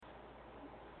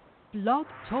Blog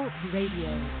Talk Radio.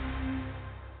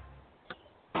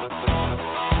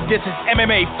 This is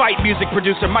MMA fight music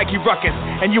producer Mikey Ruckus,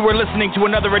 and you are listening to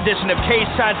another edition of Cage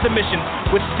Side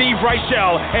Submissions with Steve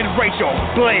Rychel and Rachel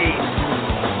Blaze.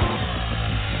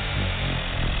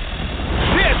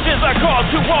 This is a call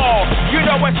to all. You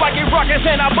know it's Mikey Ruckus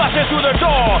and I'm busting through the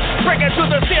door, breaking through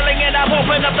the ceiling and I'm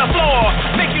opening up the floor.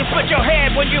 Make you split your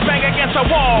head when you bang against a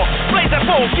wall. Blazing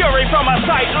full fury from a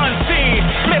sight unseen.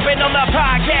 Flipping on the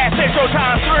podcast, intro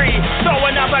time 3.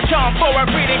 Throwing up a jump for a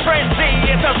breeding frenzy.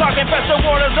 It's a talking festival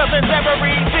waters of the never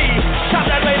easy. Time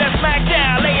to lay the smack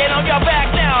down, lay it on your back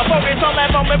now. Focus on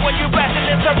that moment when you blasting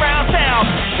this around town.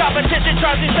 Competition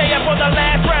tries to stay up for the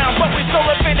last round, but we stole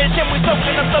a finish and we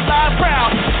soaking up the live crowd.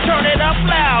 Turn it up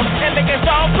loud and make us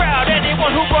all proud.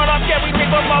 Anyone who brought up Gary, leave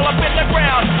them all up in the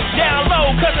ground. Down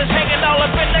low, cause it's hanging all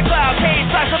up in the cloud. Cage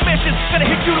side submissions, gonna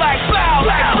hit you like plow,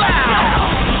 like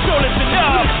plow. So listen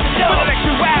up, for the next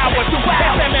 2 hours, it's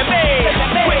MMA,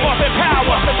 quick off in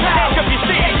power, hands up your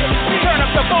seat, turn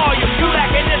up the volume. You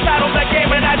lacking inside on the game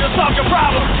and I just solved your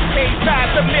problem. Cage side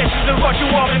submissions is what you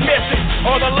all been missing.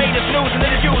 All the latest news and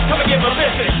interviews, come and give a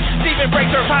listen. Steven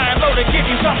breaks her high and low to give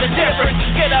you something different.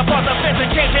 Get up on the fence and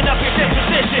changing up your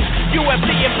disposition. UFC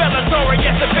and Bellator,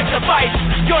 yes, to fix the fight.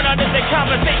 Join on in the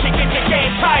conversation, get your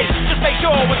game tight. Just make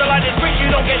sure with the line is green, you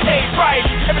don't get paid right.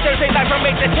 Every Thursday night from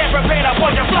 8 to 10, prepare up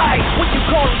on your flight. When you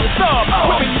call the sub,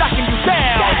 we'll be knocking you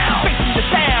down. Facing the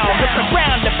sound, with the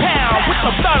ground to pound. With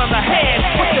the blood on the hand,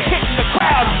 with the hit in the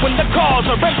crowd. When the calls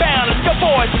are inbound, and your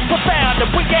voice is profound. And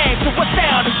we aim to a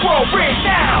sound and swirl ring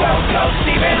down. Go,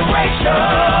 Steve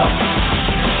Rychel.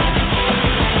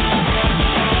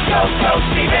 Go,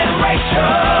 Steve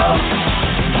Rychel.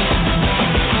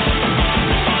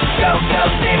 Go,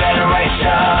 Steve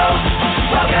Rychel.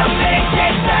 Welcome to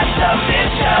Cage Side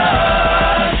Submissions.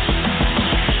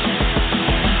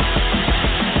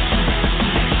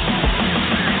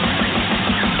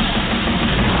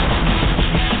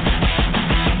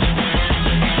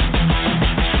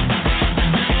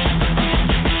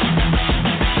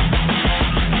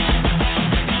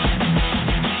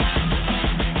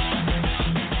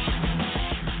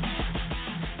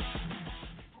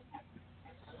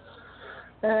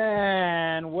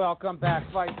 And welcome back,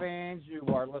 fight fans. You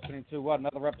are listening to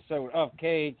another episode of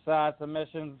Cage Side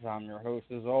Submissions. I'm your host,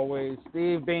 as always,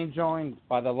 Steve, being joined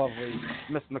by the lovely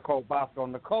Miss Nicole Bosco.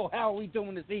 Nicole, how are we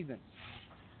doing this evening?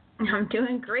 I'm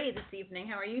doing great this evening.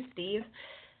 How are you, Steve?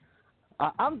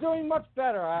 I'm doing much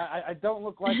better. I don't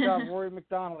look like Rory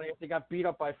McDonald after he got beat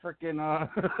up by frickin'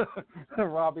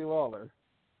 Robbie Lawler.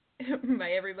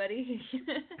 By everybody?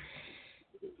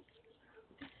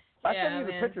 I sent you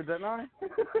the picture, didn't I?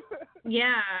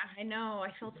 Yeah, I know.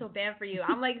 I felt so bad for you.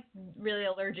 I'm like really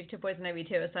allergic to poison ivy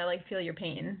too, so I feel your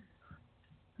pain.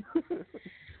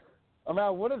 I mean, I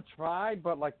would have tried,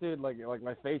 but dude, like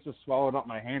my face was swollen up,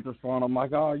 my hands were swollen. I'm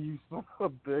like, oh, you son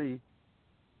of a bitch.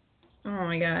 Oh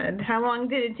my God! How long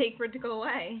did it take for it to go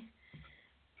away?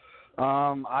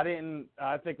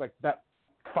 I think that.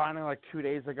 Finally, 2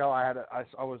 days ago, I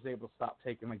was able to stop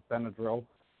taking Benadryl.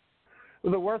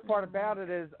 The worst part about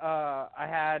it is I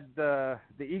had the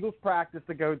Eagles practice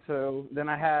to go to. Then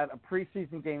I had a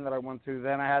preseason game that I went to.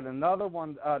 Then I had another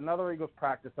Eagles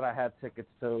practice that I had tickets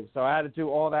to. So I had to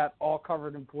do all that, all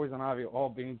covered in poison ivy, all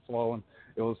being swollen.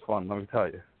 It was fun, let me tell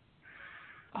you.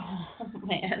 Oh,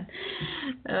 man.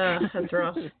 That's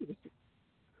rough.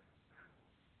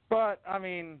 But, I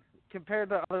mean, compared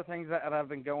to other things that have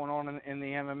been going on in the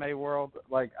MMA world,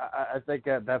 I think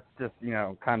that's just,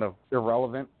 kind of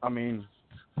irrelevant. I mean,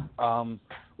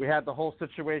 we had the whole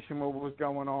situation what was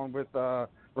going on with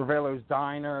Ravelo's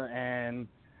Diner and,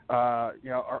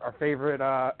 our favorite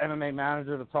MMA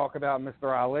manager to talk about,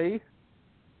 Mr. Ali.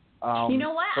 You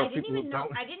know what? I didn't even know.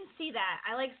 I didn't see that.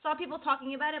 I saw people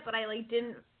talking about it, but I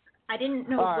didn't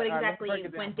know what exactly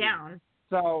went down.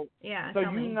 So, yeah, so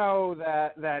you know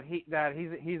that he's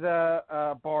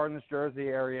a bar in this Jersey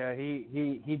area.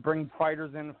 He brings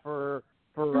fighters in for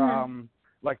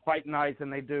fight nights,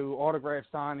 and they do autograph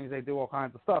signings. They do all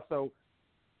kinds of stuff. So,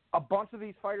 a bunch of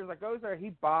these fighters that goes there,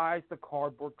 he buys the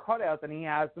cardboard cutouts and he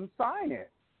has them sign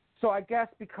it. So I guess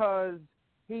because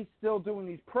he's still doing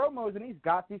these promos and he's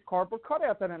got these cardboard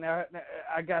cutouts in it,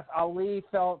 I guess Ali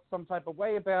felt some type of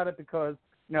way about it because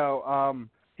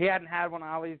he hadn't had one of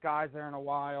Ali's guys there in a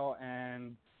while,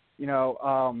 and he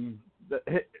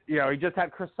just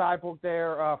had Chris Cyborg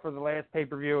there for the last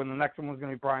pay-per-view, and the next one was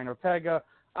going to be Brian Ortega.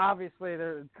 Obviously,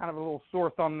 there's kind of a little sore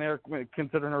thumb there,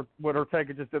 considering what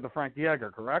Ortega just did to Frankie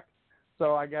Edgar, correct?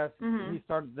 So I guess these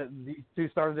two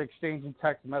started exchanging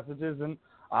text messages, and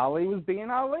Ali was being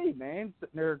Ali, man.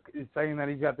 Sitting there saying that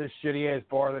he's got this shitty-ass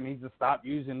bar that needs to stop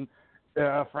using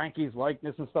Frankie's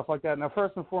likeness and stuff like that. Now,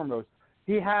 first and foremost,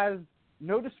 he has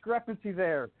no discrepancy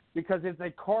there because it's a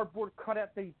cardboard cutout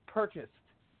they purchased.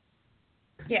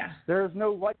 Yeah. There's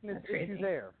no likeness issue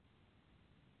there.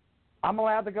 I'm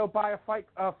allowed to go buy a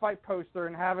fight poster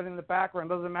and have it in the background.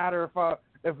 Doesn't matter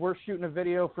if we're shooting a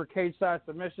video for cage-side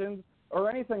submissions or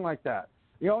anything like that.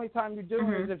 The only time you're doing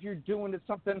it is if you're doing it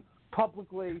something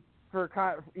publicly for,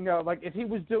 like if he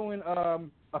was doing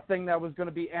a thing that was going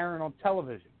to be airing on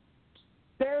television.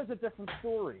 There's a different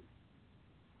story.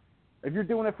 If you're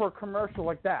doing it for a commercial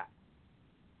like that,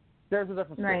 there's a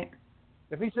different story. Right.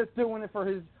 If he's just doing it for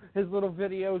his little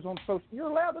videos on social, you're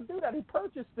allowed to do that. He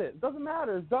purchased it. It doesn't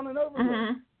matter. It's done and over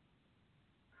with.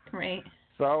 Right.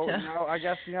 So, I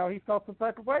guess, he felt some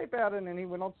type of way about it, and he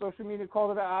went on social media and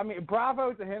called it out. I mean,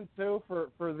 bravo to him, too,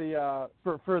 for the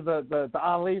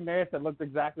Ali match that looked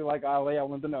exactly like Ali. I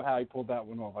wanted to know how he pulled that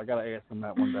one off. I got to ask him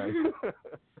that one day.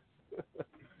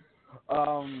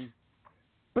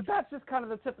 But that's just kind of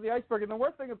the tip of the iceberg. And the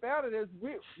worst thing about it is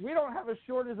we don't have a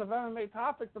shortage of MMA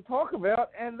topics to talk about,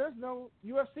 and there's no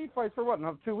UFC fights for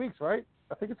another 2 weeks, right?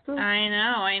 I think it's 2.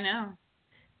 I know.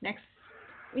 Next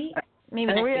week.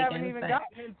 Maybe and next we weekend, haven't even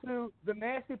gotten into the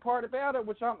nasty part about it,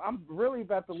 which I'm really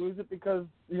about to lose it because,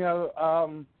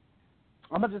 I'm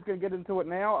just going to get into it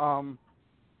now.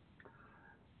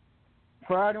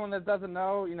 For anyone that doesn't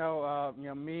know,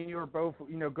 me or both,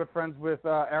 good friends with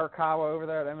Eric Kawa over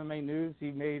there at MMA News.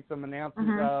 He made some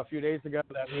announcements a few days ago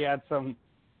that he had some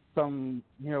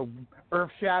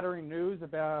earth-shattering news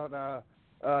about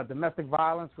domestic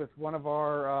violence with one of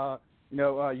our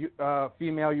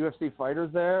female UFC fighters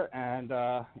there, and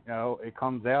it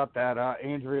comes out that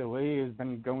Andrea Lee has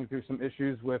been going through some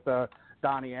issues with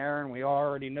Donnie Aaron. We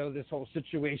already know this whole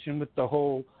situation with the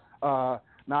whole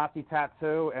Nazi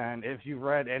tattoo, and if you've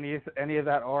read any of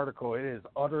that article, it is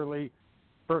utterly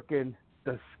freaking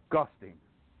disgusting.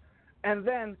 And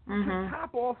then to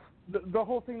top off the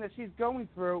whole thing that she's going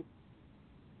through,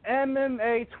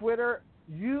 MMA Twitter,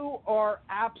 you are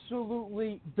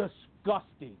absolutely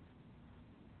disgusting.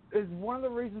 Is one of the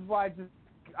reasons why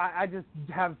I just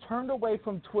have turned away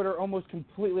from Twitter almost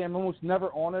completely. I'm almost never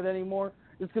on it anymore.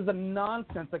 It's because the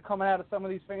nonsense that coming out of some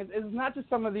of these fans is not just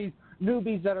some of these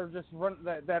newbies that are just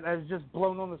that has just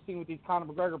blown on the scene with these Conor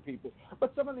McGregor people,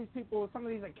 but some of these people, some of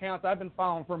these accounts I've been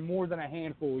following for more than a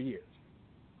handful of years.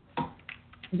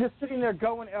 Just sitting there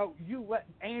going, you let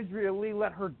Andrea Lee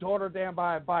let her daughter down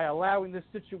by allowing this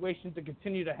situation to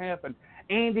continue to happen.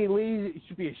 Andy Lee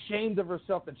should be ashamed of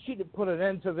herself that she didn't put an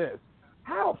end to this.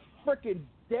 How freaking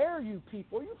dare you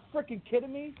people? Are you freaking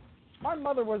kidding me? My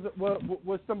mother was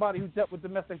somebody who dealt with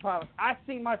domestic violence. I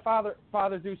seen my father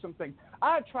do some things.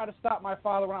 I tried to stop my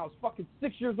father when I was fucking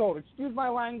 6 years old. Excuse my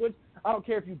language. I don't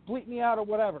care if you bleep me out or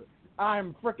whatever.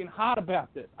 I'm freaking hot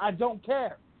about this. I don't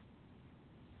care.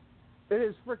 It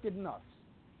is freaking nuts.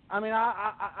 I mean,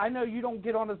 I know you don't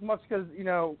get on as much because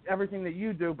everything that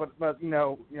you do, but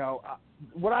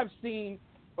what I've seen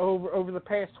over the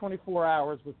past 24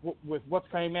 hours with what's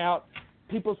came out,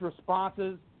 people's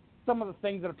responses, some of the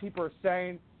things that people are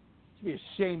saying, you should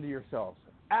be ashamed of yourselves.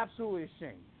 Absolutely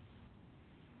ashamed.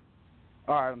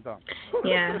 All right, I'm done.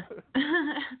 Yeah.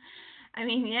 I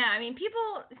mean,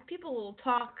 people will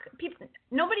talk.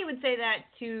 Nobody would say that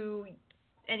to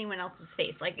anyone else's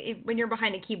face. Like when you're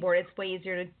behind a keyboard, it's way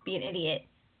easier to be an idiot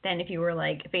than if you were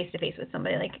like face to face with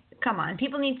somebody. Like, come on,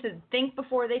 people need to think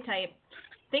before they type.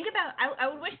 Think about. I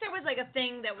would wish there was like a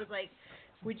thing that was like,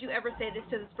 would you ever say this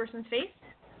to this person's face?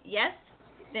 Yes.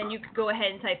 Then you could go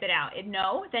ahead and type it out. If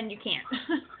no, then you can't.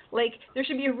 Like, there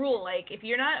should be a rule. Like, if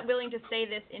you're not willing to say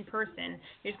this in person,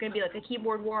 you're just going to be like a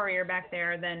keyboard warrior back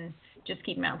there, then just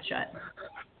keep mouth shut.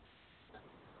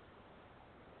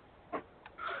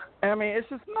 I mean, it's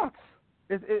just nuts.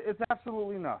 It's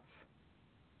absolutely nuts.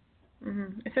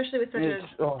 Especially with such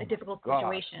a difficult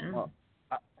situation.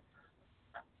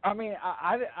 I mean,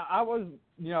 I was,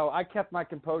 I kept my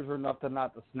composure enough to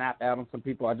not to snap out on some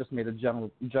people. I just made a general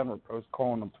post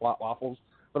calling them twat waffles,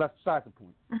 but that's besides the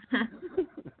point.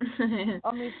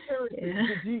 I mean,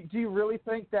 seriously, do you really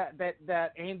think that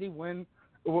Andy Wynn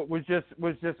was just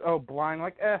blind,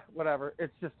 like whatever?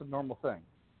 It's just a normal thing.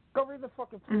 Go read the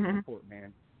fucking police report,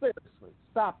 man. Seriously,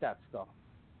 stop that stuff.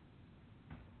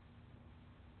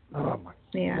 Oh my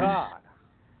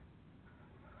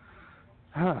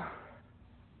God.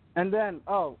 And then,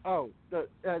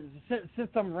 since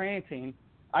I'm ranting,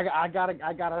 I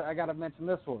gotta mention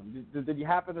this one. Did you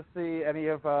happen to see any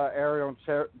of Ariel and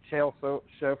Chael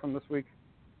show from this week?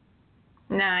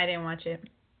 No, I didn't watch it.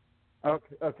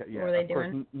 Okay, yeah. What were they of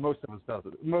course, doing? most of us does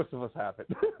it. Most of us have it.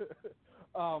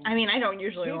 I mean, I don't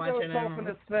usually watch it. He goes off in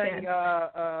this thing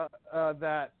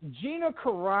that Gina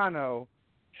Carano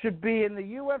should be in the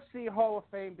UFC Hall of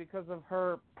Fame because of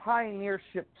her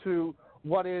pioneership to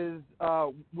what is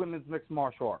women's mixed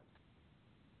martial arts.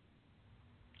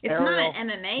 It's Ariel, not an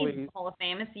MMA please. Hall of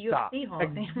Fame. It's the UFC Hall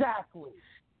of Fame.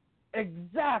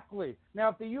 Exactly. Now,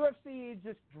 if the UFC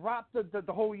just dropped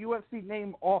the whole UFC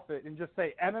name off it and just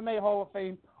say MMA Hall of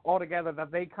Fame altogether, that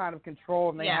they kind of control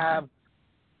and they have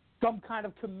some kind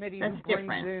of committee who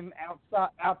brings in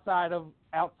outside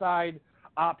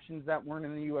options that weren't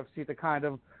in the UFC to kind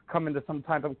of come into some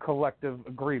type of collective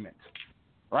agreement,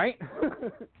 right?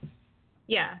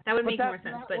 Yeah, that would make more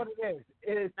sense. But but what it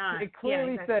is. It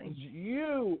clearly says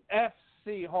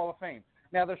UFC Hall of Fame.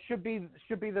 Now there should be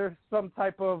there some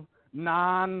type of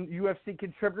non-UFC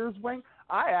contributors wing.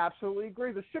 I absolutely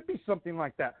agree. There should be something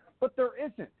like that, but there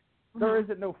isn't. Mm-hmm. There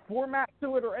isn't no format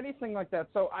to it or anything like that.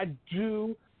 So I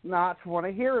do not want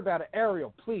to hear about it.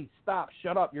 Ariel, please stop.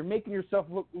 Shut up. You're making yourself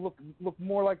look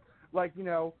more like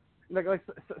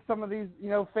some of these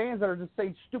fans that are just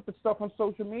saying stupid stuff on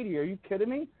social media. Are you kidding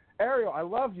me? Ariel, I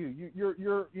love you.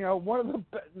 You're one of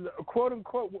the quote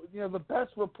unquote the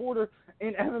best reporter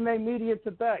in MMA media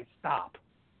today. Stop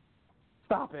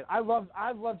it. I love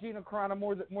Gina Carano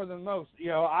more than most.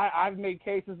 I've made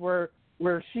cases where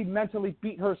she mentally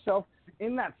beat herself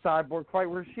in that Cyborg fight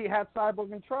where she had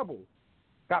Cyborg in trouble.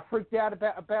 Got freaked out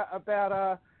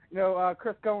about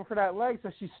Chris going for that leg, so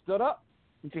she stood up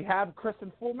and she had Chris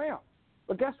in full mount.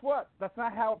 But guess what? That's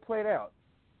not how it played out.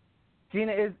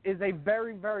 Gina is a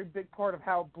very, very big part of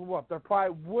how it blew up. There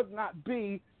probably would not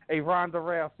be a Ronda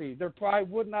Rousey. There probably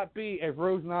would not be a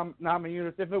Rose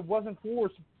Namajunas if it wasn't for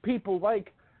people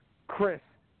like Chris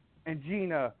and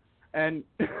Gina and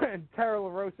Tara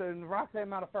LaRosa and Roxanne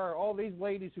Modafferi, all these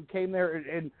ladies who came there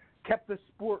and kept the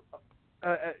sport,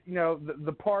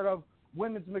 the part of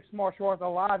women's mixed martial arts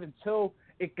alive until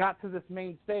it got to this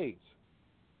main stage.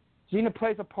 Gina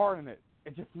plays a part in it.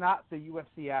 It's just not the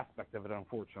UFC aspect of it,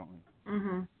 unfortunately.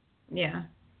 Mhm. Yeah.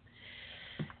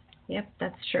 Yep,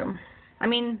 that's true. I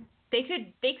mean, they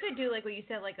could do like what you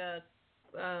said, like a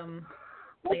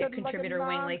contributor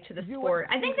wing, like to the sport.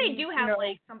 I think they do have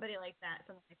like somebody like that,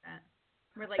 something like that,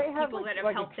 where like people that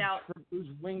have helped out.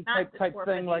 Wing type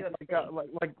thing,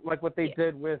 like what they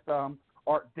did with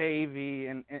Art Davey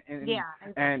and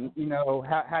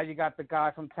how you got the guy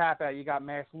from Tap Out, you got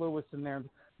Max Lewis in there.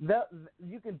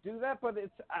 You can do that, but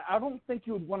I don't think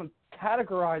you would want to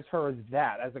categorize her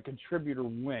as a contributor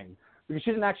wing, because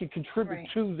she didn't actually contribute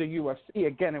to the UFC.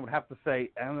 Again, it would have to say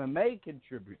MMA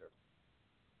contributor.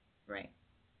 Right.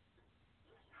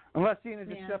 Unless Gina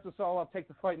just shuts us all up, take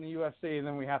the fight in the UFC, and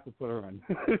then we have to put her in.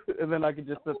 And then I could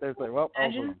just sit there and say, well,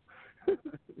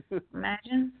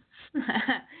 Imagine.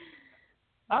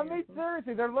 I mean,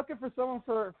 seriously, they're looking for someone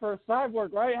for a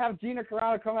Cyborg, right? Have Gina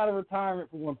Carano come out of retirement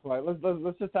for one fight.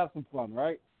 Let's just have some fun,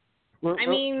 right?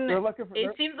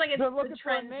 It seems like it's the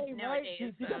trend name, nowadays.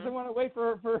 Right? She doesn't want to wait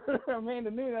for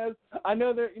Amanda Nunes. I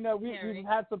know that we've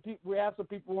had some people. We have some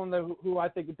people on there who I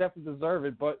think definitely deserve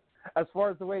it. But as far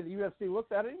as the way the UFC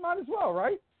looks at it, you might as well,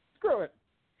 right? Screw it.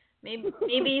 Maybe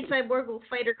Cyborg will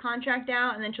fight her contract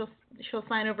out, and then she'll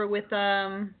sign over with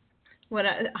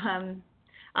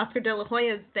Oscar De La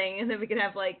Hoya's thing, and then we could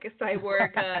have like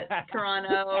Cyborg,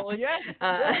 Carano,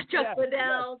 Chuck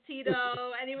Liddell,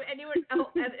 Tito,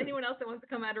 anyone else that wants to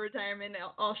come out of retirement.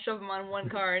 I'll shove them on one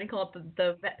card and call it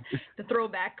the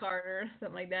throwback card or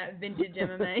something like that, vintage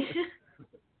MMA.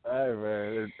 Hey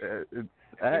man,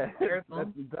 that's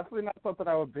definitely not something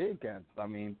I would be against. I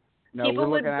mean, people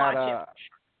would watch it.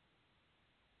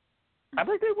 I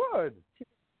think they would.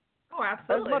 Oh,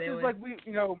 absolutely. As much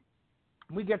as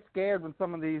we get scared when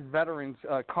some of these veterans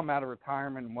come out of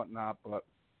retirement and whatnot, but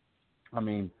I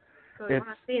mean, it's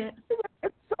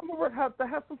something we're have to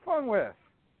have some fun with.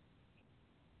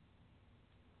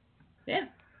 Yeah.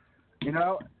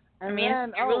 And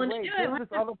then this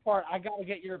other part, I got to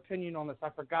get your opinion on this. I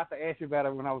forgot to ask you about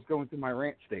it when I was going through my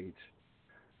rant stage.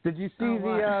 Did you see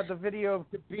the video of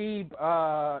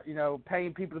Khabib,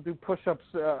 paying people to do push-ups,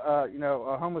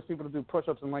 homeless people to do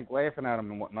push-ups and like laughing at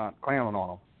them and whatnot, clowning on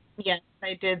them? Yes,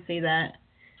 I did see that.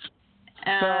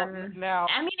 Now,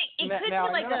 I mean, it could be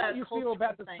like how you feel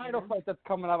about the title fight that's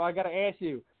coming up. I got to ask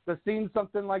you, does seeing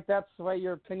something like that sway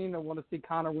your opinion and want to see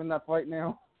Conor win that fight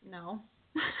now? No.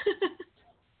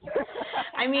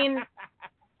 I mean,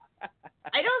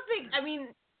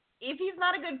 if he's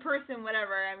not a good person,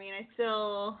 whatever. I mean, I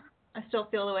still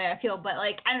feel the way I feel, but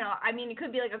like, I don't know. I mean, it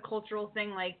could be like a cultural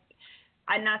thing. Like,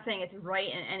 I'm not saying it's right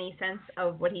in any sense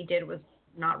of what he did was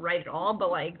not right at all, but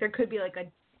like there could be like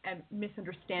a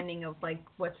misunderstanding of like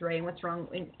what's right and what's wrong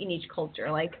in each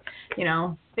culture. Like, you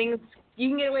know, things you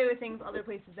can get away with things other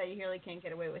places that you really can't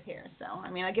get away with here. So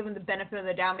I mean, I give him the benefit of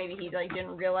the doubt. Maybe he like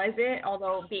didn't realize it.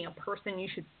 Although being a person, you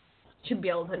should be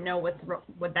able to know what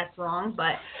that's wrong.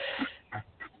 But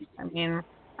I mean,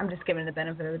 I'm just giving the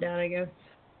benefit of the doubt, I guess.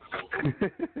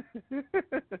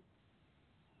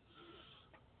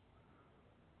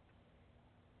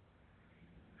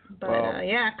 But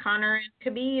yeah, Conor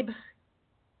and Khabib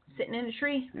sitting in a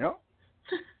tree. Yep.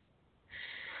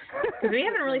 Because we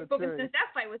haven't really spoken since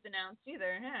that fight was announced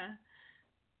either. Yeah.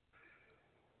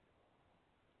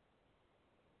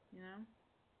 You know.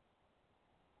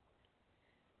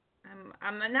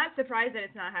 I'm not surprised that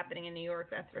it's not happening in New York.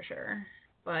 That's for sure.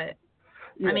 But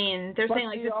yeah. I mean, they're saying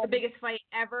like this is the biggest fight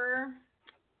ever.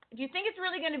 Do you think it's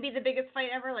really going to be the biggest fight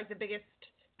ever? Like the biggest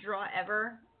draw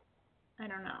ever? I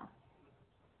don't know.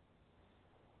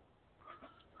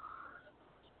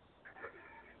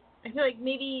 I feel like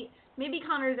maybe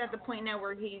Conor's at the point now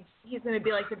where he's going to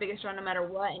be like the biggest draw no matter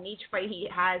what, and each fight he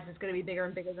has is going to be bigger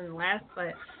and bigger than the last.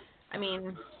 But I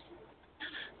mean,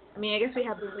 I guess we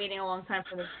have been waiting a long time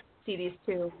to see these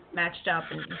two matched up,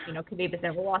 and you know, Khabib has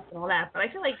never lost and all that. But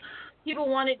I feel like people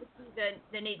wanted to see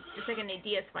the second Nate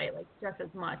Diaz fight like just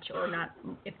as much, or not,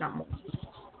 if not more.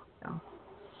 So.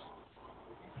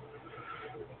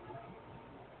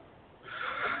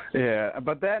 Yeah,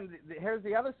 but then here's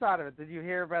the other side of it. Did you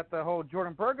hear about the whole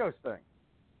Jordan Burgos thing?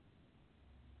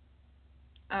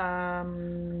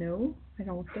 No, I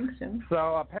don't think so. So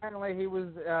apparently he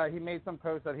made some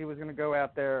post that he was going to go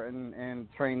out there and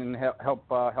train and help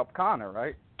Conor,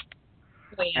 right?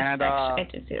 Oh, yeah, and I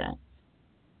did see that.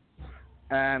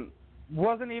 And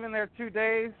wasn't even there 2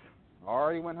 days.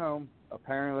 Already went home.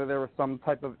 Apparently there was some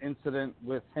type of incident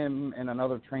with him and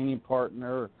another training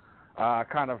partner.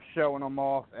 Kind of showing him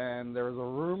off, and there was a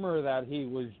rumor that he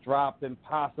was dropped and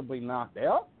possibly knocked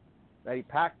out, that he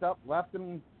packed up, left,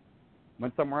 and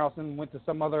went somewhere else and went to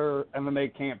some other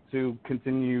MMA camp to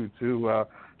continue to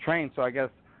train. So I guess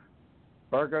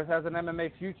Burgos has an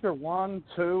MMA future. 1,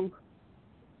 2.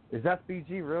 Is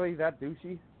SBG really that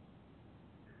douchey?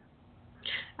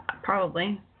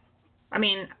 Probably. I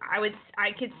mean,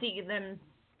 I could see them.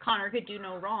 Conor could do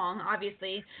no wrong,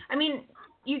 obviously. I mean,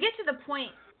 you get to the point.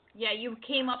 Yeah, you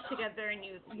came up together and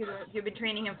you've been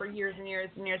training him for years and years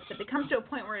and years. But it comes to a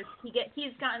point where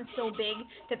he's gotten so big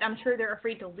that I'm sure they're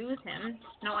afraid to lose him.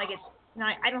 Not like it's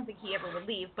not. I don't think he ever would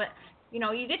leave. But you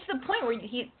know, you get to the point where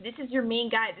this is your main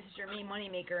guy, this is your main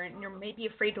moneymaker, and you're maybe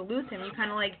afraid to lose him. You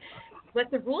kind of like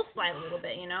let the rules slide a little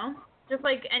bit, you know. Just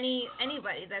like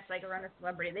anybody that's like around a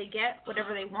celebrity, they get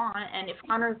whatever they want. And if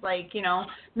Conor's like, you know,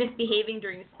 misbehaving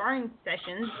during sparring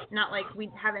sessions, not like we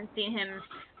haven't seen him.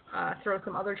 Throw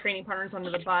some other training partners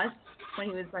under the bus when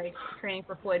he was like training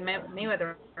for Floyd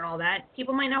Mayweather and all that.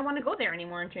 People might not want to go there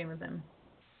anymore and train with him.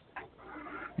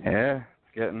 Yeah,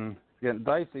 it's getting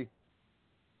dicey.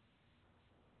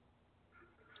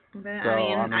 But so,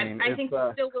 I think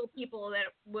there still will people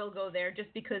that will go there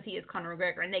just because he is Conor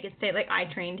McGregor, and they can say like, I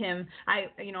trained him. I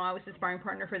was the sparring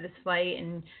partner for this fight,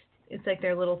 and it's like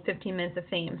their little 15 minutes of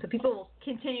fame. So people will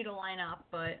continue to line up,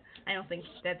 but I don't think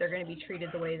that they're going to be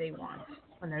treated the way they want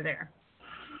when they're there.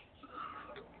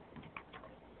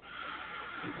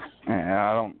 Yeah,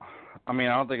 I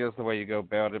don't think it's the way you go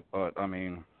about it, but I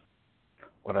mean,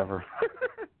 whatever.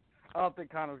 I don't think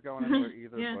Conor's going anywhere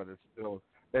either, yeah. But it's still,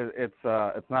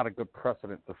 it's not a good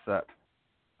precedent to set.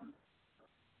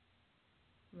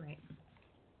 Right.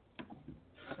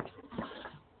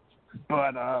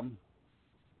 But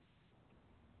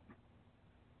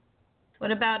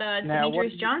what about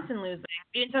Demetrius Johnson losing?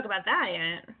 You didn't talk about that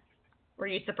yet. Were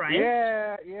you surprised?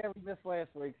 Yeah, we missed last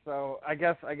week, so I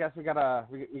guess we gotta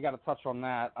touch on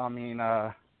that. I mean,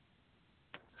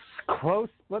 close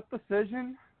split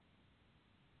decision,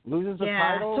 loses the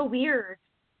title. Yeah, so weird.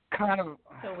 Kind of.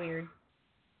 So weird.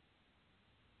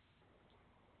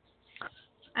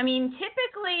 I mean,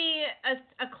 typically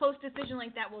a close decision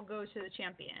like that will go to the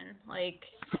champion. Like,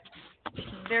 it's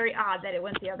very odd that it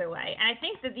went the other way. And I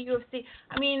think that the UFC,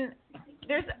 I mean,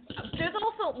 there's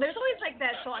always like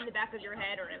that thought in the back of your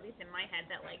head, or at least in my head,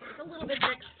 that like it's a little bit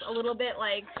fixed, a little bit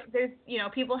like there's, you know,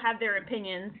 people have their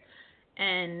opinions,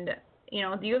 and you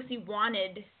know, the UFC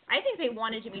I think they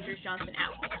wanted Demetrius Johnson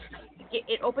out.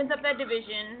 It opens up that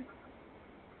division.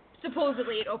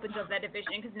 Supposedly it opens up that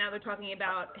division because now they're talking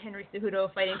about Henry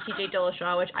Cejudo fighting TJ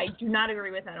Dillashaw, which I do not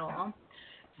agree with at all.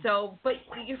 So, but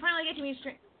you finally get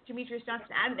Demetrius Johnson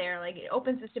out of there. Like, it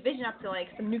opens this division up to like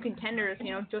some new contenders.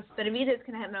 You know, Joseph Benavidez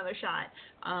can have another shot.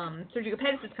 Sergio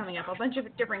Pettis is coming up. A bunch of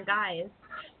different guys.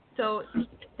 So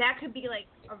that could be like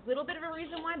a little bit of a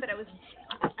reason why, but I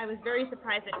was very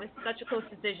surprised that it was such a close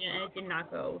decision and it did not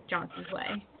go Johnson's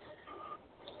way.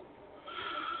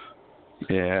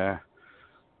 Yeah.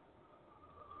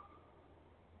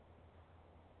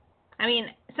 I mean,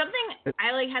 something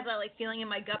I had that feeling in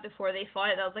my gut before they fought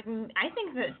it. I was like, I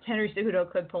think that Henry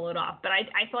Cejudo could pull it off, but I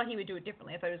thought he would do it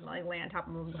differently. I thought he was gonna lay on top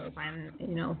of him the whole time and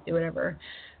do whatever.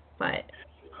 But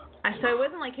so I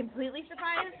wasn't completely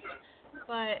surprised,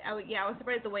 but I was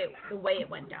surprised the way it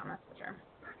went down. That's for sure.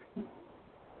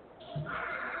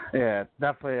 Yeah,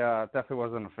 definitely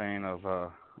wasn't a fan of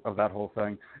that whole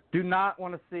thing. Do not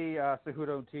want to see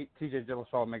Cejudo and TJ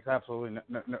Dillashaw. It makes absolutely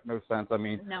no sense. I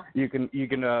mean, no. you can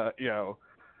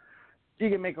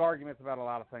make arguments about a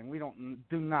lot of things. We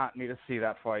do not need to see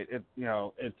that fight. It's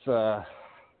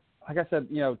like I said,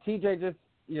 TJ just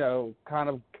kind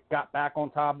of got back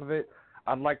on top of it.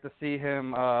 I'd like to see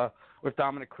him with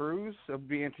Dominic Cruz. It would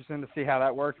be interesting to see how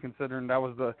that works, considering that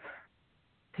was the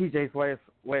TJ's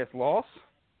last loss.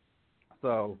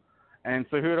 So, and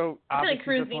Cejudo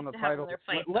obviously just won the title.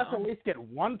 Let's at least get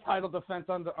one title defense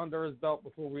under his belt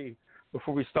before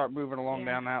we start moving along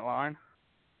down that line.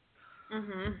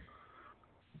 Mhm.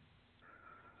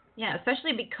 Yeah,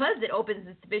 especially because it opens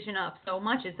this division up so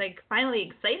much. It's finally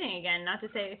exciting again. Not to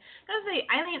say,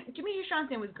 Demetrius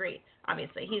Johnson was great.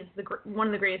 Obviously, he's one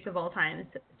of the greatest of all time.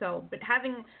 So, but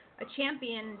having a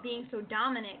champion being so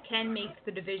dominant can make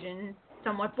the division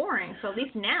somewhat boring. So at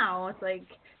least now it's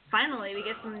finally we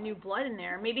get some new blood in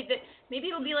there. Maybe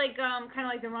it'll be kind of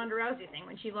like the Ronda Rousey thing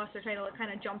when she lost her title. It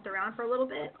kind of jumped around for a little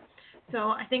bit. So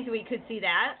I think we could see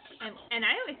that, and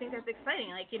I always think that's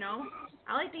exciting.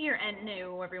 I like to hear "and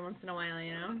new" every once in a while.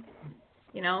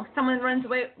 Someone runs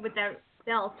away with that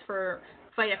belt for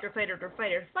fight after fight after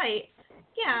fight after fight.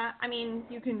 Yeah, I mean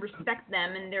you can respect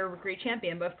them and they're a great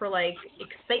champion, but for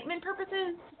excitement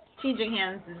purposes, changing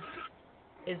hands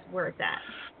is where it's at.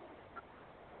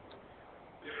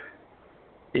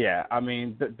 Yeah, I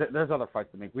mean there's other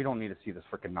fights to make. We don't need to see this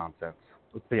freaking nonsense.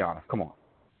 Let's be honest. Come on.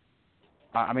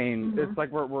 I mean, it's like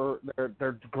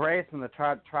they're grasping to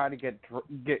try to get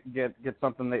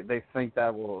something they think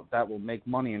that will make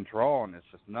money and draw, and it's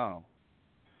just no.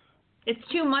 It's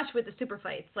too much with the super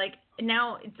fights.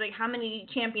 Now it's how many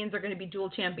champions are going to be dual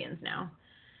champions now?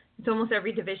 It's almost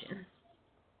every division.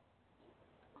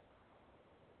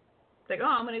 It's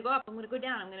I'm going to go up, I'm going to go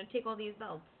down, I'm going to take all these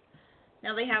belts.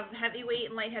 Now they have heavyweight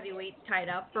and light heavyweight tied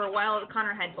up. For a while,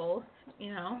 Conor had both.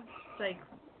 It's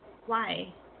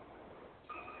why?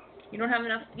 You don't have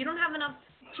enough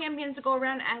champions to go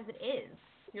around as it is.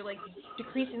 You're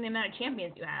decreasing the amount of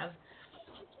champions you have.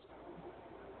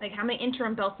 How many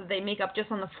interim belts did they make up just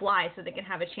on the fly so they can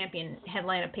have a champion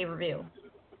headline a pay-per-view?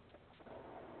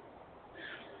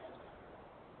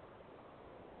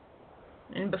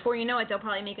 And before you know it, they'll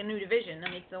probably make a new division. They'll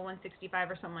make the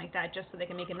 165 or something like that just so they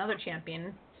can make another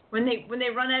champion. When they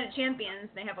run out of champions,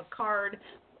 they have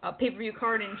a pay-per-view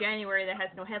card in January that has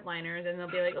no headliners, and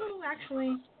they'll be oh,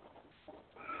 actually,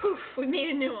 poof, we made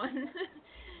a new one.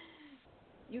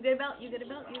 You get a belt, you get a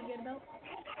belt, you get a belt.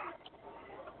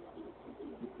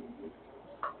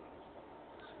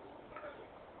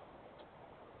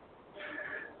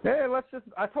 Hey,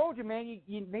 I told you, man,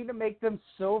 you need to make them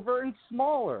silver and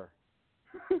smaller.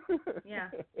 Yeah,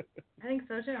 I think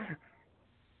so too.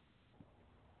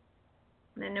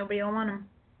 And then nobody will want them.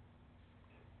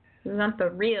 We want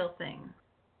the real thing.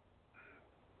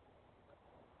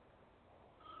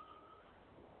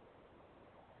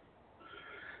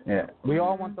 Yeah, we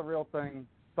all want the real thing.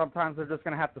 Sometimes they're just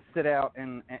going to have to sit out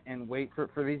and wait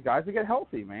for these guys to get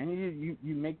healthy, man.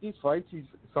 You make these fights.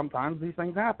 Sometimes these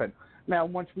things happen. Now,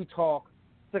 once we talk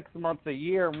 6 months, a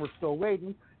year, and we're still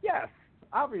waiting, yes,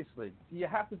 obviously, you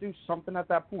have to do something at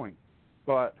that point.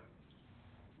 But,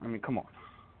 I mean, come on.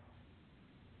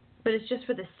 But it's just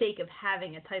for the sake of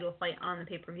having a title fight on the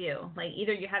pay-per-view.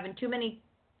 Either you're having too many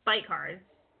fight cards,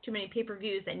 too many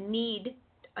pay-per-views that need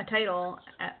a title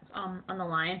on the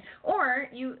line, or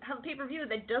you have a pay-per-view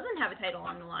that doesn't have a title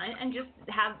on the line and just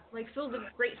have filled with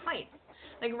great fights.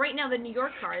 Right now, the New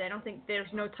York card, I don't think there's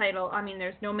no title. I mean,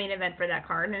 there's no main event for that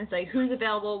card, and it's who's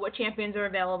available, what champions are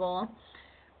available,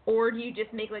 or do you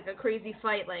just make a crazy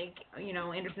fight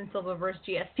Anderson Silva versus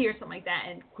GSP or something like that,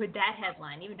 and could that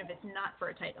headline, even if it's not for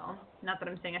a title? Not that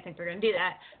I'm saying I think they're going to do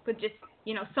that, but just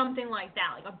something like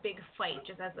that, a big fight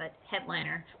just as a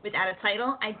headliner without a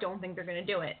title. I don't think they're going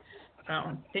to do it.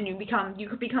 So then you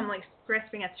could become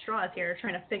grasping at straws here,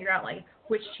 trying to figure out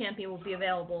which champion will be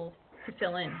available to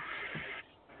fill in.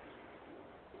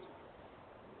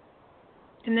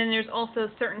 And then there's also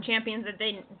certain champions that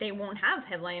they won't have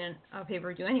headline a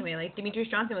pay-per-view anyway. Like Demetrius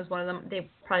Johnson was one of them.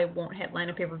 They probably won't headline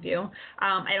a pay-per-view.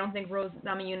 I don't think Rose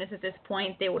Namajunas at this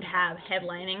point they would have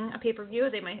headlining a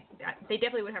pay-per-view. They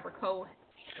definitely would have her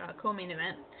co-main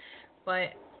event.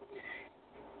 But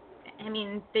I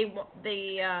mean, they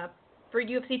for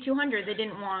UFC 200 they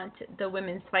didn't want the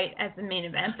women's fight as the main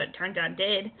event, but it turns out it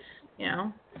did. You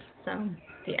know, so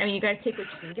I mean, you guys take what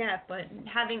you can get, but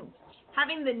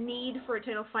having the need for a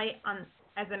title fight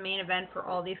as a main event for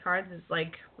all these cards is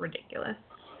like ridiculous.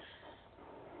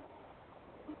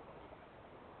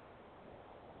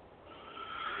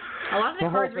 A lot of the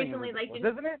cards recently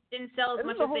didn't sell as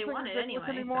much as they wanted anyway.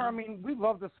 Anymore. So. I mean, we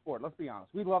love this sport. Let's be honest.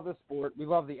 We love this sport. We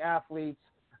love the athletes.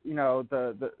 You know,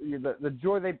 the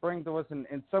joy they bring to us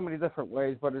in so many different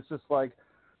ways. But it's just like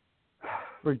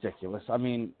ridiculous. I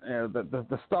mean,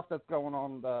 the stuff that's going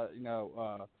on.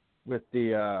 With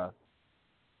the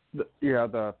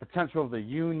potential of the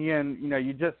union. You know,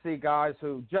 you just see guys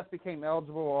who just became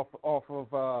eligible off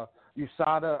of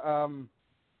USADA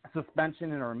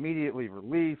suspension and are immediately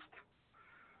released.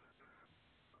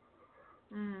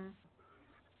 Mm.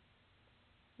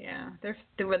 Yeah,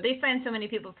 they signed so many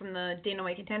people from the Dana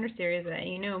White Contender Series that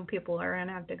you know people are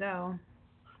gonna have to go.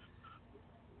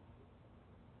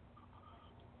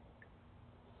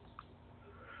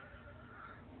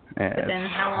 Yeah, but then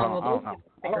how long will those people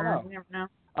stick around? You never know.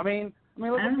 I mean,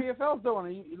 look what PFL's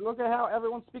doing. You look at how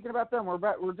everyone's speaking about them. We're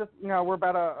about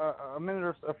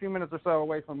a few minutes or so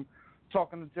away from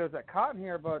talking to Jozette Cotton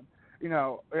here, but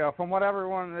from what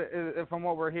from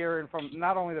what we're hearing from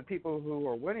not only the people who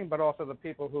are winning, but also the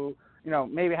people who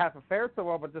maybe haven't fared so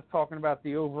well, but just talking about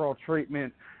the overall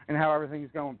treatment and how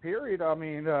everything's going. Period. I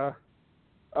mean,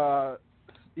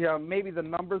 maybe the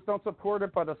numbers don't support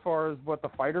it, but as far as what the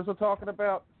fighters are talking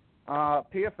about.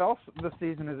 PFL this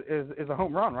season is a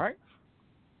home run, right?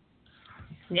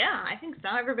 Yeah, I think so.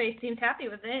 Everybody seems happy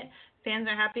with it. Fans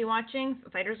are happy watching.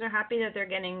 Fighters are happy that they're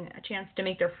getting a chance to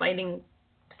make their fighting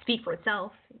speak for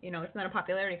itself. It's not a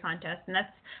popularity contest, and I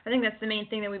think that's the main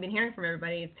thing that we've been hearing from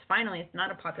everybody. It's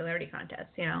not a popularity contest.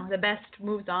 The best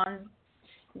moves on.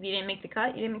 If you didn't make the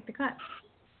cut, you didn't make the cut.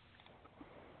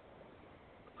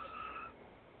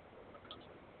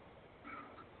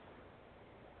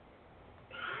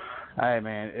 Hey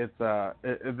man, this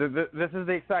is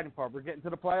the exciting part. We're getting to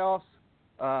the playoffs.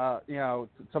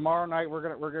 Tomorrow night we're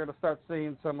gonna start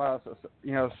seeing some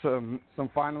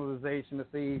finalization to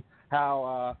see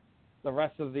how the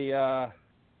rest of the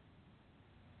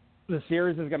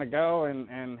series is gonna go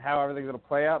and how everything's gonna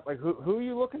play out. Like who are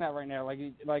you looking at right now?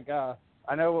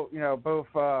 I know both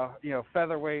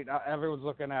featherweight. Everyone's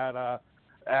looking at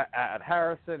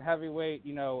Harrison heavyweight.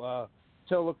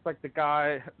 Tiller looks like the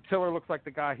guy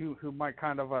who might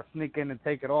kind of sneak in and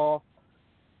take it all.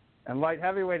 And light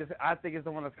heavyweight I think is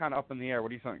the one that's kind of up in the air. What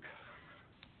do you think?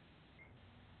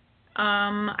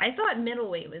 I thought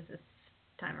middleweight was this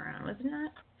time around, wasn't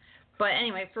it? But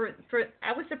anyway, for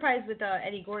I was surprised with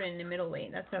Eddie Gordon in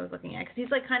middleweight. That's what I was looking at because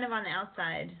he's like kind of on the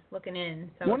outside looking in.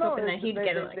 So I was hoping that he'd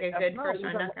get a good first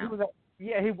round knockout.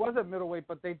 He was at middleweight,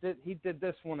 but he did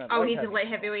this one at he's a light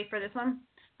heavyweight for this one?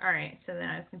 All right, so then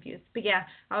I was confused. But yeah,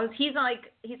 he's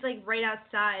like right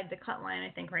outside the cut line,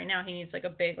 I think, right now. He needs like a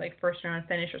big like first round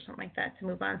finish or something like that to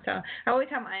move on. So I always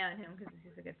have my eye on him because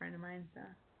he's a good friend of mine. So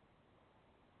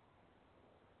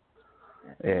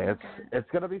yeah,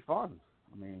 it's gonna be fun.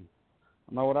 I mean,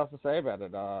 I don't know what else to say about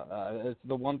it. It's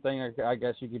the one thing I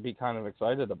guess you could be kind of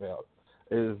excited about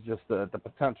is just the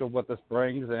potential of what this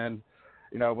brings and.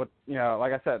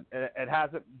 Like I said, it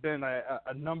hasn't been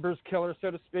a numbers killer,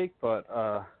 so to speak, but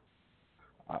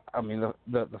I mean,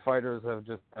 the fighters have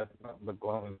just had the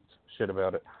glowing shit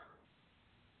about it.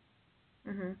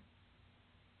 Mhm.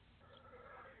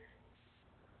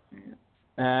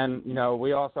 And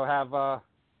we also have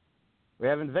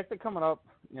Invicta coming up.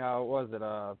 What was it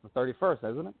the 31st,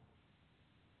 isn't it?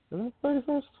 Isn't it the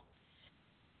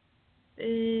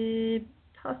 31st?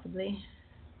 Possibly.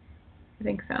 I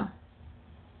think so.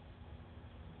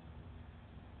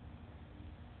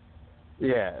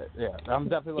 Yeah. I'm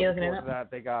definitely looking forward to that.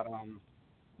 They got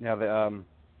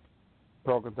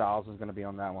Pearl Gonzalez is going to be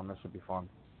on that one. That should be fun.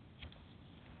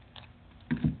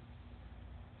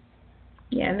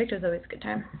 Yeah, Invicta's always a good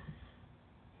time.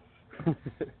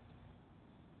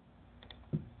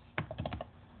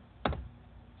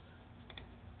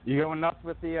 You going nuts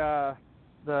with the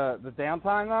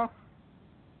downtime though?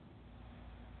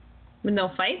 With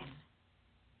no fights?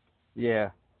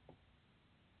 Yeah.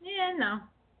 Yeah, no.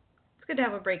 It's good to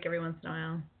have a break every once in a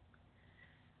while.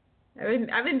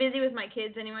 I've been busy with my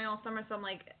kids anyway all summer, so I'm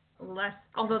like, less,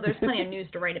 although there's plenty of news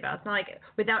to write about. It's not like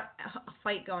without a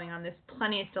fight going on, there's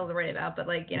plenty still to write about, but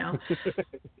like,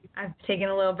 I've taken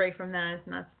a little break from that. It's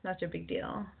not such a big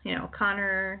deal.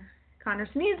 Conor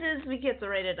sneezes, we get to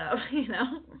write it up,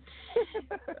 So.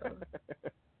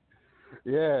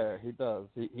 Yeah, he does.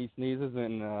 He sneezes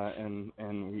and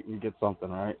we get something,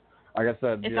 right? Like I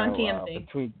said, it's on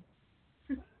TMZ.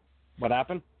 What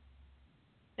happened?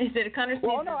 Is it Conor sneezes?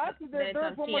 Well, no, actually, there's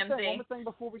one more thing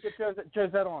before we get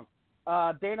Jozette on.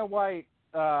 Dana White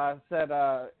said,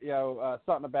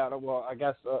 something about it. Well, I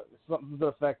guess something to the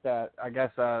effect that I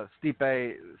guess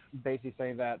Stipe basically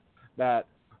saying that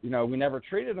we never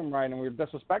treated him right and we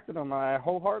disrespected him. I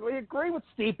wholeheartedly agree with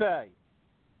Stipe.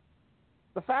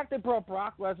 The fact they brought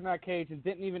Brock Lesnar in that cage and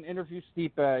didn't even interview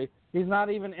Stipe, he's not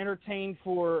even entertained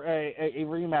for a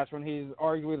rematch when he's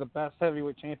arguably the best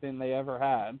heavyweight champion they ever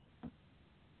had.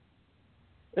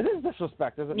 It is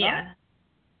disrespect, is it not?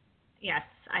 Yes,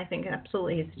 I think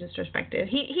absolutely he's disrespected.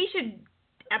 He should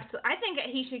absolutely. I think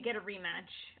he should get a rematch,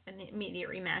 an immediate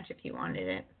rematch if he wanted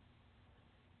it.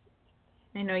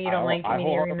 I know you don't like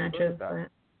immediate rematches, but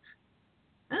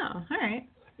oh, all right.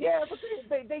 Yeah, but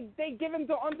they give him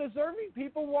to undeserving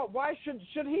people. Why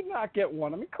should he not get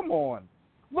one? I mean, come on.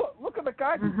 Look at the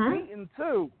guy he's beating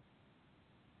too.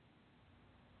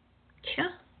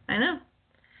 Yeah, I know.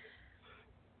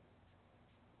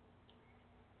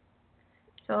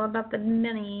 It's all about the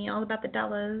money, all about the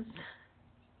dollars.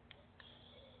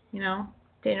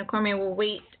 Daniel Cormier will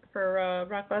wait for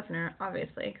Brock Lesnar,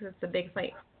 obviously, because it's a big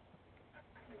fight.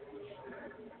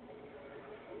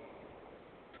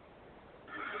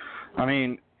 I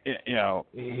mean,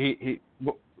 he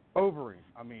over him.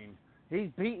 I mean, he's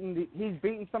beaten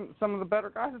some of the better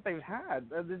guys that they've had.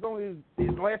 There's only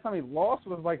the last time he lost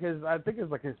was I think it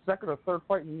was his second or third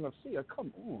fight in the UFC.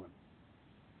 Come on.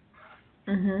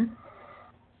 Mhm.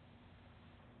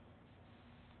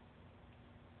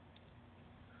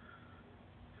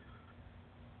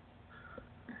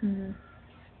 Mhm.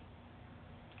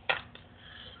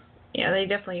 Yeah, they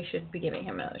definitely should be giving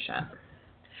him another shot.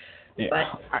 Yeah, but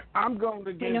I'm going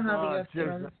to give I know how the UFC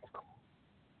runs.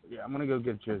 Yeah, I'm going to go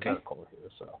give Jozette a call here.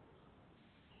 So.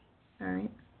 All right.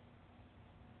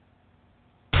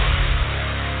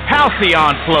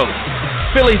 Halcyon Float,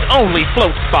 Philly's only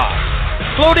float spa.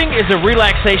 Floating is a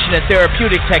relaxation and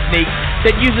therapeutic technique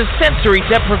that uses sensory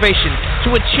deprivation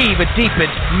to achieve a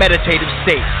deepened meditative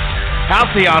state.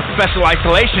 Halcyon special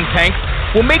isolation tanks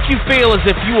will make you feel as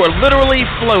if you are literally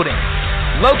floating.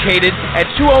 Located at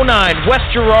 209 West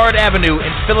Girard Avenue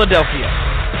in Philadelphia.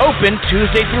 Open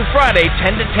Tuesday through Friday,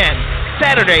 10 to 10.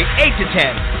 Saturday, 8 to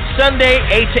 10. Sunday,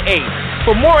 8 to 8.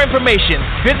 For more information,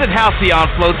 visit Halcyon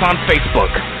Floats on Facebook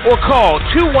or call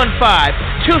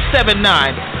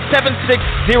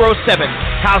 215-279-7607.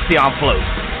 Halcyon Floats,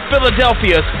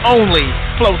 Philadelphia's only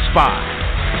float spa.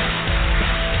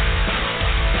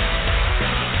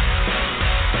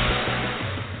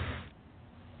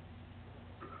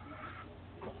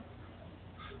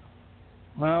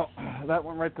 Well, that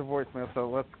went right to voicemail, so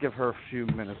let's give her a few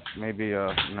minutes. Maybe,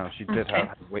 she did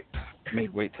have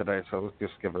made weight today, so let's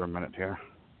just give her a minute here.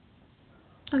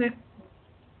 Okay.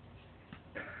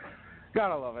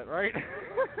 Gotta love it, right?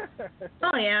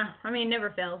 Oh, yeah. I mean, never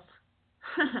fails.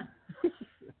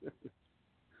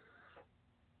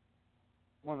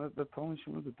 Well, that's only she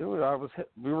wanted to do it.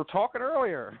 We were talking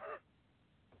earlier.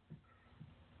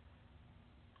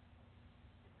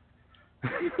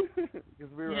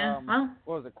 Because we were,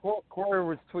 what was it? Corey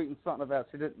was tweeting something about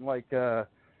she didn't like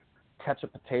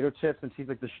ketchup potato chips, and she's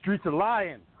like, the streets are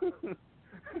lying.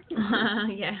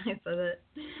 Yeah, I saw that.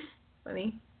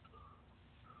 Funny.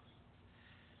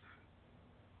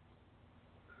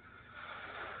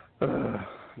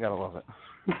 Gotta love it.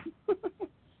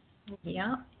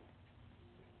 Yeah.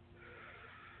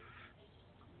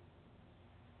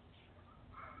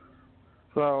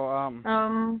 So,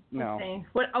 no. Let's see.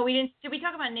 What? Oh, we didn't. Did we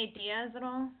talk about Nate Diaz at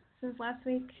all since last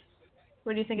week?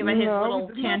 What do you think about his little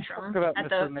tantrum at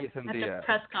the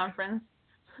press conference?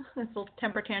 His little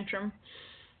temper tantrum.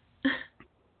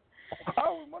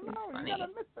 Oh, well, no, you gotta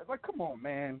admit that. Like, come on,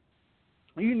 man.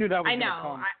 You knew that was going to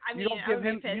come. I mean, I would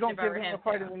be pissed if I were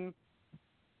him,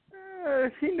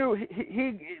 too. He knew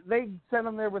they sent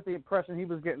him there with the impression he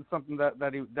was getting something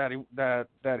that he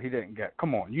didn't get.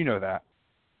 Come on, you know that.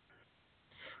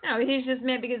 No, he's just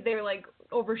mad because they were like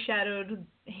overshadowed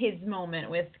his moment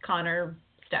with Conor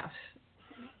stuff.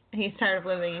 He's tired of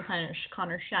living in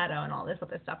Conor's shadow and all this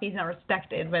other stuff. He's not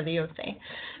respected by the UFC.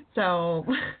 So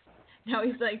now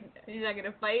he's like, he's not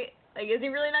gonna fight. Like, is he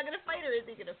really not gonna fight, or is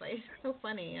he gonna fight? It's so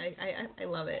funny. I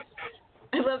love it.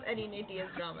 I love any Nate Diaz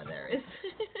drama there is.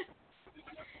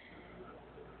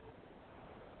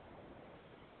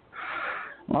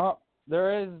 Well,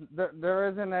 there isn't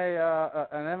an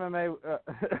MMA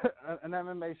an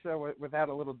MMA show without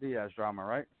a little Diaz drama,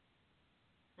 right?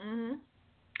 Mhm.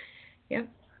 Yep.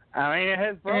 I mean,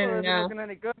 his brother isn't looking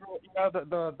any good. You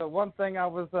know, the one thing I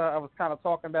was kind of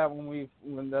talking about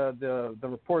when the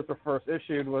reports were first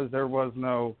issued was there was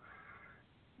no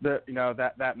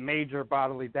that major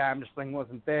bodily damage thing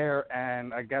wasn't there,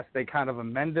 and I guess they kind of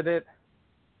amended it,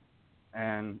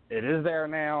 and it is there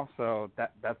now. So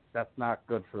that's not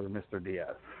good for Mr.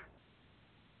 Diaz.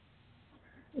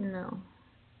 No.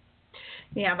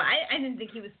 Yeah, but I didn't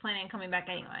think he was planning on coming back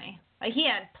anyway. Like, he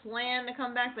had planned to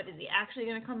come back, but is he actually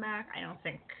going to come back? I don't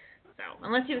think so.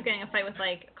 Unless he was getting a fight with,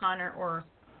 like, Conor or,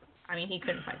 I mean, he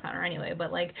couldn't fight Conor anyway,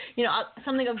 but, like, you know,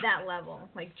 something of that level,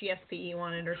 like GSP he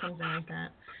wanted or something like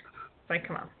that. It's like,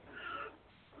 come on.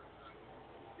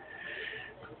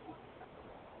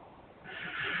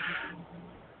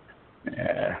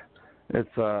 Yeah,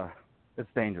 it's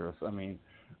dangerous. I mean,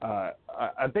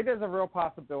 I think there's a real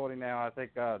possibility now. I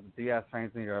think the Diaz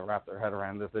fans need to wrap their head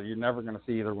around this, that you're never going to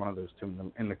see either one of those two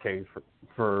in the cage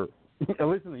for at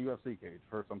least in the UFC cage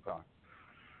for some time.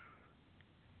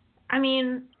 I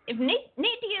mean, if Nate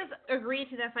Diaz agreed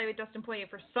to that fight with Dustin Poirier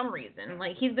for some reason,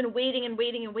 like, he's been waiting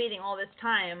all this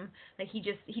time, like, he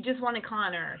just wanted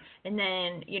Conor, and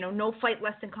then, you know, no fight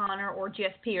less than Conor or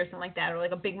GSP or something like that, or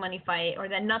like a big money fight, or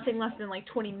then nothing less than like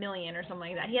 $20 million or something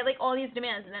like that. He had like all these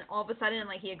demands, and then all of a sudden,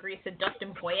 like, he agrees to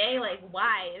Dustin Poirier. Like,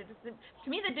 why? To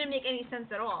me, that didn't make any sense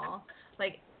at all.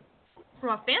 Like,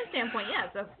 from a fan standpoint, yeah,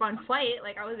 it's a fun fight.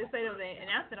 Like, I was excited when they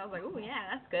announced it. I was like, ooh, yeah,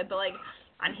 that's good. But, like,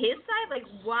 on his side,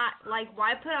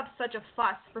 why put up such a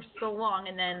fuss for so long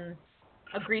and then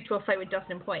agree to a fight with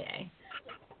Dustin Poirier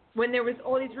when there was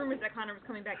all these rumors that Conor was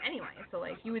coming back anyway? So,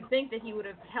 like, you would think that he would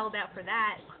have held out for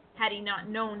that had he not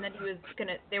known that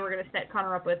they were gonna set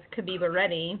Conor up with Khabib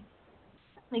already.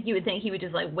 Like, you would think he would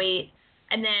just, like, wait,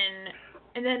 and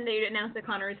then they announced that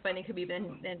Conor is fighting Khabib,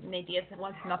 and Nate Diaz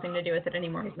wants nothing to do with it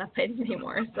anymore. He's not fighting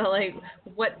anymore. So, like,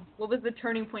 what was the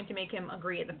turning point to make him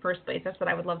agree in the first place? That's what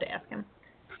I would love to ask him.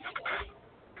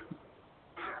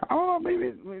 Oh,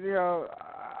 maybe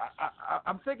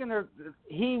I'm thinking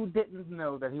he didn't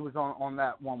know that he was on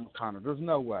that one with Conor. There's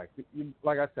no way.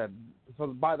 Like I said, so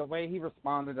by the way he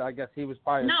responded, I guess he was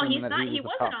probably assuming that he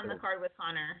wasn't on the card with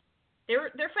Conor. They're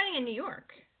fighting in New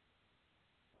York.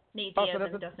 Nate Diaz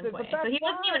and Dustin Poirier. So he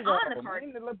wasn't even on the card.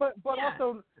 But yeah.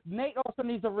 Also, Nate also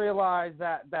needs to realize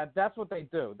that that's what they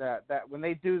do. That when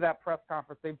they do that press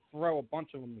conference, they throw a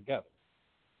bunch of them together.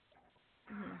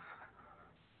 Mm-hmm.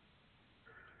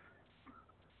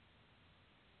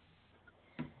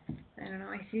 I don't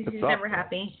know. He's never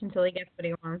happy until he gets what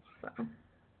he wants. So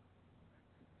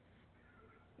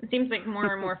it seems like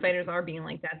more and more fighters are being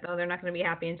like that, though. They're not going to be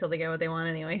happy until they get what they want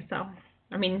anyway. So,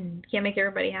 I mean, can't make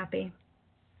everybody happy.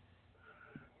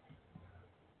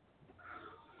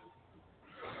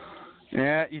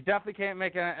 Yeah, you definitely can't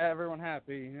make everyone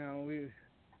happy. You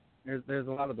know, there's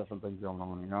a lot of different things going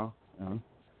on. You know.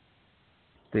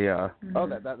 The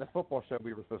football show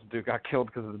we were supposed to do got killed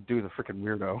because the dude's a freaking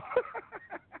weirdo.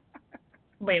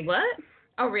 Wait, what?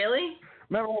 Oh, really?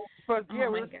 Remember,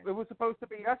 it was supposed to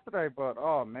be yesterday, but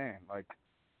oh man, like,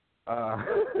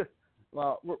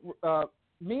 well,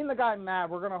 me and the guy Matt,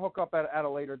 we're gonna hook up at a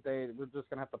later date. We're just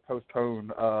gonna have to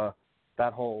postpone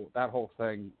that whole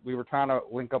thing. We were trying to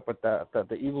link up with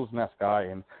the Eagles Nest guy,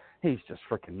 and he's just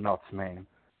freaking nuts, man.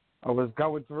 I was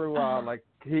going through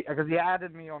because he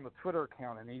added me on the Twitter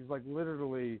account, and he's like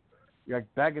literally like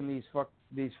begging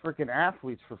these freaking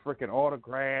athletes for freaking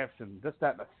autographs and this,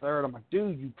 that, and the third. I'm like,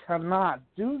 dude, you cannot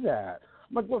do that.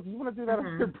 I'm like, look, you want to do that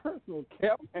on your personal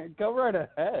account, man, go right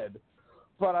ahead.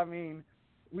 But I mean,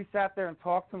 we sat there and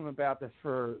talked to him about this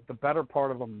for the better part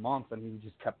of a month, and he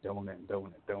just kept doing it.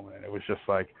 It was just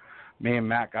like me and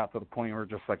Matt got to the point where we're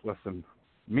just like, listen,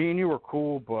 me and you are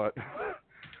cool, but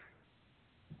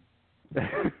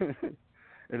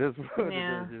it is what it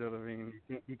is, you know what I mean?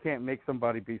 You can't make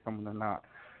somebody be someone they're not.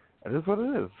 It is what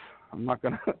it is. I'm not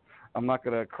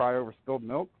gonna cry over spilled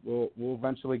milk. We'll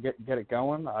eventually get it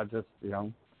going. I just,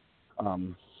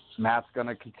 Matt's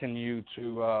gonna continue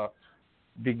to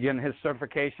begin his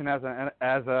certification as an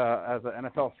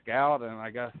NFL scout, and I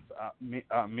guess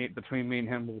between me and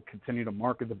him, we'll continue to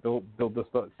market to build this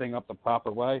thing up the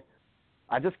proper way.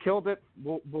 I just killed it.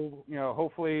 We'll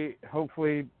hopefully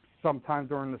sometime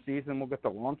during the season we'll get to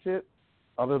launch it.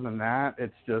 Other than that,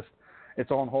 it's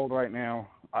on hold right now.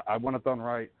 I want it done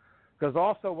right. Because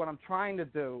also what I'm trying to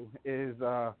do is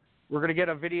we're going to get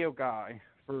a video guy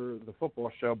for the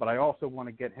football show, but I also want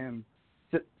to get him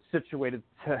situated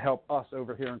to help us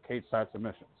over here in Cage Side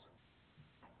Submissions.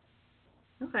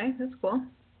 Okay, that's cool.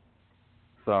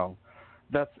 So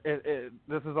that's it.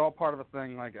 This is all part of a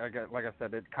thing. Like I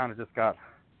said, it kind of just got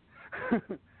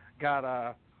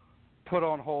put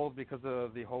on hold because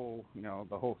of the whole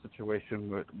situation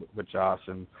with Josh,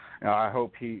 and I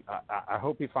hope he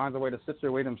finds a way to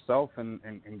situate himself and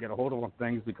get a hold of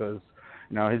things, because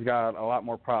he's got a lot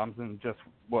more problems than just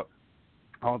what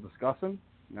I was discussing.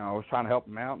 I was trying to help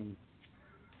him out, and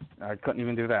I couldn't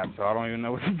even do that, so I don't even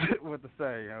know what to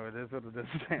say. It is what it is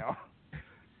now.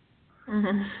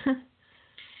 Mm-hmm.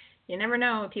 You never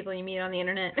know people you meet on the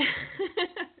internet.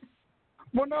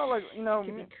 Well, no, like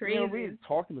we've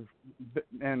talked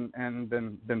and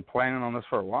been planning on this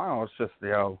for a while. It's just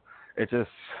it just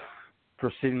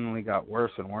proceedingly got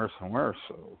worse and worse and worse.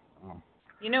 So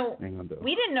we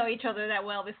didn't know each other that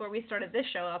well before we started this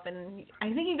show up, and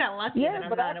I think you got lucky that I'm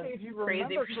not a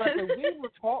crazy person.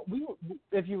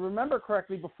 If you remember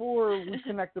correctly, before we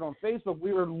connected on Facebook,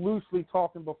 we were loosely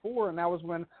talking before, and that was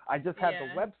when I just had the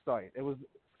website. It was.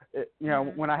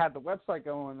 When I had the website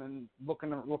going and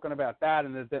looking about that,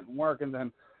 and it didn't work, and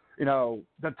then,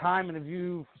 the timing of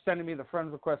you sending me the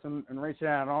friend request and reaching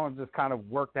out and all, and just kind of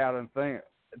worked out and thing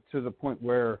to the point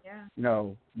where,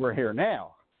 we're here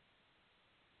now.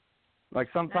 Like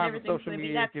sometimes social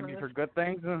media can be for good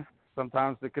things, and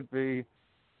sometimes it could be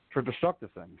for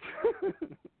destructive things.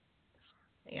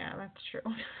 Yeah, that's true.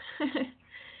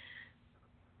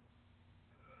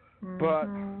 But,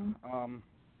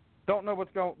 don't know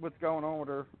what's going on with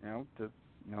her,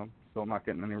 still not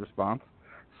getting any response.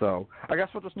 So I guess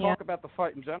we'll just talk about the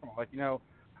fight in general. Like,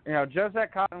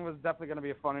 Jozette Cotton was definitely going to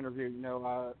be a fun interview.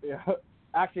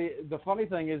 Actually, the funny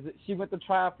thing is that she went to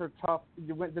try out for Tough.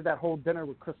 You went to that whole dinner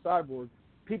with Chris Cyborg.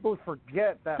 People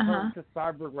forget that her and Chris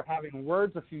Cyborg were having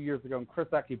words a few years ago, and Chris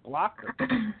actually blocked her.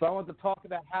 So I wanted to talk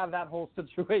about how that whole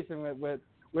situation with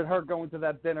her going to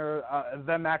that dinner,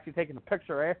 them actually taking a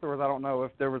picture afterwards. I don't know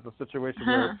if there was a situation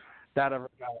where that ever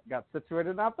got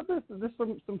situated or not, but there's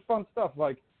some fun stuff.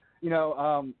 Like,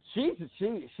 she's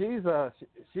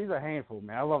a handful,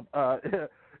 man. I love, I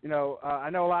know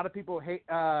a lot of people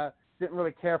didn't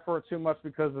really care for her too much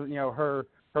because of, her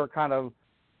kind of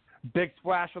big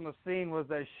splash on the scene was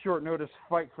a short notice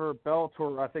fight for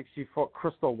Bellator. I think she fought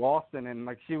Crystal Lawson, and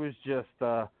like she was just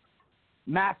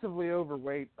massively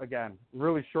overweight. Again,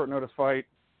 really short notice fight.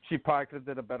 She probably could have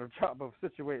did a better job of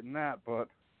situating that, but.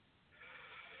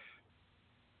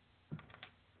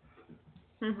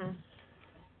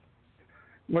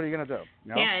 What are you gonna do?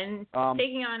 Yeah, and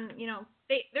taking on,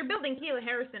 they're building Kayla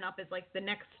Harrison up as like the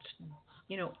next,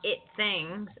 it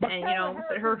thing, and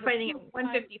but her fighting at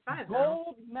 155.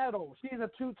 Gold medal. She's a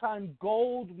 2-time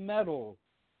gold medal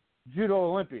judo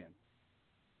Olympian.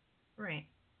 Right.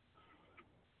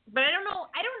 But I don't know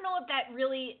if that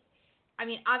really. I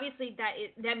mean, obviously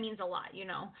that means a lot,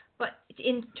 But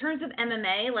in terms of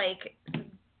MMA, like.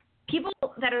 People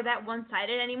that are that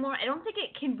one-sided anymore, I don't think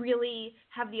it can really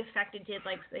have the effect it did,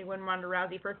 like, say, when Ronda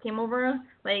Rousey first came over.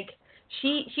 Like,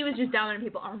 she was just dominating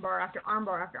people armbar after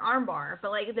armbar after armbar.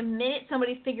 But, like, the minute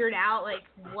somebody figured out, like,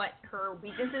 what her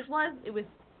weaknesses was, it was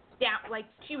down, like,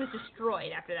 she was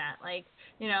destroyed after that. Like,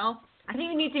 I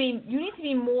think you need to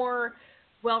be more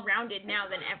well-rounded now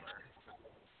than ever.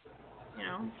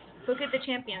 Look at the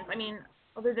champions. I mean,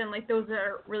 other than, like, those that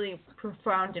are really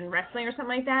profound in wrestling or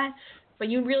something like that. But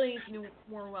you really need to be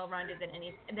more well-rounded than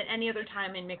any other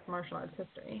time in mixed martial arts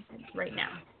history right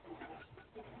now.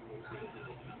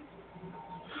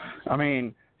 I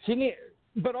mean,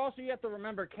 but also you have to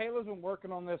remember, Kayla's been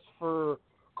working on this for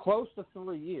close to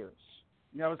 3 years.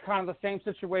 It's kind of the same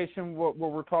situation what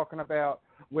we're talking about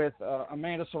with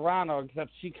Amanda Serrano, except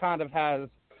she kind of has,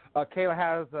 Kayla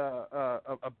has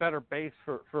a better base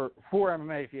for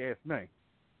MMA, if you ask me.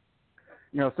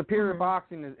 Superior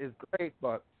boxing is great,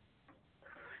 but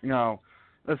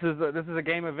this is a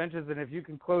game of inches, and if you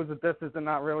can close the distance and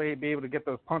not really be able to get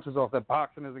those punches off, that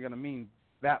boxing isn't going to mean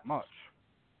that much.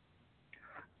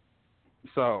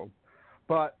 So,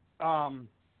 but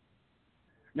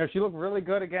she looked really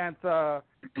good against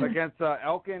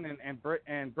Elkin and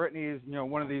Brittany's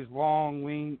one of these long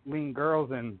lean girls,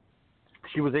 and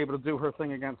she was able to do her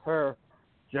thing against her.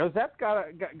 Jozette's got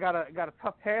a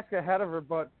tough task ahead of her,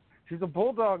 but she's a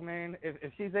bulldog, man.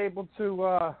 If she's able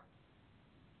to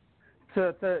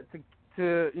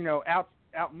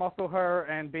out muscle her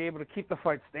and be able to keep the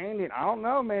fight standing, I don't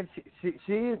know, man. She's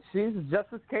just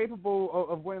as capable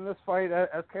of winning this fight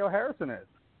as Kayla Harrison is.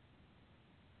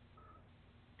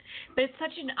 But it's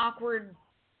such an awkward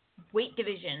weight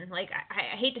division. Like,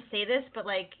 I hate to say this, but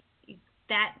like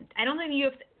that, I don't think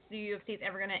the UFC is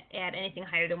ever going to add anything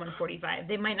higher than 145.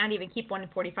 They might not even keep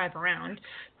 145 around.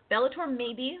 Bellator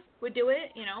maybe would do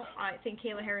it. You know, I think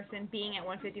Kayla Harrison being at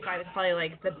 155 is probably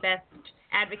like the best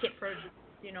advocate for,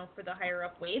 you know, for the higher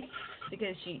up weights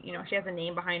because she, you know, she has a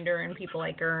name behind her and people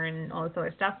like her and all this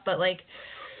other stuff. But like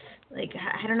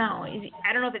I don't know.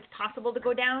 I don't know if it's possible to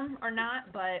go down or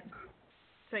not, but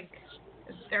it's like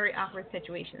a very awkward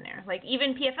situation there. Like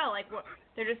even PFL, like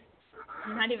they're just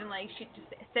not even like she's just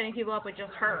setting people up with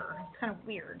just her. It's kind of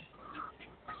weird.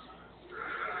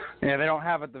 Yeah, they don't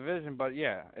have a division, but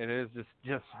yeah, it is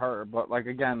just her. But like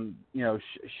again, you know,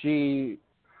 she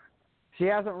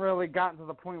hasn't really gotten to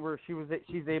the point where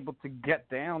she's able to get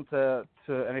down to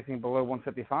anything below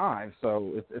 155.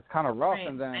 So it's kind of rough. Right,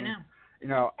 and then I know. You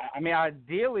know, I mean,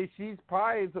 ideally, she's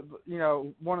probably, you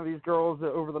know, one of these girls that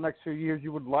over the next few years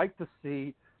you would like to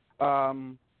see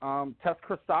test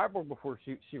Chris Cyborg before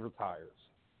she retires.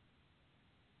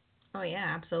 Oh,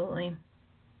 yeah, absolutely.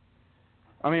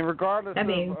 I mean, regardless of,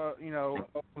 you know,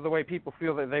 of the way people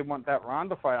feel that they want that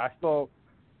Ronda fight, I still,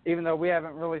 even though we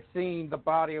haven't really seen the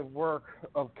body of work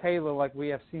of Kayla like we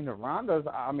have seen of Ronda's,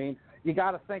 I mean, you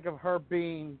got to think of her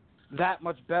being that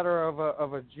much better of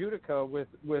a judoka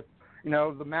with you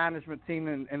know, the management team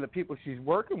and the people she's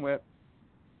working with.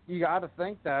 You got to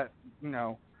think that, you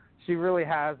know, she really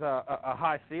has a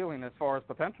high ceiling as far as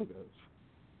potential goes.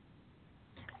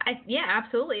 Yeah,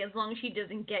 absolutely. As long as she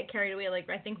doesn't get carried away. Like,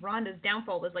 I think Ronda's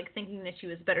downfall was, like, thinking that she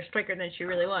was a better striker than she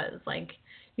really was. Like,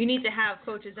 you need to have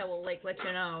coaches that will, like, let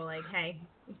you know, like, hey,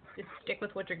 just stick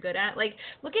with what you're good at. Like,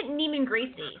 look at Neiman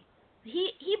Gracie.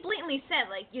 He blatantly said,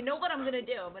 like, you know what I'm going to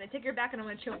do. I'm going to take your back and I'm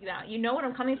going to choke you out. You know what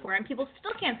I'm coming for. And people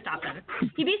still can't stop him.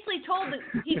 He basically told his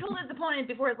opponent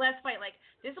before his last fight, like,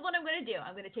 this is what I'm going to do.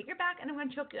 I'm going to take your back and I'm going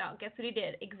to choke you out. Guess what he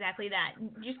did? Exactly that.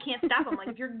 You just can't stop him.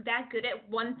 Like, if you're that good at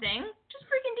one thing, just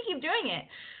freaking keep doing it.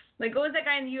 Like, what was that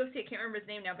guy in the UFC? I can't remember his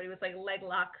name now, but he was, like, leg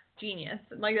lock genius.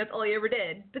 Like, that's all he ever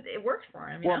did. But it worked for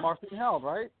him, you know? Marcin Held,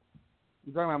 right?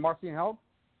 You talking about Marcin Held?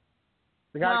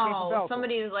 The guy no,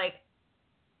 somebody was like,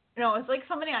 no, it's like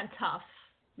somebody on Tough,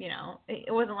 you know. It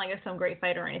wasn't like some great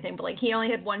fighter or anything, but like he only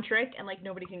had one trick and like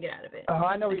nobody can get out of it. Oh,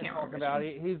 I know what you're talking about.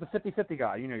 He's the 50-50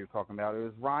 guy. You know you're talking about. It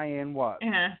was Ryan what?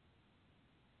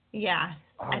 Yeah.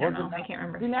 I don't know. I can't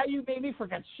remember. See, now you made me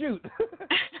forget. Shoot.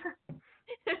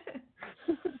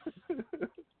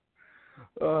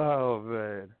 Oh,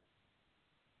 man.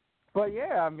 But,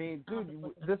 yeah, I mean, dude,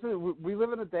 we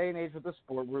live in a day and age with this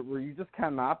sport where you just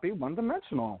cannot be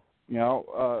one-dimensional. You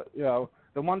know,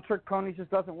 the one-trick pony just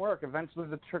doesn't work. Eventually,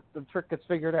 the trick gets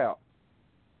figured out.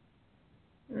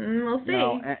 We'll see. You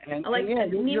know, and yeah,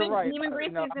 you're right.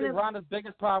 I think Ronda's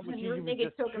biggest problem was she was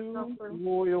just too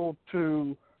loyal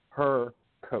to her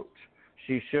coach.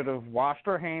 She should have washed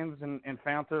her hands and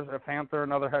found her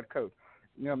another head coach.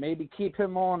 You know, maybe keep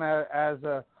him on as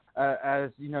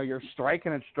you know, your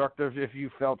striking instructor if you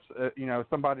felt you know,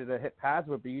 somebody to hit pads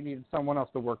with, but you needed someone else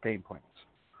to work game plans.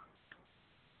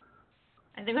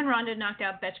 I think when Ronda knocked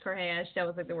out Betch Correia, that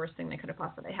was like the worst thing that could have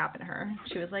possibly happened to her.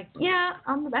 She was like, "Yeah,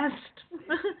 I'm the best.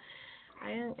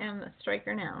 I am a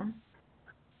striker now."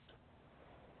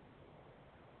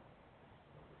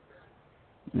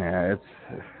 Yeah, it's.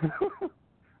 I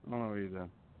don't know either.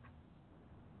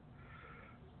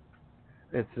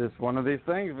 It's just one of these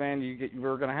things, man.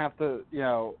 We're gonna have to, you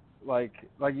know, like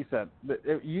you said.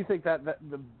 You think that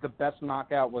the best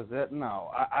knockout was it?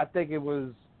 No, I think it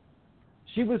was.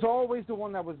 She was always the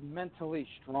one that was mentally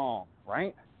strong,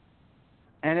 right?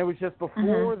 And it was just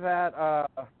before that,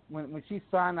 when she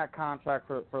signed that contract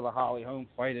for the Holly Holm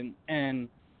fight, and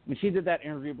when she did that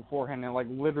interview beforehand, and like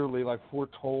literally like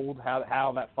foretold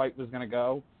how that fight was going to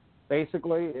go,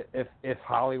 basically, if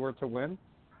Holly were to win,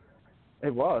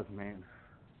 it was, man.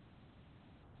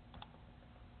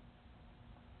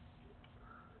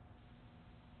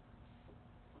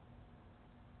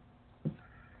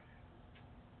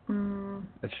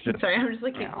 It's just, sorry, I'm just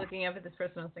keep looking up at this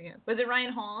person. I was thinking, was it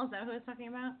Ryan Hall? Is that who I was talking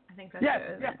about? I think that's yes,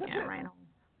 who yes, yeah, Ryan Hall.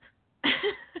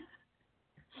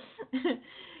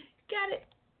 Got it.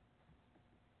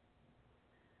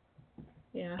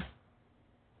 Yeah.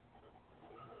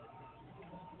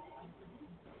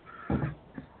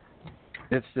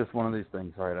 It's just one of these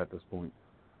things, right, at this point.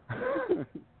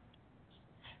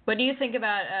 What do you think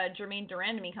about Jermaine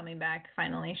Durandamy coming back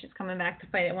finally? She's coming back to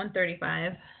fight at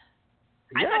 135.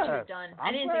 I thought she was done. I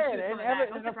didn't think she was coming back.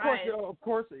 I'm surprised. Of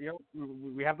course,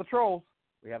 we have the trolls.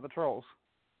 We have the trolls.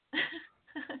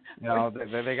 You know,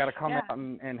 they got to come out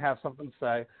and have something to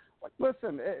say. Like,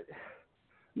 listen,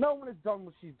 no one has done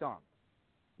what she's done.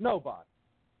 Nobody,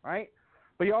 right?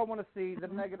 But y'all want to see the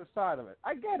negative side of it.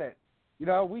 I get it. You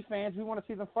know, we fans, we want to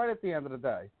see them fight at the end of the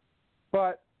day.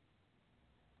 But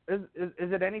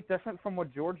it any different from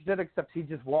what George did, except he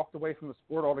just walked away from the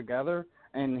sport altogether,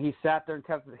 and he sat there and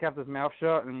kept his mouth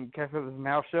shut and kept his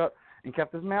mouth shut and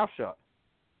kept his mouth shut.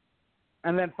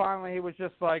 And then finally he was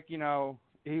just like, he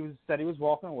said he was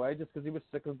walking away just because he was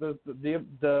sick of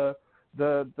the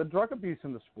drug abuse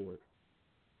in the sport.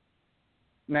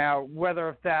 Now, whether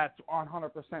if that's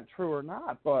 100% true or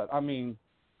not, but I mean,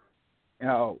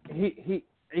 he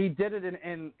did it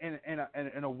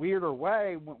in a weirder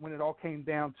way when it all came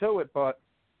down to it. But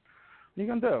what are you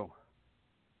gonna do?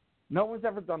 No one's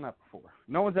ever done that before.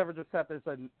 No one's ever just sat there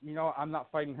and said, I'm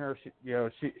not fighting her.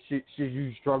 She's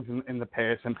used drugs in the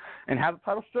past and had the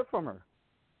title stripped from her.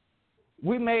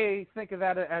 We may think of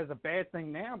that as a bad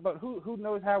thing now, but who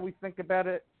knows how we think about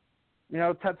it,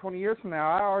 10, 20 years from now.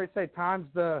 I always say time's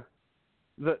the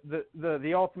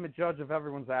ultimate judge of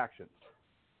everyone's actions.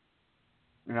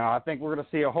 I think we're going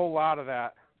to see a whole lot of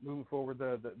that moving forward.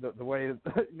 The way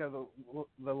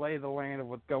the lay of the land of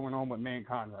what's going on with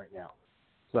mankind right now.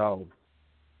 So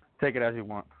take it as you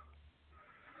want.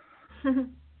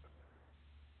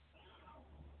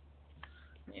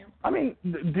 Yeah. I mean,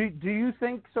 do you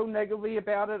think so negatively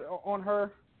about it on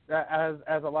her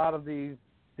as a lot of the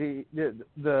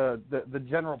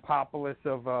general populace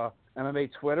of MMA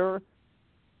Twitter?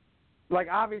 Like,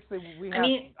 obviously,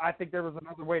 I think there was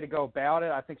another way to go about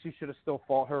it. I think she should have still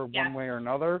fought her one way or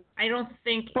another. I don't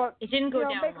think it didn't go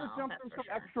down make well. Her jump through some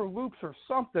sure. extra loops or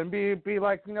something. Be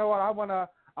like, you know what? I want a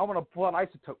blood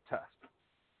isotope test.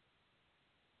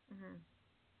 Mm-hmm.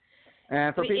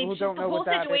 And for people who don't know what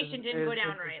that is, the whole situation didn't go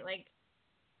down right. Like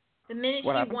the minute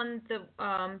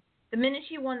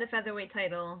she won the featherweight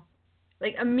title,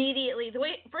 like immediately the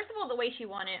way she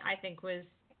won it, I think was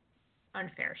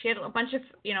unfair. She had a bunch of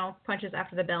punches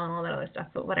after the bell and all that other stuff,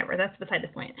 but whatever, that's beside the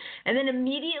point. And then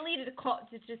immediately to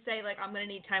just say like I'm gonna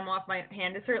need time off, my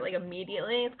hand is hurt, like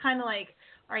immediately, it's kind of like,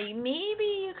 all right, maybe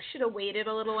you should have waited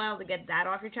a little while to get that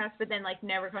off your chest, but then like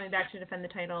never coming back to defend the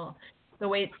title. The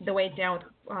way down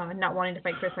with not wanting to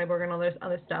fight Chris Cyborg and all this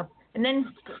other stuff, and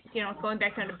then going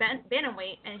back down to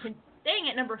bantamweight and staying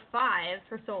at number 5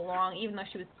 for so long, even though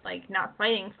she was like not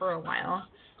fighting for a while,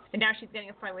 and now she's getting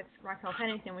a fight with Raquel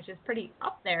Pennington, which is pretty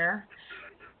up there.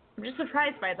 I'm just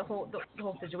surprised by the whole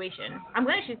situation. I'm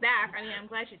glad she's back. I mean, I'm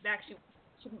glad she's back. She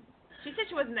said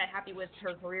she wasn't that happy with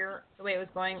her career the way it was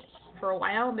going for a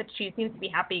while, but she seems to be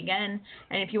happy again.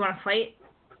 And if you want to fight,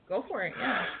 go for it.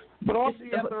 Yeah. But also, you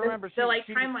have to remember, she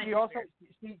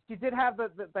did have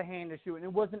the hand issue, and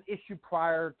it was an issue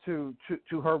prior to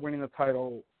her winning the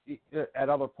title at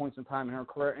other points in time in her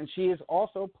career. And she is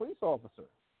also a police officer,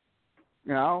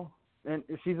 and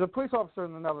she's a police officer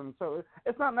in the Netherlands. So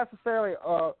it's not necessarily,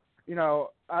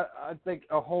 I think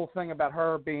a whole thing about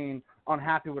her being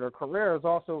unhappy with her career is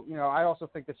also, I also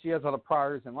think that she has other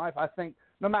priorities in life. I think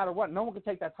no matter what, no one can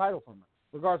take that title from her.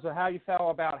 Regardless of how you felt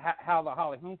about how the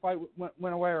Holly Holm fight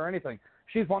went away or anything,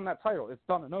 she's won that title. It's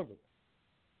done and over.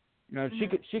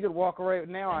 She could walk away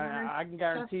now. I can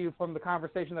guarantee you from the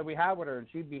conversation that we had with her, and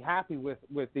she'd be happy with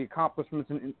the accomplishments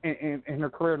in her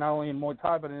career, not only in Muay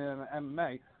Thai but in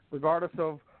MMA, regardless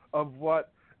of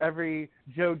what every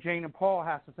Joe, Jane, and Paul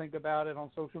has to think about it on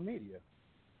social media.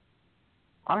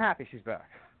 I'm happy she's back.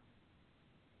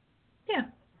 Yeah.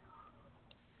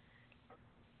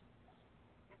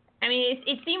 I mean,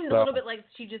 it seemed a little bit like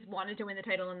she just wanted to win the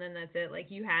title, and then that's it.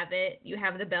 Like, you have it, you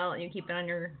have the belt, and you keep it on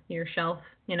your shelf.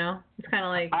 It's kind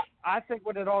of like. I think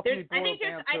what it ultimately boils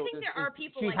down to. I think there are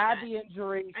people like that. She had the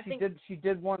injury. She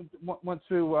did want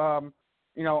to.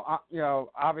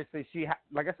 Obviously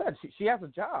like I said, she has a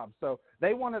job, so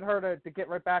they wanted her to get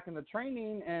right back into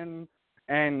training and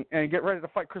get ready to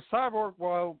fight Chris Cyborg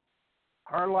while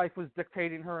her life was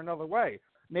dictating her another way.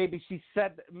 Maybe she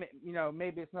said,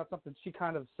 maybe it's not something she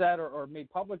kind of said or made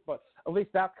public, but at least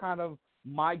that's kind of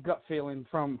my gut feeling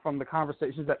from the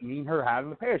conversations that me and her had in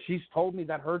the past. She's told me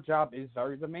that her job is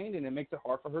very demanding and it makes it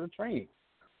hard for her to train.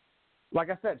 Like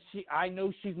I said, I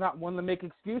know she's not one to make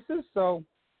excuses, so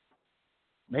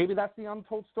maybe that's the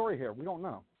untold story here. We don't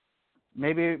know.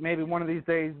 Maybe one of these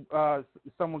days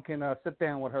someone can sit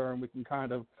down with her and we can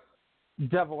kind of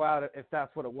devil out if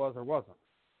that's what it was or wasn't.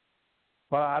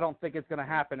 But I don't think it's going to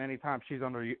happen anytime she's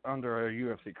under a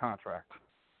UFC contract.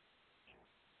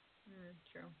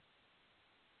 True.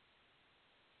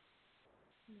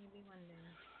 Maybe one day.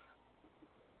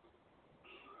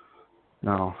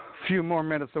 No, a few more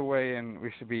minutes away, and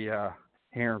we should be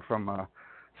hearing from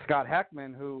Scott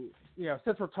Heckman, who,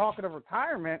 since we're talking of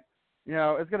retirement,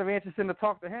 it's going to be interesting to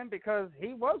talk to him because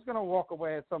he was going to walk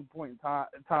away at some point in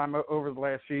time over the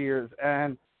last few years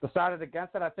and decided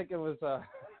against it. I think it was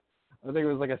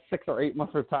like a 6 or 8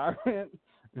 month retirement.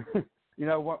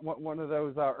 one of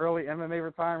those early MMA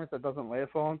retirements that doesn't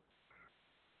last long.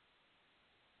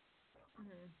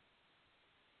 Mm-hmm.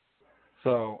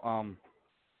 So,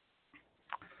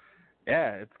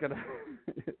 yeah, it's gonna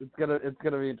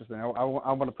be interesting. I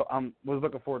was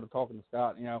looking forward to talking to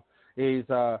Scott.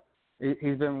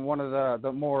 He's been one of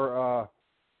the more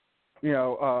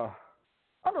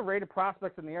underrated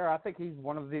prospects in the era. I think he's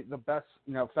one of the best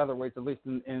featherweights, at least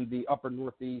in the upper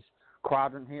northeast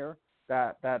quadrant here.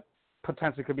 That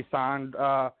potentially could be signed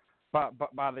by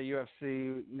the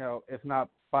UFC. If not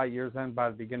by year's end, by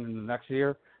the beginning of the next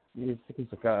year. He's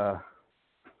like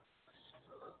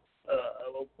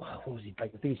what was he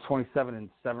like? I think he's 27-7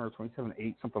 or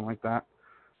 27-8, something like that.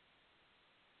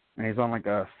 And he's on like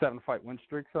a 7-fight win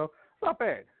streak, so it's not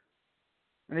bad.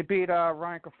 And he beat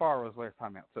Ryan Cafaro's last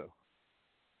time out too.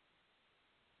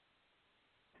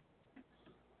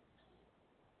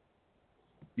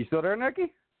 You still there,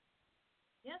 Nikki?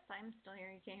 Yes, I'm still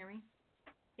here. You can't hear me?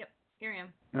 Yep, here I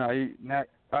am. No,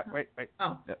 wait.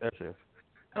 Oh. Yeah, there she is.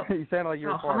 Oh. You sound like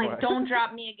you're far I'm away. like, don't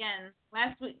drop me again.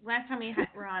 Last time we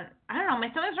were on, I don't know,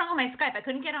 something's wrong with my Skype. I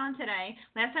couldn't get on today.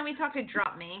 Last time we talked, it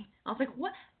dropped me. I was like,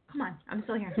 what? Come on, I'm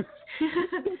still here.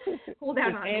 Hold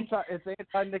out on me. It's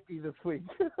anti-Nikki this week.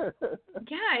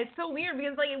 Yeah, it's so weird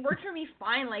because it worked for me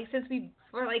fine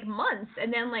for months,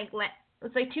 and then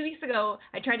it's 2 weeks ago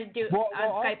I tried to do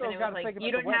on Skype and it was like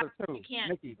you can't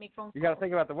Nikki, make phone calls. You got to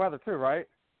think about the weather too, right?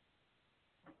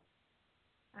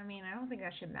 I mean, I don't think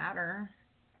that should matter.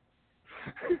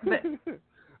 But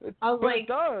it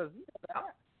does.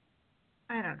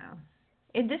 I don't know.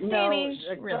 In this day and age,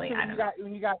 really, I don't know.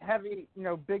 When you got heavy,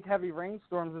 big heavy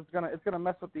rainstorms, it's gonna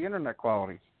mess with the internet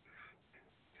quality.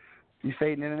 You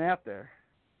fading in and out there.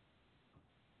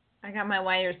 I got my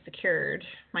wires secured.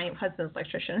 My husband's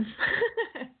electrician.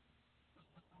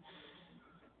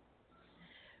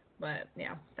 But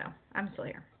yeah, so I'm still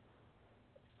here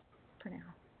for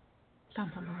now.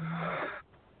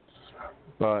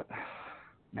 But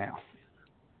now,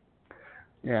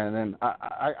 yeah, and then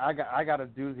I got a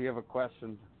doozy of a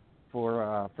question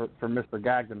for Mr.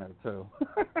 Gaudinot too.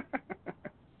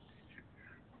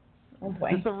 Oh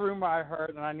boy. It's a rumor I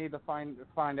heard, and I need to find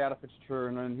out if it's true,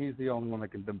 and then he's the only one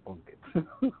that can debunk it.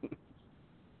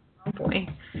 Oh boy,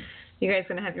 you guys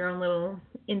gonna have your own little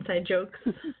inside jokes?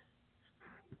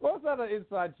 Well, it's not an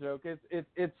inside joke.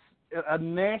 It's a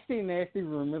nasty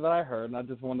rumor that I heard, and I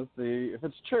just want to see if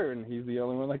it's true, and he's the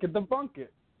only one that can debunk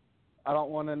it. I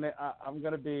don't want to. I'm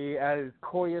going to be as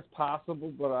coy as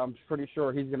possible, but I'm pretty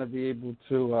sure he's going to be able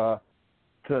to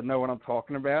know what I'm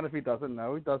talking about. If he doesn't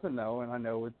know, he doesn't know, and I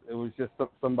know it was just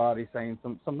somebody saying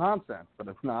some nonsense. But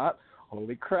if not,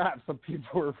 holy crap, some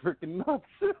people are freaking nuts.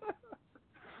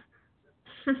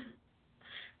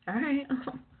 All right,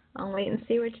 I'll wait and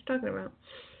see what you're talking about.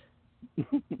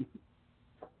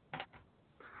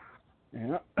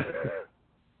 Yeah.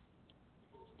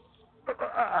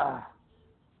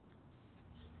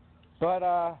 But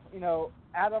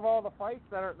out of all the fights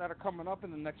that are coming up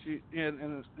in the next year,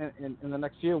 in the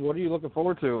next year, what are you looking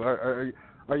forward to?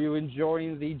 Are you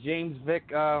enjoying the James Vick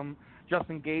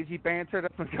Justin Gaethje banter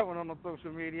that's been going on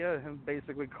social media, and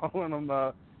basically calling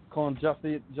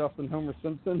Justin Homer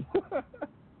Simpson?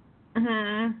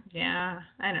 Yeah,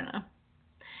 I don't know.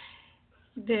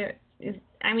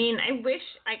 I wish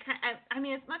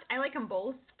as much I like them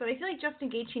both, but I feel like Justin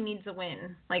Gaethje needs a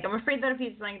win. I'm afraid that if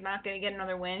he's not going to get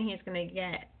another win, he's going to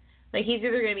get he's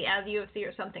either going to be out of the UFC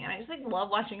or something. And I just love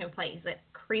watching him fight. He's a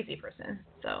crazy person.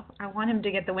 So I want him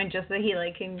to get the win just so he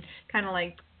can kind of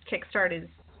kickstart his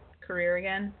career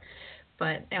again.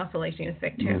 But I also like James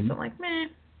Vick too, so I'm like, meh.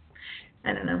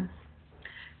 I don't know.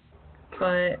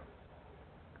 But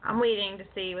I'm waiting to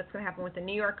see what's going to happen with the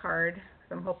New York card.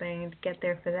 I'm hoping to get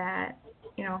there for that,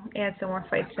 add some more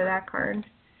fights to that card.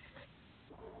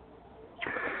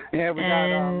 Yeah, we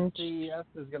got CES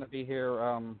is going to be here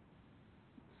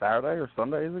Saturday or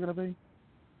Sunday, is it going to be?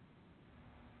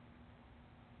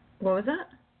 What was that?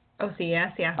 Oh,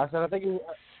 CES, yeah. I said, I think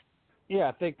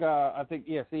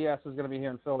CES is going to be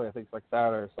here in Philly. I think it's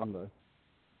Saturday or Sunday.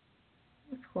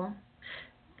 That's cool.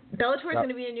 Bellator's going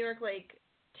to be in New York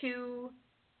two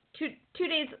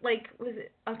days, was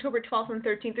it October 12th and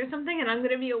 13th or something, and I'm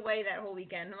going to be away that whole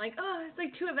weekend. I'm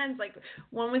it's two events.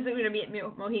 One was going to be at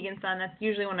Mohegan Sun. That's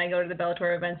usually when I go to the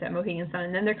Bellator events at Mohegan Sun,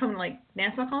 and then they're coming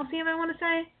Nassau Coliseum, I want to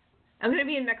say. I'm going to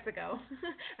be in Mexico.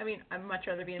 I'd much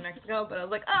rather be in Mexico, but I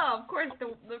was of course,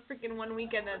 the freaking one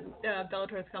weekend that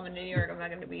Bellator's coming to New York, I'm not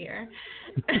going to be here.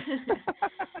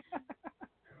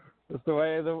 That's the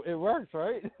way it works,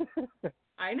 right?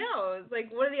 I know. It's like,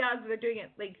 what are the odds of they're doing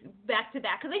it like back to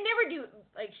back? Because they never do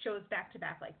like shows back to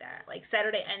back like that, like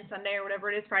Saturday and Sunday or whatever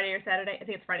it is, Friday or Saturday. I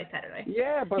think it's Friday, Saturday.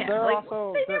 Yeah, but they're like,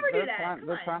 also they never do that.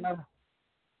 they're trying to.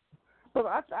 But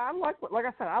I like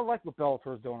I said, I like what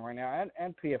Bellator's doing right now,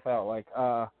 and PFL. Like,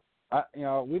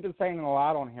 we've been saying a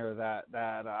lot on here that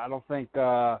I don't think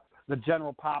the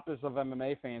general populace of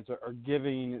MMA fans are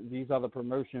giving these other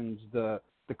promotions the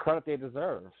credit they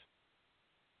deserve.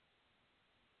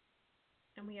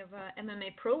 And we have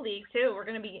MMA Pro League too. We're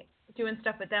going to be doing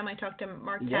stuff with them. I talked to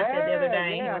Mark Tackett the other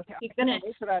day. Yeah. He's going to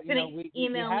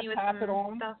email me with some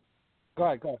stuff. Go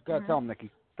ahead. Mm-hmm. Tell him,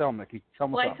 Nikki. Tell me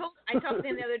what's up. I talked to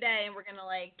him the other day, and we're going to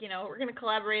we're going to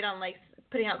collaborate on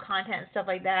putting out content and stuff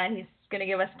like that. And he's going to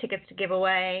give us tickets to give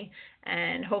away,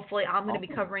 and hopefully I'm going to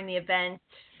be covering the event.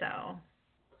 So,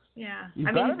 yeah. He's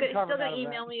still going to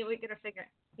email me. We got to figure.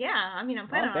 Yeah, I'm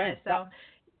planning on it. So,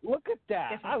 look at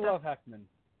that. I love Heckman.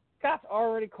 Scott's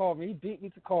already called me. He beat me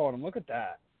to calling him. Look at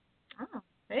that. Oh,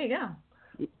 there you go.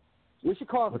 We should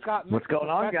call Scott. What's going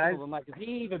on, guys? He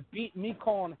even beat me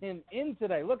calling him in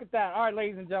today. Look at that. All right,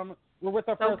 ladies and gentlemen, we're with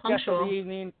our first guest of the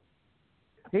evening.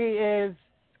 He is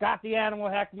Scott the Animal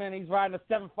Heckman. He's riding a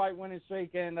 7-fight winning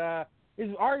streak, and he's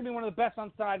arguably one of the best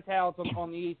unsigned talents on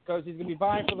the East Coast. He's going to be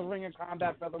vying for the Ring of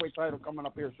Comat Featherweight title coming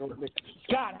up here shortly.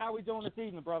 Scott, how are we doing this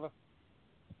evening, brother?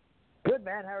 Good,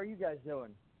 man. How are you guys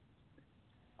doing?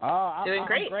 I'm doing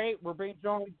great. We're being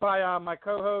joined by my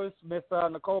co-host, Miss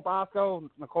Nicole Bosco.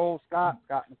 Scott,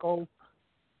 Nicole.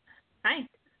 Hi.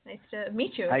 Nice to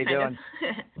meet you. How you doing?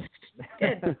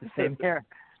 Good. Same here.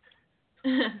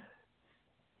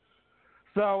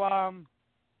 So,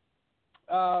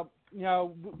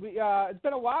 it's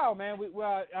been a while, man.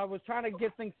 I was trying to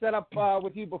get things set up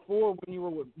with you before when you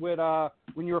were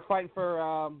when you were fighting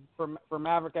for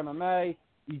Maverick MMA.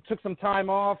 You took some time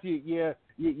off. You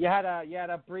had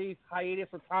a brief hiatus,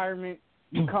 retirement.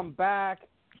 You come back.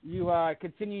 You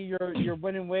continue your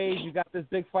winning ways. You got this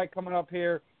big fight coming up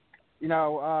here.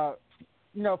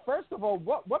 First of all,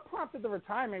 what prompted the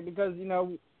retirement? Because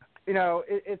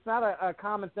it's not a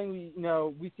common thing.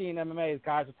 We see in MMA is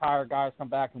guys retire, guys come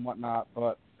back and whatnot.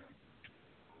 But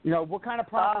what kind of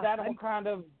prompted that, and what kind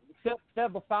of set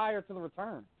the fire to the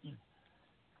return?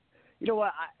 You know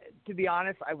what? To be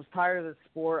honest, I was tired of the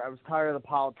sport. I was tired of the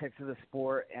politics of the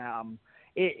sport.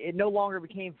 It no longer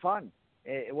became fun.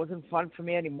 It wasn't fun for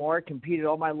me anymore. I competed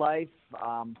all my life.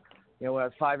 When I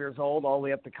was 5 years old, all the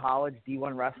way up to college,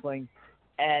 D1 wrestling,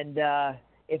 and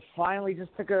it finally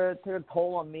just took a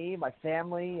toll on me, my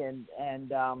family, and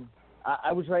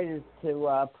I was ready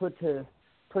to put to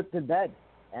bed.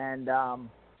 And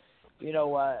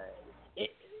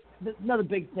another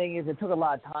big thing is it took a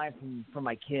lot of time from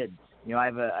my kids. I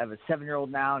have a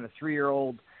 7-year-old now and a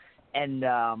 3-year-old, and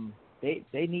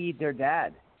they need their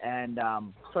dad. And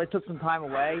so I took some time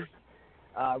away,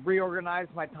 reorganized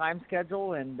my time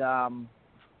schedule, and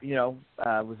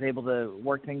was able to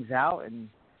work things out. And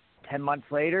 10 months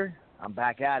later, I'm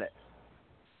back at it.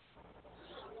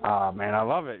 Oh man, I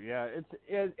love it. Yeah,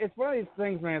 it's one of these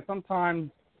things, man.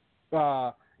 Sometimes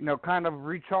kind of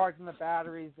recharging the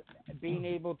batteries, being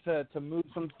able to move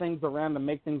some things around to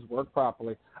make things work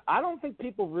properly. I don't think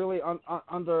people really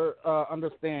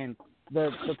understand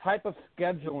the type of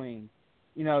scheduling,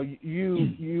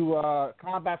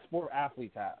 combat sport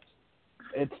athletes have.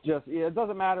 It's just, it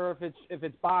doesn't matter if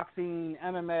it's boxing,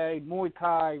 MMA, Muay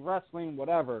Thai, wrestling,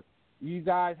 whatever. You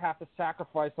guys have to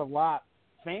sacrifice a lot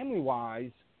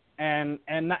family-wise. And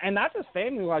not just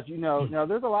family-wise,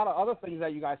 there's a lot of other things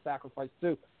that you guys sacrifice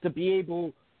too to be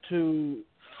able to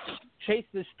chase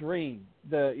this dream.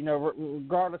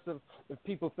 Regardless of if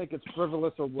people think it's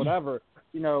frivolous or whatever,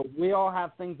 we all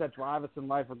have things that drive us in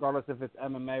life, regardless if it's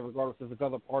MMA, regardless if it's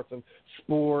other parts of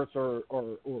sports or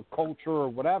culture or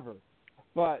whatever.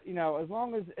 But as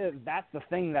long as that's the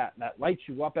thing that lights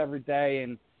you up every day,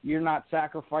 and you're not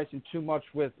sacrificing too much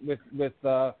with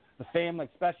the family,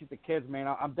 especially the kids, man.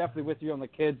 I'm definitely with you on the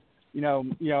kids.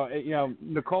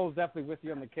 Nicole's definitely with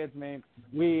you on the kids, man.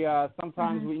 We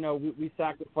sometimes we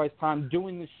sacrifice time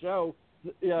doing the show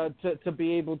to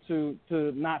be able to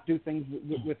not do things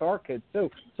with our kids too.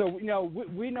 So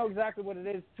we know exactly what it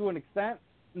is to an extent,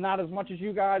 not as much as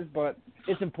you guys, but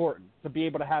it's important to be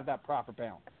able to have that proper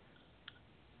balance.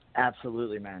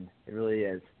 Absolutely, man. It really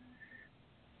is.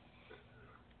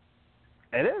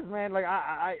 It is, man. Like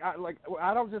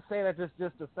I don't just say that just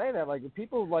to say that. Like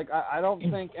people, I don't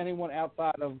think anyone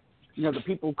outside of the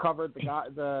people who covered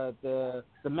the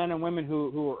men and women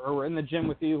who are in the gym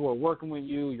with you, who are working with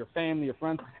you, your family, your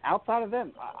friends. Outside of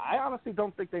them, I honestly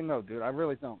don't think they know, dude. I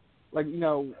really don't.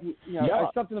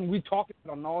 It's something we talk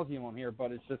about nauseum on here,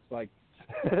 but it's just like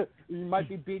you might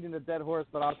be beating the dead horse,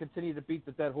 but I'll continue to beat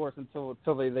the dead horse until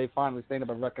they finally stand up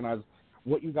and recognize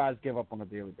what you guys give up on a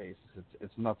daily basis.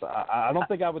 It's nuts. I don't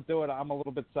think I would do it. I'm a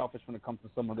little bit selfish when it comes to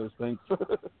some of those things.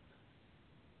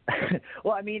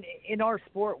 Well, I mean, in our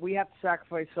sport, we have to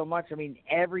sacrifice so much. I mean,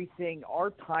 everything,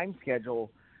 our time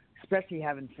schedule, especially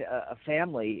having a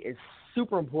family, is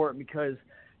super important because,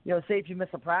 say if you miss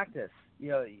a practice,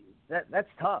 that's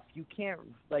tough. You can't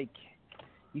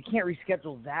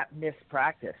reschedule that missed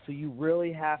practice. So you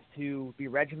really have to be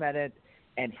regimented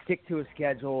and stick to a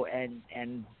schedule and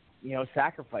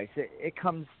sacrifice. It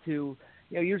comes to,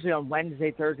 usually on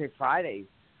Wednesday, Thursday, Friday,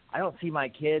 I don't see my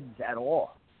kids at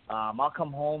all. I'll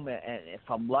come home, and if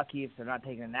I'm lucky, if they're not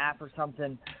taking a nap or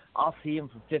something, I'll see them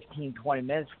for 15, 20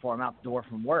 minutes before I'm out the door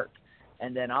from work.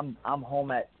 And then I'm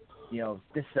home at, this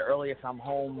is the earliest I'm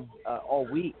home all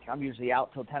week. I'm usually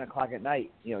out till 10 o'clock at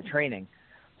night, training.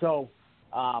 So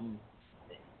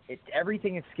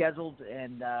everything is scheduled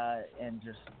and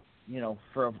just,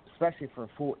 especially for a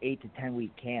full 8 to 10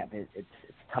 week camp, it's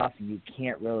tough, and you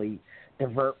can't really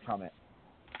divert from it.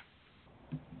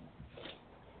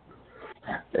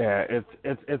 Yeah,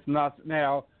 it's nuts.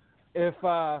 Now, if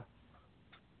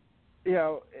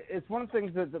it's one of the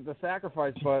things that the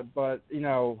sacrifice, but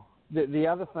the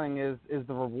other thing is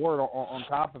the reward on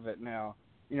top of it. Now,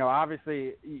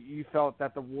 obviously you felt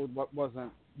that the reward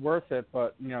wasn't worth it,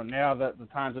 but now that the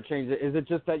times have changed, is it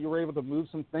just that you were able to move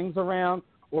some things around,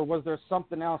 or was there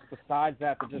something else besides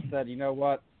that just said, you know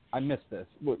what, I missed this?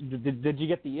 Did you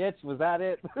get the itch? Was that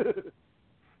it?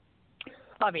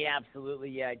 I mean, absolutely,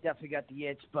 yeah. I definitely got the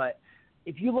itch, but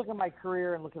if you look at my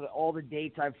career and look at all the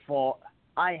dates I've fought,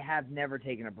 I have never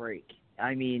taken a break.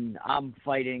 I mean, I'm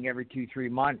fighting every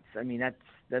 2-3 months. I mean,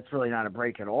 that's really not a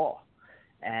break at all.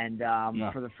 And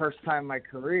for the first time in my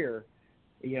career,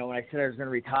 when I said I was going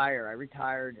to retire, I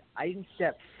retired. I didn't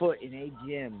step foot in a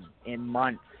gym in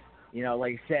months.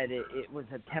 Like I said, it was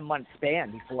a 10-month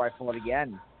span before I fought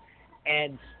again.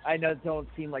 And I know it don't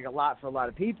seem like a lot for a lot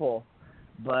of people,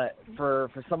 but for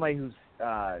somebody who's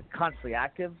constantly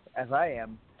active, as I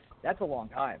am, that's a long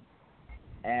time.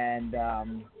 And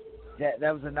that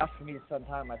was enough for me to spend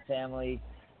time with my family.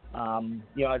 I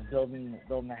was building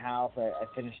the house. I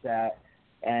finished that.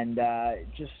 And I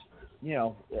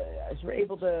was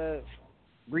able to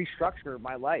restructure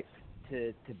my life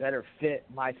to better fit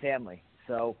my family.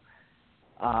 So,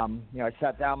 I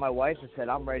sat down with my wife and said,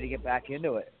 I'm ready to get back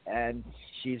into it. And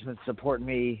she's been supporting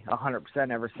me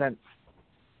 100% ever since.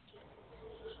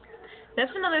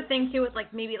 That's another thing too, with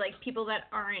maybe people that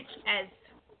aren't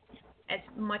as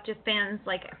much as fans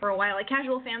for a while,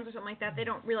 casual fans or something like that. They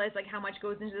don't realize how much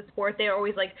goes into the sport. They're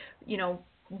always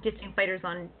dissing fighters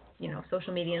on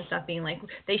social media and stuff, being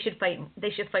they should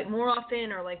fight more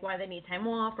often, or why they need time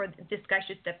off, or this guy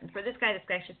should step in for this guy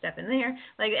should step in there.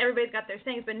 Everybody's got their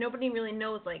things, but nobody really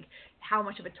knows how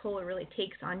much of a toll it really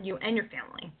takes on you and your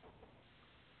family.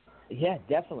 Yeah,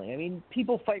 definitely. I mean,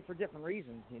 people fight for different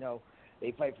reasons.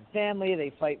 They fight for family,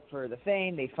 they fight for the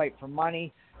fame, they fight for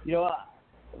money.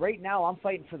 Right now I'm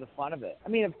fighting for the fun of it. I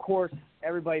mean, of course,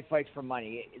 everybody fights for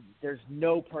money. There's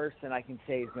no person I can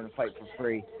say is going to fight for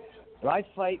free. But I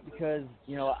fight because,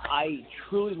 I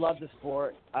truly love the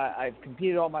sport. I've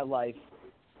competed all my life.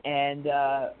 And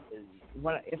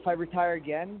if I retire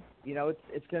again,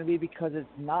 it's going to be because it's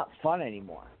not fun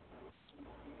anymore.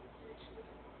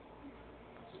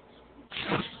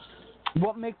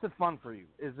 What makes it fun for you?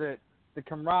 Is it the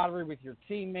camaraderie with your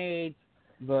teammates,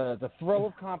 the thrill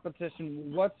of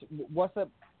competition? What's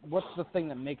the thing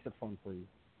that makes it fun for you?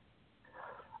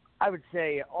 I would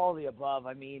say all the above.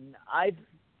 I mean, I've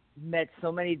met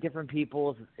so many different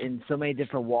people in so many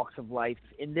different walks of life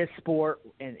in this sport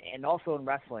and also in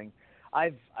wrestling.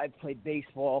 I've played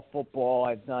baseball, football.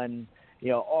 I've done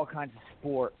all kinds of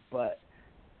sport, but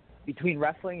between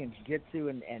wrestling and jiu-jitsu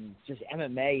and just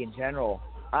MMA in general,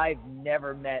 I've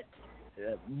never met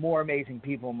more amazing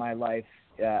people in my life,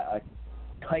 a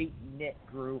tight-knit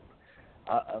group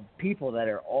of people that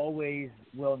are always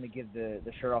willing to give the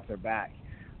shirt off their back.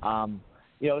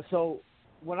 So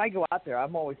when I go out there,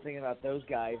 I'm always thinking about those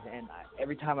guys, and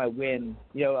every time I win,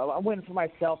 I'm winning for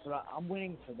myself, but I'm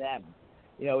winning for them.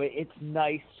 It's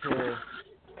nice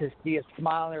to see a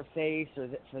smile on their face, or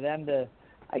for them to,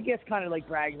 I guess, kind of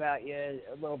brag about you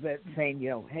a little bit, saying,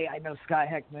 hey, I know Scott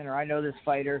Heckman, or I know this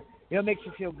fighter. It makes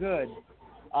you feel good.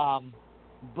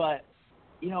 But,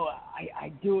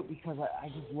 I do it because I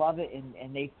just love it,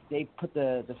 and they put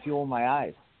the fuel in my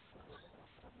eyes.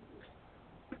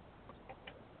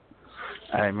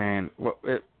 Hey, man,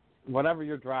 whatever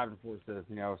your driving force is,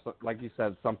 so, like you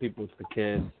said, some people it's the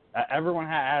kids. Everyone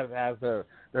has their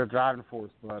driving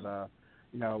force, but,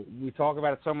 we talk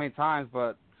about it so many times,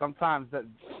 but sometimes that,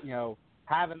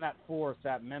 having that force,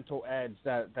 that mental edge,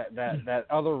 that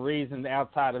other reason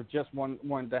outside of just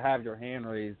wanting to have your hand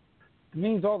raised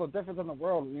means all the difference in the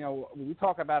world. We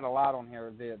talk about it a lot on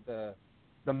here,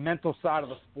 the mental side of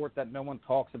the sport that no one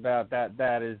talks about,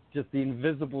 that is just the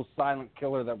invisible silent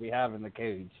killer that we have in the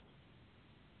cage.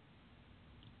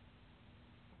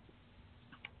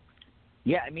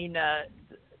 Yeah, I mean,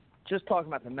 just talking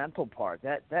about the mental part,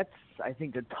 that's I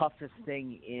think the toughest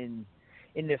thing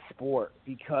in this sport,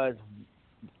 because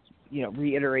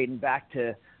reiterating back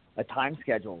to a time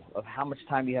schedule of how much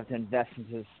time you have to invest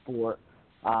into the sport,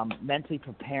 mentally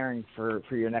preparing for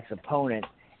your next opponent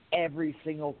every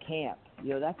single camp.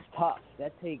 That's tough.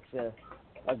 That takes a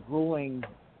grueling,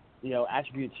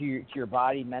 attribute to your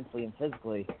body mentally and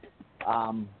physically.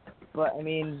 But I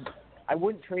mean, I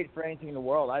wouldn't trade it for anything in the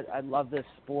world. I love this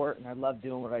sport, and I love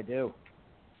doing what I do.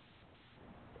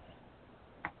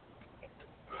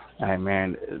 Hey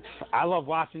man, I love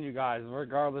watching you guys,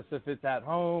 regardless if it's at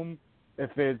home, if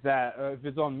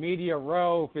it's on Media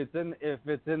Row, if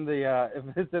it's in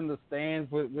the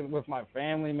stands with my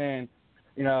family, man.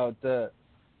 The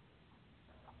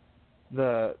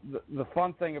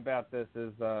fun thing about this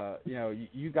is,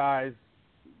 you guys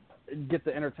get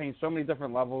to entertain so many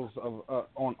different levels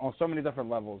on so many different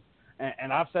levels.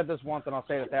 And I've said this once, and I'll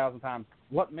say it 1,000 times.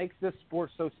 What makes this sport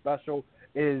so special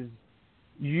is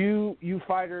you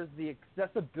fighters, the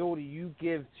accessibility you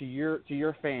give to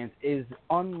your fans is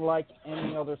unlike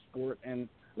any other sport, and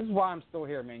this is why I'm still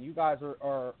here, man. You guys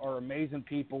are amazing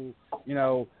people.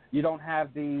 You don't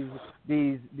have these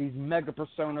mega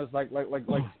personas like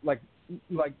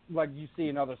you see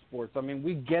in other sports. I mean,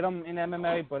 we get them in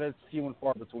MMA, but it's few and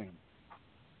far between.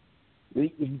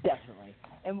 Definitely.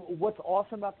 And what's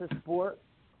awesome about this sport,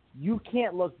 you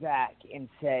can't look back and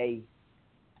say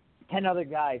 10 other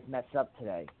guys messed up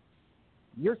today.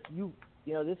 This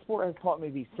sport has taught me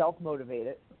to be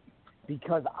self-motivated,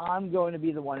 because I'm going to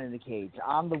be the one in the cage.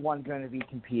 I'm the one going to be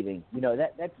competing.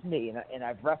 That's me, and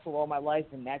I've wrestled all my life,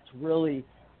 and that's really,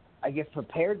 I guess,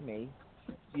 prepared me,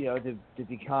 to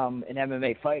become an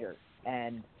MMA fighter.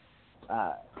 And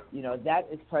that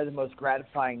is probably the most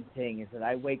gratifying thing, is that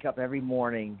I wake up every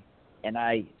morning and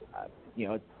I,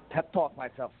 pep talk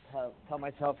myself, tell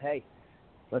myself, hey,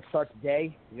 let's start the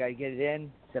day. We got to get it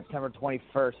in. September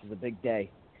 21st is a big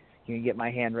day. You can get my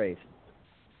hand raised.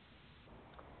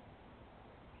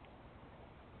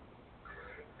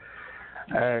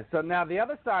 So now the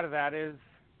other side of that is,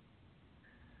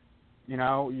 you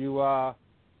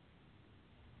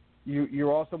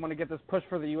also want to get this push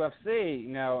for the UFC.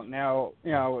 Now,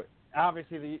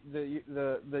 obviously the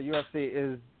UFC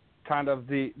is kind of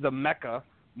the mecca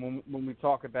when we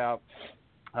talk about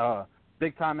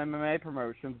big time MMA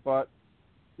promotions. But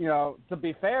to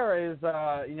be fair, is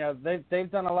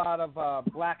they've done a lot of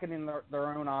blackening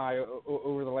their own eye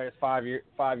over the last 5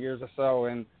 years or so,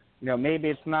 and maybe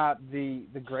it's not the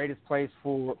greatest place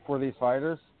for these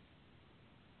fighters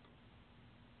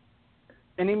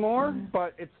anymore,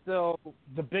 but it's still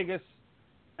the biggest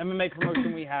MMA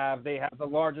promotion we have. They have the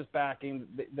largest backing.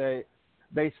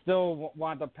 They still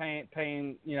wind up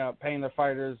paying their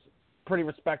fighters pretty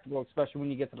respectable, especially when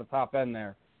you get to the top end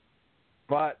there.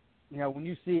 But when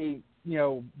you see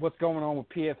what's going on with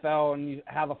PFL and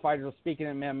how the fighters are speaking,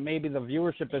 and man, maybe the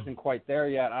viewership isn't quite there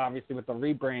yet, obviously with the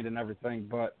rebrand and everything.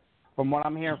 But from what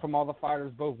I'm hearing from all the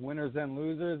fighters, both winners and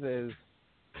losers,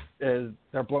 is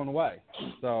they're blown away.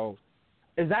 So,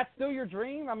 is that still your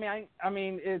dream? I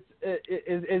mean, is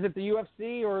it the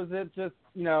UFC, or is it just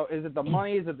is it the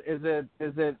money? Is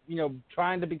it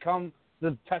trying to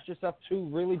test yourself to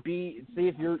really see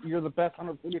if you're the best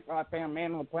 145-pound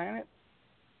man on the planet?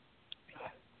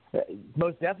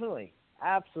 Most definitely,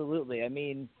 absolutely. I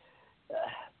mean,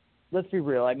 let's be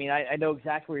real. I mean, I know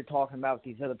exactly what you're talking about with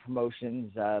these other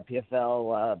promotions,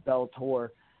 PFL, Bellator.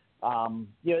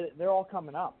 They're all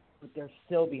coming up, but they're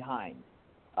still behind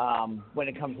when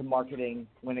it comes to marketing,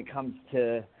 when it comes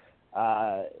to,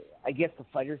 I guess, the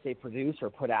fighters they produce or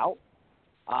put out.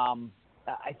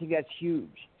 I think that's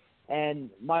huge. And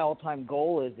my all-time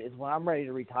goal is when I'm ready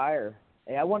to retire,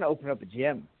 hey, I want to open up a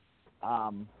gym.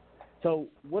 So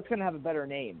what's going to have a better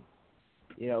name?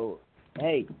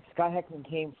 Hey, Scott Heckman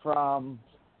came from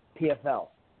PFL,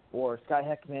 or Scott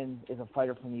Heckman is a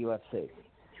fighter from the UFC.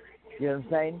 You know what I'm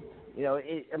saying?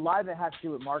 A lot of it has to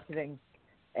do with marketing,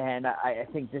 and I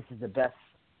think this is the best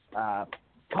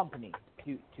company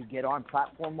to get on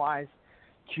platform-wise,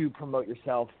 to promote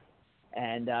yourself,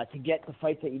 and to get the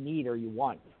fights that you need or you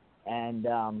want. And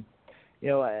I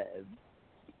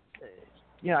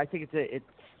think it's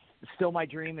still my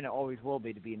dream, and it always will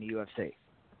be, to be in the UFC.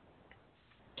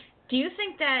 Do you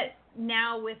think that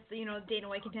now with, Dana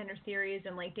White Contender Series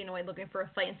and, like, Dana White looking for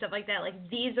a fight and stuff like that, like,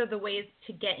 these are the ways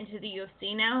to get into the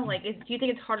UFC now? Like, do you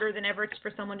think it's harder than ever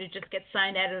for someone to just get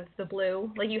signed out of the blue?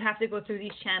 Like, you have to go through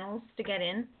these channels to get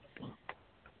in?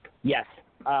 Yes,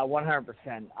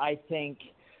 100%. I think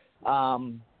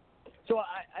so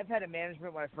I've had a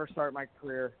management when I first started my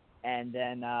career, and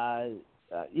then,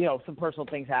 some personal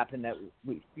things happened that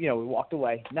we walked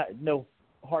away. No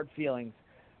hard feelings.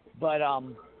 But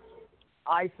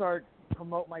I started to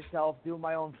promote myself, doing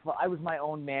my own. I was my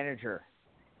own manager,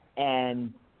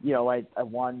 and I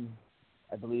won.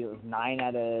 I believe it was 9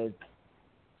 out of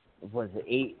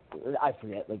 8. I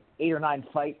forget, like 8 or 9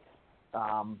 fights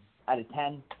out of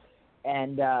 10,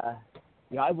 and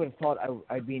I would have thought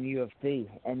I'd be in the UFC.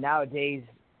 And nowadays,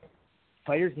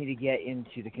 fighters need to get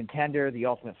into the Contender, the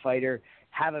Ultimate Fighter,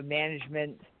 have a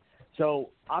management.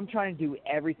 So I'm trying to do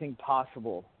everything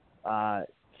possible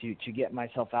to get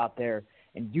myself out there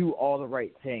and do all the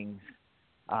right things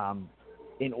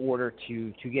in order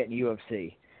to get in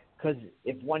UFC. Because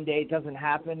if one day it doesn't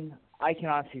happen, I can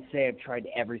honestly say I've tried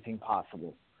everything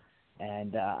possible.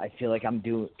 And I feel like I'm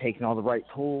taking all the right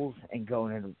tools and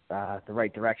going in the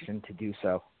right direction to do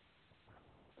so.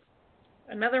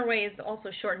 Another way is also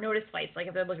short notice fights. Like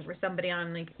if they're looking for somebody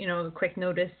on a quick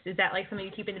notice, is that like something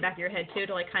you keep in the back of your head too,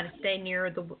 to like kind of stay near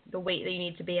the weight that you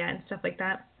need to be at and stuff like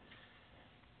that?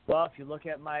 Well, if you look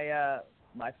at my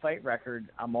my fight record,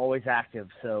 I'm always active.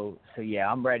 So yeah,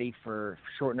 I'm ready for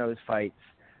short notice fights.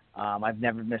 I've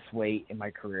never missed weight in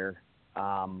my career.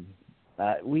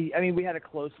 We had a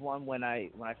close one when I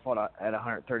fought at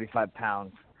 135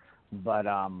 pounds, but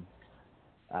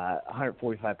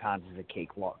 145 pounds is a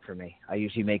cakewalk for me. I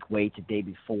usually make weight the day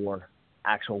before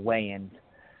actual weigh-ins,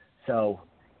 so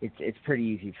it's pretty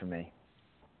easy for me.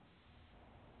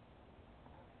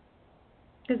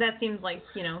 Because that seems like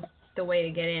the way to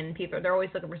get in. They're always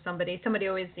looking for somebody. Somebody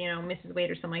always misses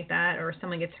weight or something like that, or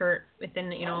someone gets hurt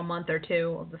within a month or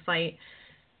two of the fight.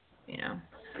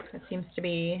 That seems to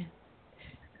be.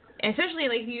 And especially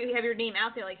like you have your name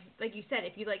out there, like you said,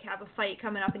 if you like have a fight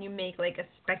coming up and you make like a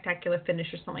spectacular finish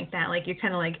or something like that, like you're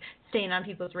kind of like staying on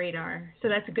people's radar. So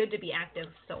that's good to be active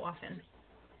so often.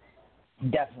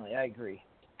 Definitely, I agree.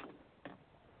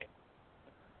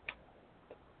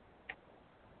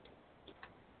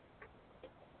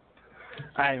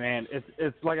 Hey man,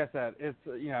 it's like I said, it's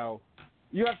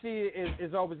UFC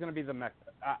is always going to be the mecca.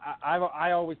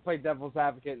 I always play devil's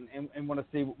advocate and want to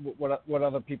see what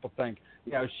other people think.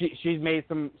 She's made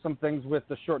some things with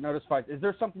the short notice fights. Is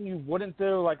there something you wouldn't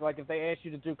do? Like if they asked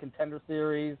you to do Contender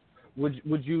Series,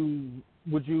 would you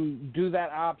do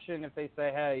that option if they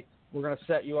say, hey, we're going to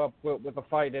set you up with a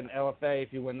fight in LFA,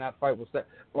 if you win that fight, we'll set,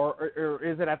 or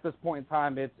is it at this point in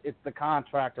time it's the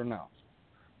contract or no?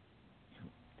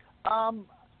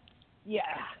 Yeah,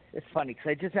 it's funny because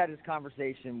I just had this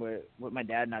conversation with my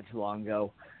dad not too long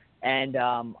ago, and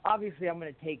obviously I'm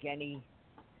going to take any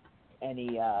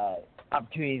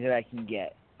opportunity that I can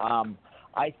get.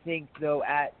 I think though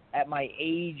at my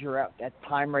age or at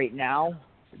time right now,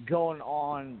 going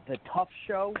on the tough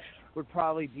show would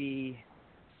probably be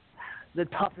the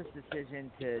toughest decision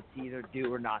to either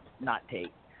do or not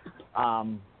take.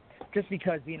 Just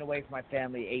because being away from my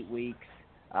family 8 weeks.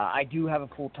 I do have a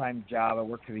full-time job. I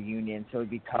work for the union, so it would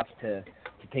be tough to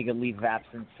take a leave of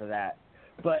absence for that.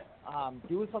 But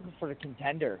doing something for the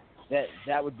Contender,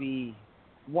 that would be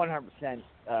 100%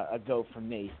 a go for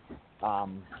me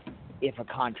if a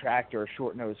contract or a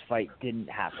short-notice fight didn't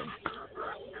happen.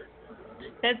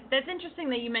 That's interesting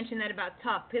that you mentioned that about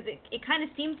tough, because it kind of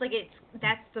seems like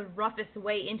that's the roughest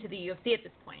way into the UFC at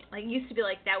this point. Like, it used to be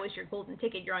like that was your golden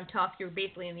ticket. You're on tough. You're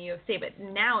basically in the UFC. But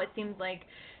now it seems like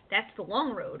that's the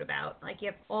long road about. Like,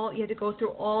 you have to go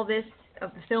through all this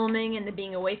of the filming and the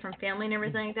being away from family and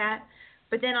everything like that.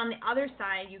 But then on the other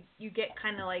side, you get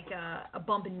kind of like a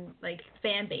bump in like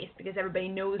fan base because everybody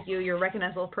knows you. You're a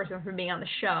recognizable person from being on the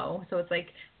show. So it's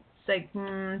like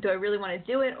do I really want to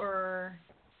do it, or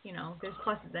there's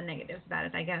pluses and negatives about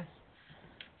it, I guess.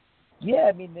 Yeah,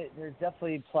 I mean, there's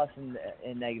definitely plus and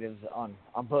negatives on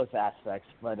both aspects,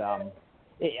 but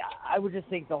I would just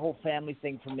think the whole family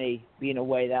thing for me, being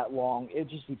away that long, it would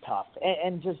just be tough.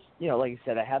 And just, like you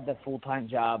said, I have that full-time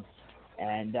job,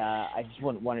 and I just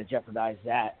wouldn't want to jeopardize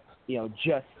that,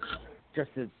 just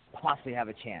to possibly have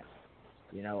a chance.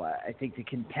 I think the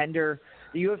Contender,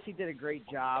 the UFC did a great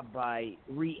job by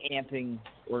reamping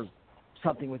or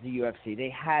something with the UFC.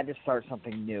 They had to start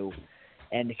something new,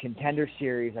 and the Contender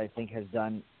Series, I think, has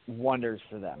done wonders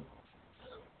for them.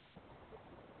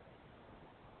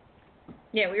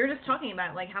 Yeah, we were just talking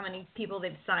about like how many people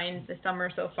they've signed this summer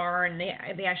so far, and they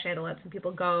actually had to let some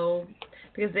people go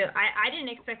because I didn't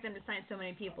expect them to sign so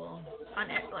many people on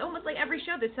almost like every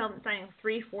show. They're signing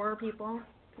 3-4 people,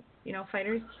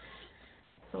 fighters.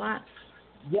 It's a lot.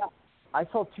 Yeah, I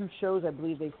saw 2 shows. I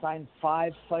believe they signed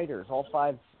 5 fighters, all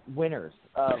 5 winners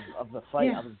of the fight.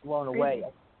 Yeah. I was blown away.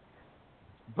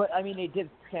 But I mean, they did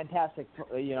fantastic,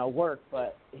 work.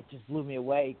 But it just blew me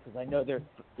away because I know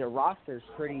their roster's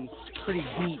pretty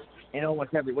deep in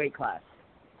almost every weight class.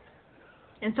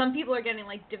 And some people are getting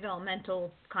like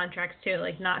developmental contracts too,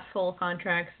 like not full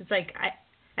contracts. It's like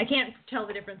I can't tell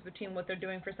the difference between what they're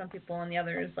doing for some people and the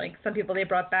others. Like some people they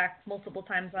brought back multiple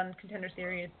times on Contender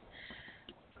Series.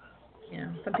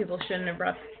 Some people shouldn't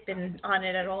have been on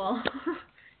it at all.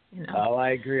 Oh,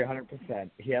 I agree 100%.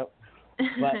 Yep.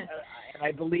 But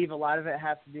I believe a lot of it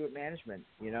has to do with management.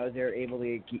 They're able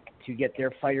to get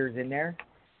their fighters in there,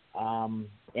 and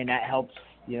that helps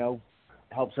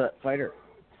a fighter.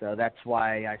 So that's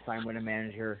why I signed with a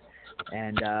manager,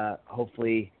 and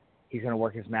hopefully he's going to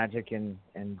work his magic and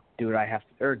do what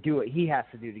he has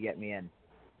to do to get me in.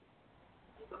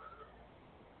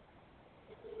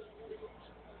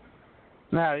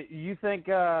 Now, you think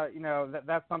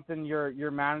that's something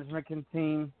your management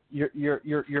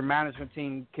your management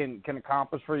team can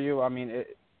accomplish for you? I mean,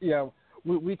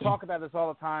 we talk about this all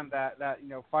the time that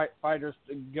fighters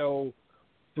go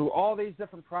through all these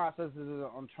different processes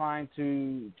on trying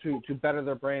to better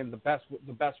their brand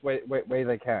the best way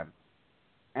they can,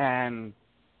 and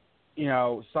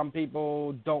some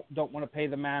people don't want to pay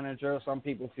the manager. Some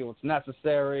people feel it's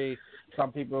necessary.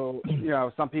 Some people,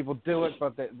 some people do it,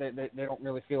 but they don't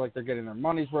really feel like they're getting their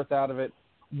money's worth out of it.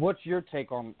 What's your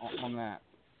take on that?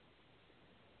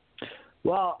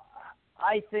 Well,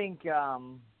 I think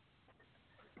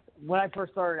when I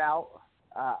first started out,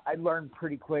 I learned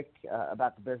pretty quick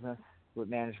about the business with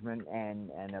management and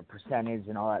a percentage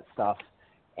and all that stuff,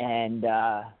 and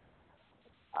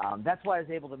that's why I was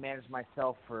able to manage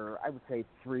myself for, I would say,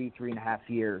 3.5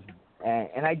 years,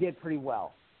 and I did pretty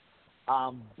well.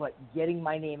 But getting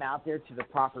my name out there to the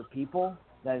proper people,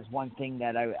 that is one thing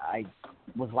that I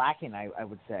was lacking, I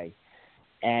would say.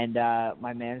 And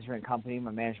my management company,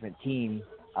 my management team,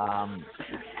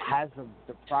 has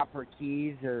the proper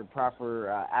keys or proper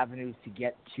avenues to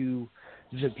get to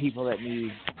the people that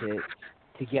need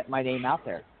to get my name out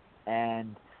there.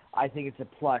 And I think it's a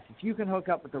plus. If you can hook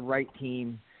up with the right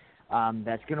team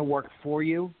that's going to work for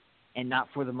you and not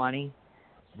for the money,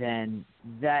 then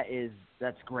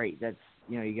that's great. That's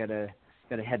you got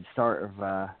a head start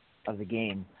of the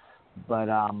game. But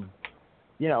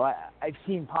I've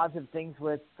seen positive things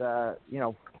with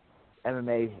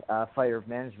MMA fighter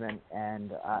management,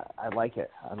 and I like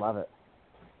it. I love it.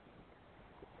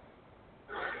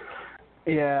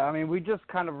 Yeah, I mean, we just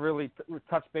kind of really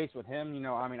touched base with him.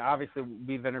 I mean, obviously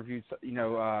we've interviewed,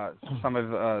 some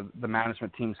of the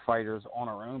management team's fighters on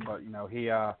our own, but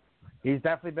he's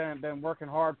definitely been working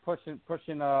hard,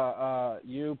 pushing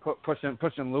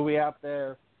Louis out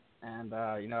there, and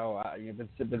you've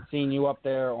been seeing you up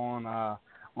there on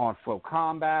Flow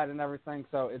Combat and everything.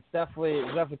 So it's definitely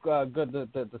good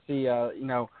to see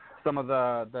some of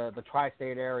the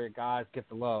tri-state area guys get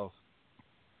the love.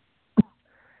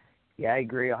 Yeah, I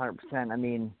agree 100%. I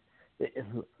mean,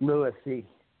 Louis,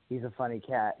 he's a funny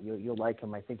cat. You'll like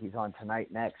him. I think he's on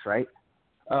Tonight Next, right?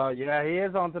 Yeah, he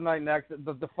is on Tonight Next.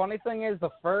 The funny thing is,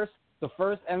 the first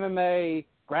MMA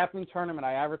grappling tournament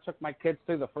I ever took my kids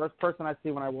to, the first person I see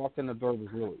when I walked in the door was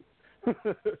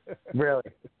Louis. Really?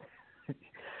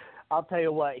 I'll tell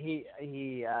you what, he's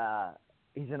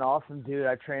an awesome dude.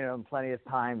 I've trained him plenty of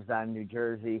times down in New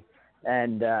Jersey,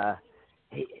 and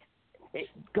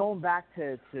going back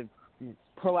to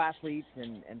pro athletes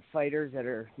and fighters that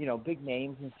are big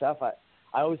names and stuff, I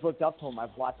always looked up to him.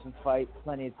 I've watched him fight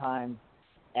plenty of times,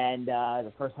 and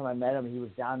the first time I met him, he was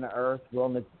down to earth,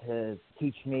 willing to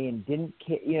teach me, and didn't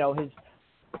care.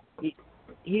 He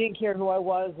didn't care who I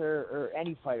was or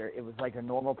any fighter. It was like a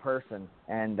normal person,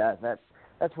 and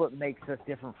that's what makes us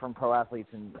different from pro athletes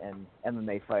and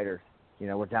MMA fighters.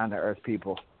 We're down to earth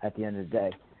people at the end of the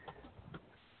day.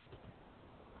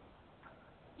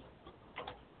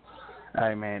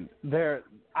 Hey man,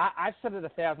 I've said it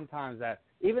 1,000 times that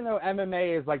even though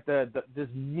MMA is like this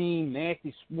mean,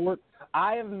 nasty sport,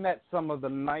 I have met some of the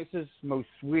nicest, most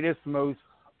sweetest, most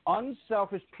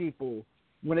unselfish people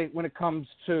when it comes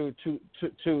to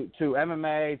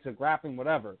MMA, to grappling,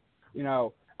 whatever.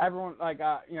 Everyone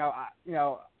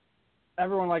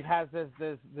everyone like has this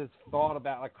thought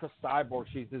about like Chris Cyborg.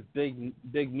 She's this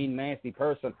big, mean, nasty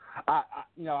person. I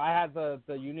had the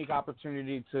unique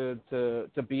opportunity to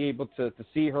be able to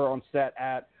see her on set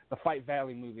at the Fight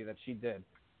Valley movie that she did.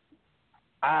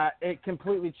 It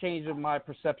completely changed my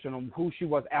perception on who she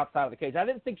was outside of the cage. I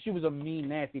didn't think she was a mean,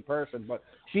 nasty person, but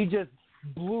she just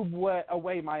blew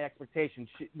away my expectations.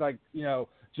 She,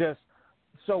 just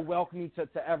so welcoming to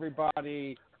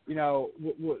everybody.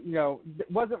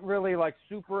 Wasn't really like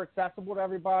super accessible to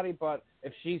everybody, but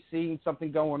if she's seeing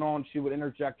something going on, she would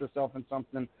interject herself in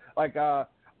something. Like I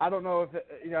don't know if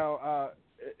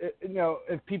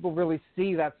if people really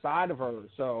see that side of her.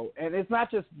 So, and it's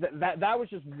not just that was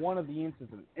just one of the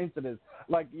incidents.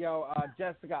 Like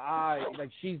Jessica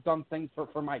she's done things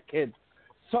for my kids.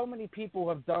 So many people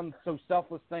have done so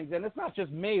selfless things, and it's not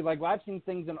just me. Like I've seen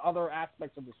things in other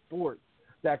aspects of the sport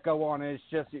that go on, and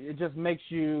it just makes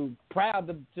you proud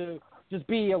to just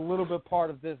be a little bit part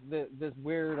of this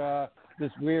weird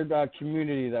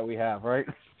community that we have, right?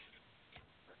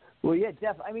 Well, yeah,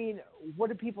 definitely. I mean,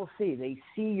 what do people see? They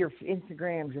see your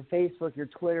Instagrams, your Facebook, your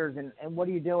Twitters, and what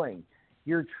are you doing?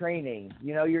 You're training.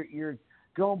 You're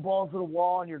going balls to the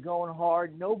wall and you're going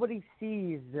hard. Nobody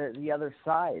sees the other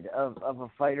side of a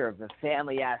fighter, of the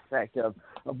family aspect of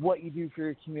what you do for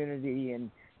your community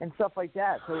and stuff like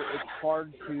that. So it's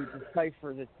hard to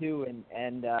decipher the two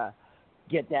and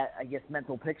get that, I guess,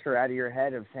 mental picture out of your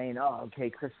head of saying, oh,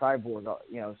 okay, Chris Cyborg,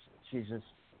 she's just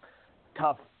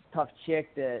tough chick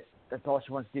that's all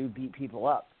she wants to do, beat people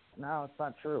up. No, it's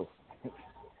not true.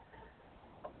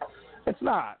 It's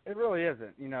not. It really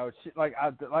isn't. She, like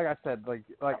I said,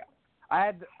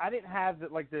 I didn't have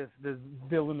this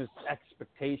villainous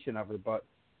expectation of her, but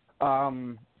I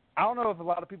don't know if a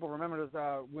lot of people remember this.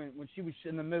 When she was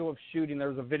in the middle of shooting, there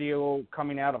was a video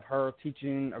coming out of her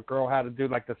teaching a girl how to do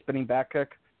like the spinning back kick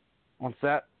on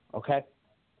set. Okay.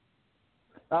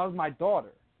 That was my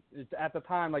daughter. At the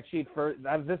time, like this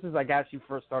is like as she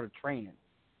first started training,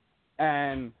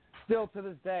 and still to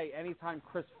this day, anytime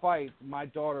Chris fights, my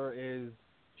daughter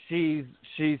she's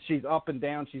up and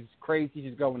down, she's crazy,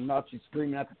 she's going nuts, she's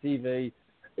screaming at the TV.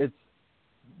 It's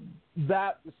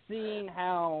that seeing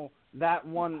how that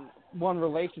one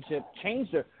relationship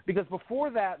changed her, because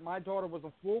before that, my daughter was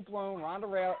a full-blown Ronda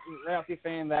Rousey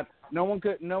fan that no one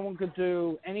could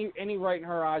do any right in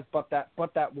her eyes but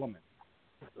that woman.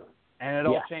 And it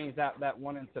all changed that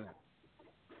one incident.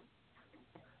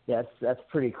 Yeah, that's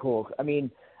pretty cool. I mean,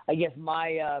 I guess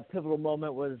my pivotal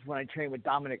moment was when I trained with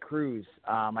Dominic Cruz.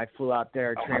 I flew out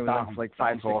there, trained with him for like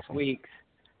 5-6 weeks.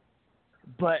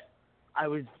 But I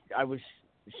was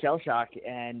shell shocked,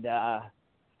 and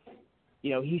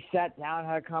he sat down,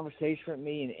 had a conversation with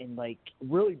me, and like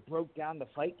really broke down the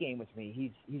fight game with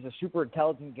me. He's a super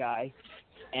intelligent guy,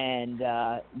 and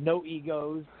no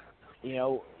egos,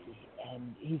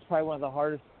 and he's probably one of the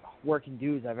hardest working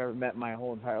dudes I've ever met in my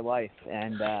whole entire life.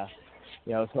 And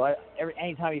so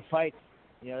anytime he fights,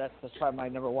 that's probably my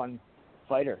number one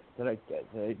fighter that I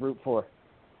root for.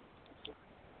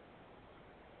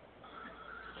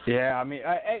 Yeah, I mean,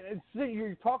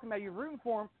 you're talking about you're rooting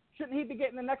for him. Shouldn't he be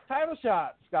getting the next title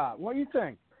shot, Scott? What do you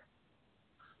think?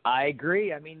 I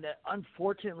agree. I mean,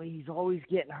 unfortunately, he's always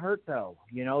getting hurt, though.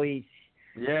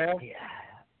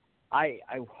 I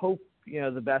hope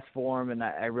the best for him, and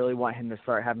I really want him to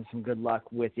start having some good luck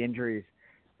with injuries.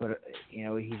 But he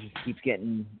just keeps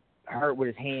getting hurt with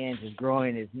his hands, his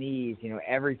groin, his knees,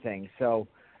 everything. So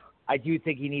I do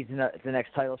think he needs the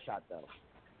next title shot, though.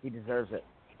 He deserves it.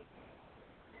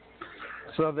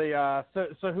 So the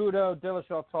Cejudo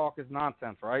Dillashaw talk is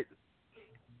nonsense, right?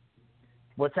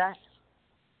 What's that?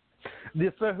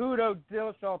 The Cejudo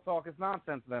Dillashaw talk is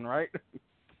nonsense, then, right?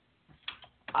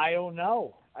 I don't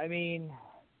know. I mean,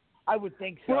 I would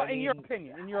think so. Well, in your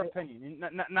opinion,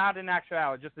 not in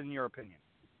actuality, just in your opinion.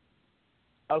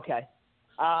 Okay.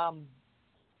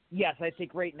 Yes, I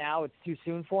think right now it's too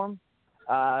soon for him.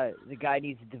 The guy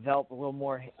needs to develop a little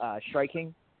more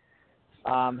striking.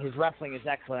 His wrestling is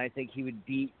excellent. I think he would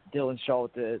beat Dylan Shaw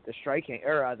with the striking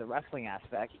or the wrestling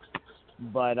aspect.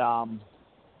 But I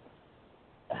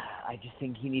just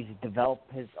think he needs to develop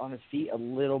on his feet a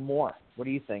little more. What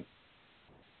do you think?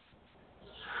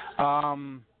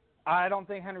 I don't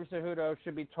think Henry Cejudo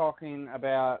should be talking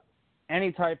about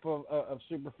any type of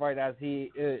super fight, as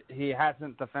he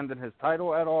hasn't defended his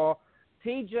title at all.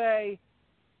 TJ,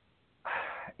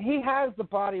 he has the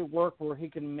body of work where he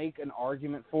can make an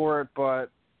argument for it,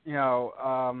 but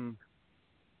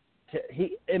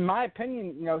he, in my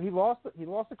opinion, he lost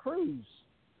to Cruz.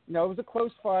 It was a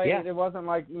close fight. Yeah. It wasn't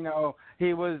like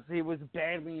he was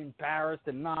badly embarrassed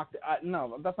and knocked.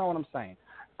 No, that's not what I'm saying.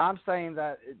 I'm saying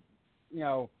that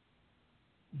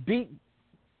beat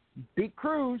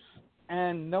Cruz,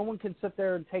 and no one can sit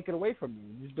there and take it away from you.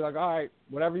 You just be like, all right,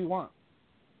 whatever you want.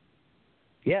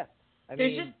 Yeah.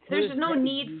 There's just no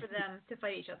need for them to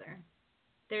fight each other.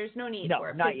 There's no need for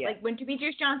it. Not yet. Like when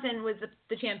Demetrius Johnson was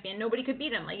the champion, nobody could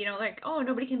beat him. Like, oh,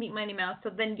 nobody can beat Mighty Mouse. So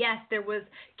then, yes, there was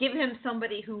give him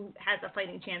somebody who has a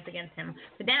fighting chance against him.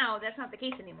 But now that's not the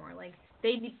case anymore. Like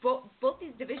they need, both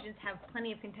these divisions have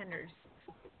plenty of contenders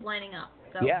lining up.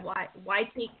 So why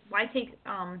take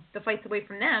the fights away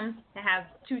from them to have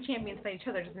two champions fight each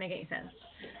other? Doesn't make any sense.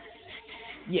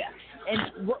 Yeah.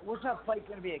 And was that fight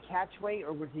going to be a catch weight,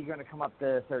 or was he going to come up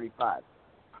to 35?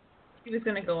 He was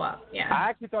going to go up, yeah. I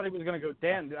actually thought he was going to go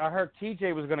down. I heard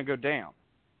TJ was going to go down.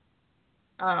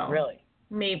 Oh. Really?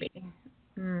 Maybe.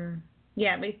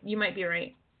 Yeah, but you might be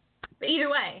right. But either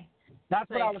way. That's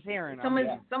what I was hearing. Someone's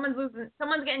losing.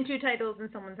 Someone's getting 2 titles and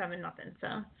someone's having nothing. So,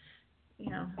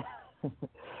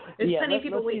 there's plenty of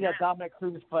people waiting. Let's see that Dominic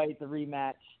Cruz fight, the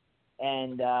rematch,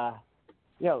 and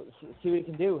see what he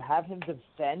can do. Have him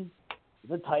defend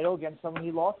the title against someone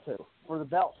he lost to for the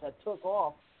belt. That took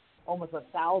off almost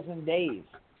 1,000 days.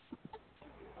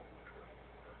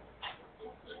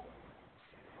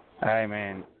 Hey,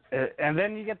 man. And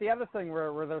then you get the other thing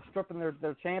where they're stripping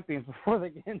their champions before they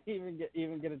can even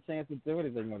get a chance to do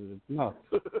anything with it. No.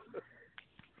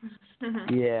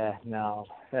 Yeah, no,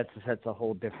 that's a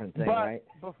whole different thing, right?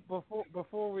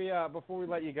 Before we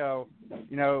let you go,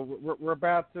 we're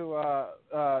about to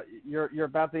you're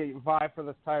about to vie for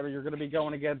this title. You're going to be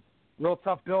going against real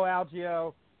tough Bill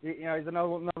Algeo. He's another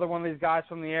one of these guys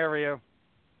from the area.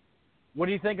 What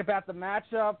do you think about the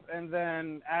matchup? And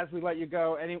then as we let you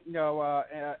go,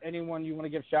 anyone you want to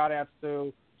give shout-outs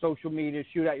to, social media,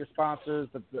 shoot at your sponsors,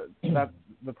 that's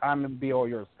the time to be all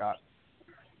yours, Scott.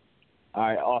 All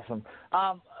right, awesome.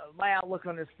 My outlook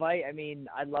on this fight,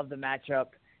 I love the matchup.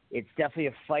 It's definitely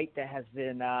a fight that has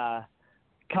been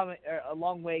coming a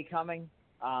long way coming.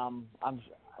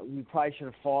 We probably should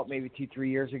have fought maybe 2-3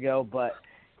 years ago, but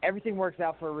everything works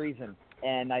out for a reason.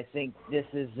 And I think this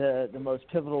is the most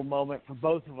pivotal moment for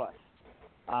both of us.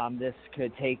 This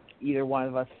could take either one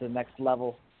of us to the next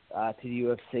level to the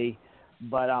UFC.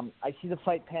 But I see the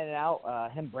fight panning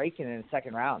out, him breaking in the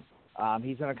second round.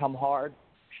 He's going to come hard,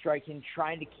 striking,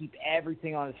 trying to keep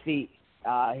everything on his feet.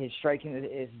 His striking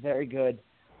is very good.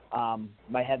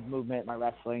 My head movement, my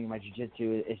wrestling, my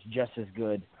jiu-jitsu is just as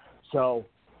good. So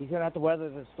he's going to have to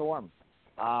weather the storm.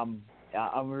 I'm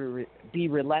going to be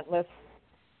relentless.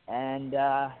 And,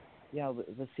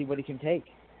 let's see what he can take.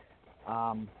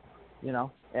 Like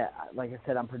I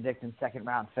said, I'm predicting second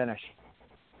round finish.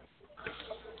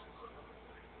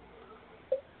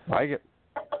 Like it.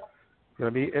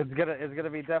 It's gonna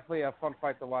be definitely a fun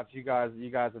fight to watch. You guys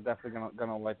are definitely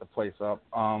gonna light the place up.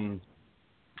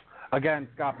 Again,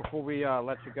 Scott, before we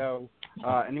let you go,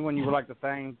 anyone you would like to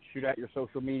thank, shoot at your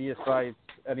social media sites,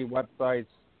 any websites,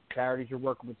 charities you're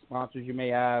working with, sponsors you may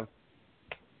have.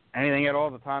 Anything at all,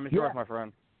 the time is yours, my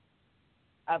friend.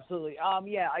 Absolutely.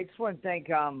 I just want to thank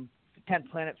 10th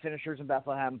Planet Finishers in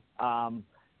Bethlehem.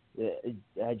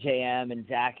 JM and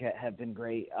Zach have been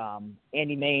great.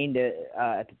 Andy Main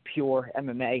at the Pure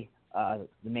MMA,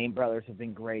 the Main brothers have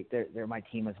been great. They're my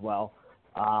team as well.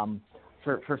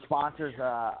 For sponsors,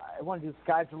 I want to do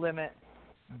Sky's the Limit,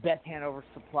 Best Hanover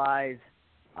Supplies,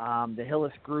 the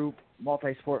Hillis Group,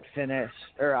 Multisport Fitness,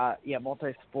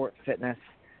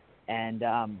 and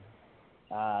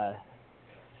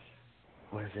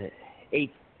what is it?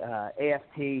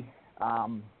 AFT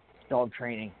dog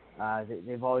training.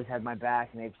 They've always had my back,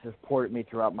 and they've supported me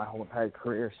throughout my whole entire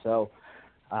career. So,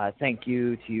 thank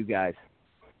you to you guys.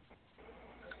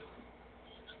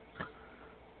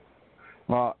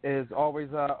 Well, it's always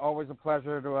a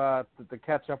pleasure to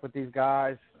catch up with these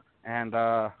guys, and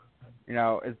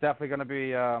it's definitely going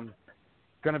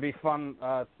to be fun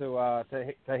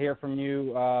to hear from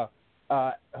you.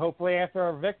 Hopefully after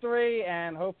a victory,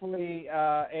 and hopefully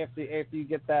after you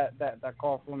get that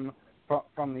call from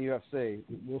the UFC.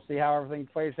 We'll see how everything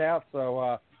plays out.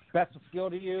 So best of skill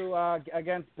to you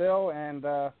against Bill, and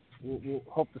we'll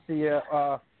hope to see you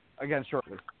again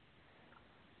shortly.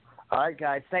 All right,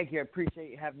 guys. Thank you. I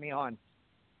appreciate you having me on.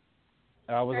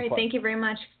 All right. Thank you very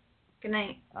much. Good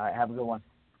night. All right. Have a good one.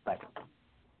 Bye.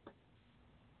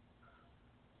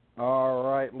 All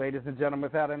right, ladies and gentlemen,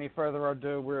 without any further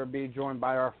ado, we'll be joined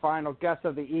by our final guest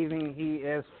of the evening. He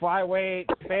is Flyweight,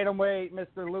 Bantamweight,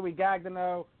 Mr. Louis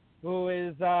Gaudinot, who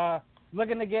is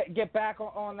looking to get back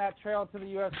on that trail to the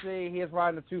UFC. He is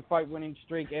riding a 2-fight winning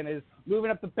streak and is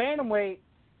moving up to Bantamweight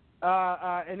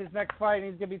in his next fight.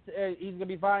 He's gonna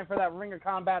be vying for that Ring of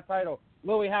Comat title.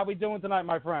 Louis, how we doing tonight,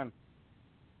 my friend?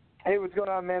 Hey, what's going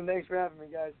on, man? Thanks for having me,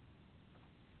 guys.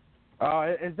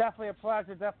 It's definitely a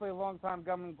pleasure. Definitely a long time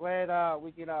coming. Glad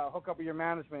we could hook up with your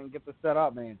management and get this set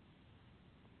up, man.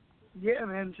 Yeah,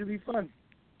 man, it should be fun.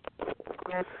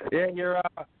 Yeah,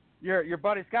 your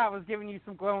buddy Scott was giving you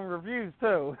some glowing reviews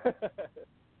too.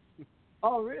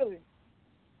 Oh, really?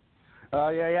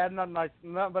 Yeah, he had nothing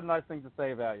but nice things to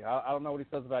say about you. I don't know what he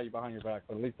says about you behind your back,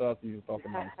 but at least to us he was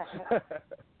talking nice.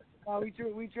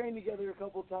 We trained together a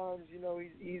couple times. You know,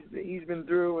 he's been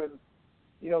through, and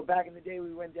you know, back in the day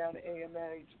we went down to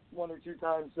AMA 1 or 2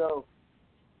 times. So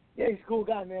yeah, he's a cool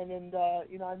guy, man. And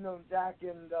you know, I've known Zach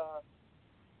and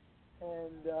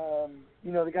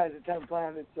you know, the guys at 10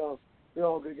 Planet, so they're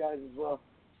all good guys as well.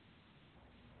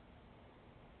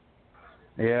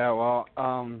 Yeah, well,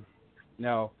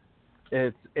 no,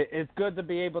 it's good to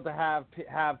be able to have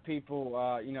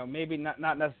people, you know, maybe not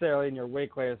necessarily in your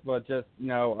weight class, but just, you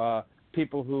know,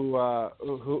 people who are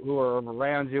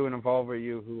around you and involved with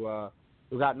you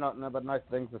who got nothing but nice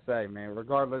things to say, man.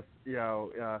 Regardless, you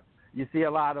know, you see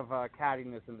a lot of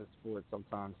cattiness in the sport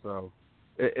sometimes, so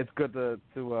it's good to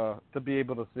be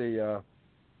able to see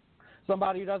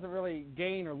somebody who doesn't really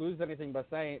gain or lose anything by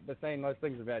saying nice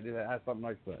things about you that has something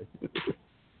nice to say.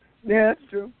 Yeah, that's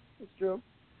true. That's true.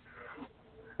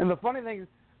 And the funny thing is,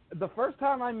 the first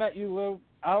time I met you, Lou,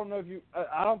 I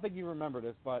don't think you remember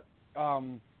this, but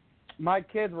my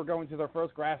kids were going to their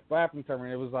first grappling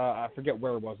tournament. It was I forget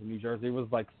where it was in New Jersey. It was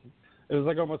like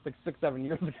almost 6-7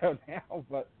 years ago now.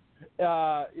 But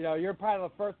you know, you're probably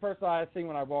the first person I had seen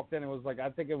when I walked in. It was like, I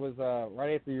think it was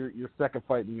right after your second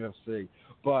fight in the UFC.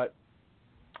 But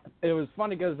it was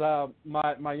funny because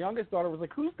my youngest daughter was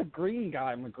like, "Who's the green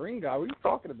guy?" I'm the green guy. What are you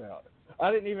talking about? I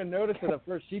didn't even notice it at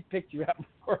first. She picked you out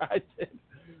before I did,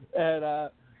 and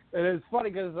it was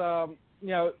funny because you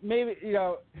know, maybe, you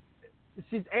know,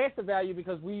 she's asked about you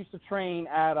because we used to train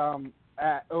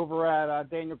over at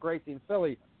Daniel Gracie in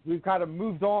Philly. We've kind of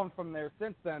moved on from there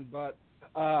since then, but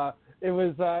it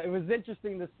was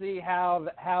interesting to see how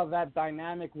that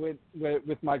dynamic with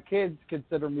my kids,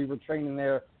 considering we were training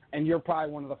there, and you're probably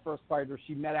one of the first fighters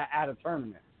she met at a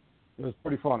tournament. It was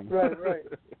pretty funny. Right.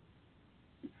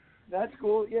 That's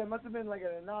cool. Yeah, it must have been like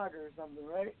at a Naga or something,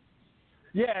 right?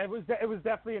 Yeah, it was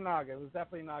definitely a Naga.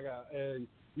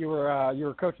 You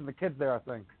were coaching the kids there, I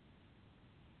think.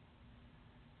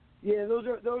 Yeah, those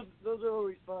are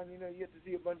always fun. You know, you get to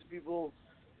see a bunch of people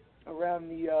around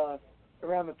the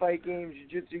fight game,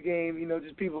 jiu-jitsu game. You know,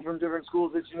 just people from different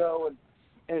schools that you know,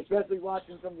 and especially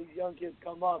watching some of these young kids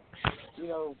come up. You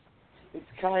know, it's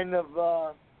kind of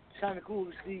cool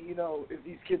to see. You know, if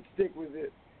these kids stick with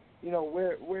it. You know,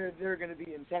 where they're going to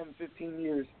be in 10, 15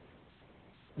 years.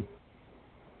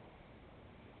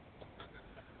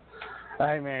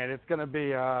 Hey man, it's gonna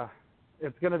be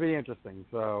interesting.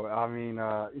 So I mean,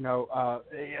 you know,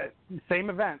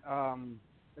 same event.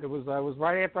 It was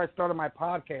right after I started my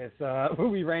podcast.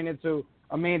 We ran into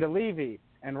Amanda Levy,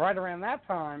 and right around that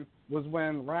time was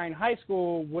when Ryan High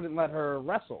School wouldn't let her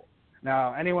wrestle.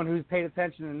 Now, anyone who's paid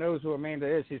attention and knows who Amanda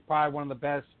is, she's probably one of the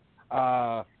best.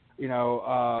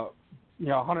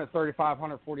 135,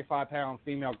 145-pound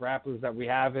female grapplers that we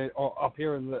have up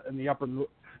here in the upper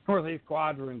northeast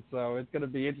quadrant. So it's going to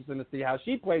be interesting to see how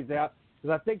she plays out,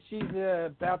 because I think she's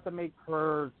about to make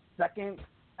her second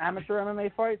amateur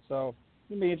MMA fight. So it's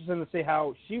going to be interesting to see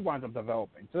how she winds up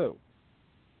developing too.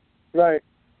 Right.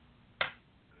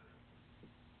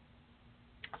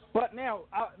 But now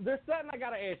there's something I got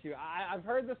to ask you. I've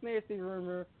heard this nasty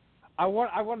rumor. I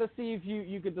want to see if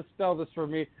you could dispel this for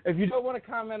me. If you don't want to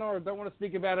comment on it or don't want to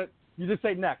speak about it, you just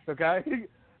say next, okay?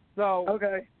 So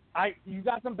okay. You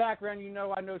got some background. You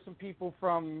know, I know some people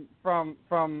from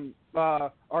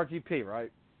RGP,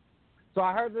 right? So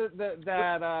I heard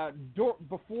that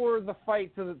before the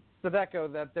fight to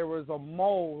Sadeko that there was a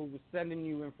mole who was sending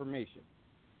you information.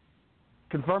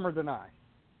 Confirm or deny?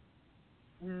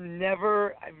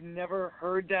 I've never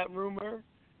heard that rumor.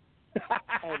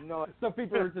 I have no idea. So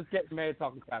people are just getting mad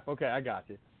talking crap. Okay, I got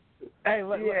you. Hey,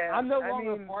 I'm no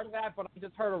longer a part of that, but I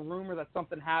just heard a rumor that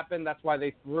something happened. That's why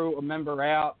they threw a member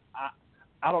out.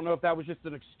 I don't know if that was just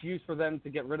an excuse for them to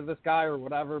get rid of this guy or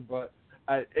whatever, but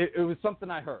it was something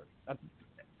I heard.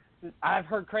 I've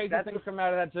heard crazy things come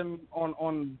out of that gym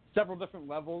on several different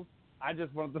levels. I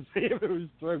just wanted to see if it was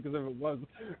true, because if it was,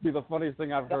 it'd be the funniest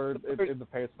thing I've heard in the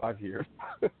past 5 years.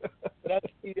 That's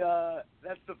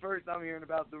the first I'm hearing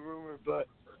about the rumor, but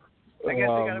I guess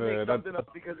they gotta make something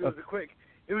up because it was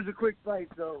a quick fight,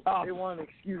 so they want an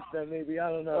excuse then maybe, I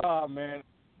don't know. Oh man.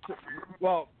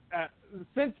 Well,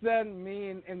 since then, me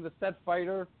and the said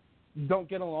fighter don't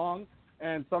get along,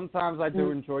 and sometimes I do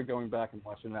enjoy going back and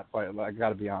watching that fight. I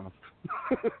gotta be honest.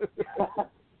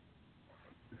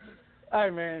 Hey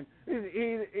man, he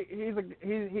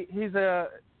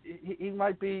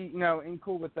might be in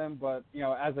cool with them, but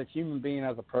as a human being,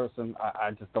 as a person,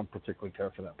 I just don't particularly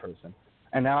care for that person.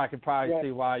 And now I can probably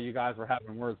see why you guys were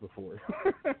having words before.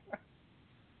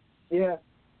 Yeah.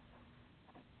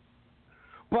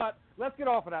 But let's get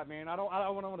off of that, man. I don't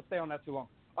want to stay on that too long.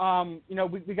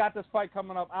 We got this fight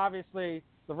coming up. Obviously,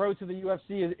 the road to the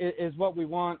UFC is what we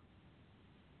want.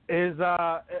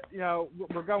 We're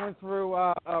going through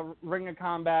a Ring of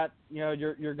Comat.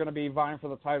 You're going to be vying for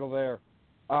the title there.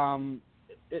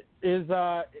 Is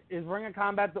Ring of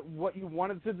Comat what you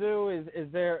wanted to do?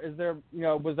 Is there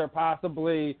was there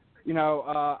possibly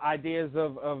ideas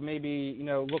of maybe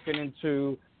looking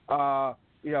into LFA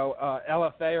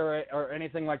or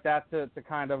anything like that to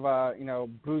kind of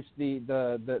boost the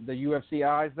UFC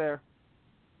eyes there?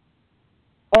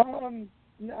 I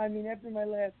mean, after my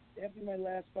last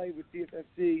fight with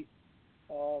CFFC,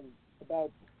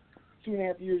 about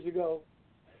 2.5 years ago,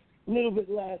 a little bit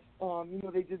less.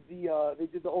 They did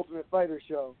the Ultimate Fighter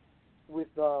show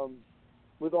with all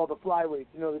the flyweights.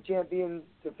 The champion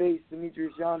to face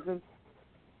Demetrius Johnson,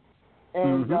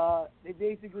 and they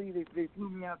basically they flew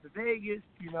me out to Vegas.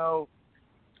 They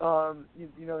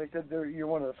said you're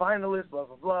one of the finalists, blah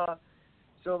blah blah.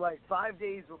 So like 5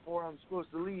 days before I'm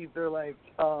supposed to leave, they're like,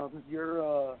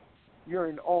 you're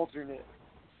an alternate.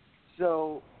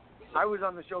 So I was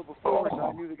on the show before, so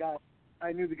I knew the guy.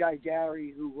 I knew the guy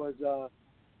Gary, who was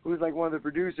like one of the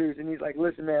producers, and he's like,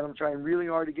 "Listen, man, I'm trying really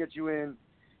hard to get you in.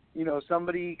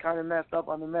 Somebody kind of messed up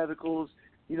on the medicals.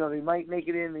 They might make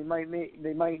it in, they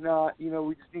might not.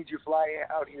 We just need you to fly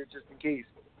out here just in case."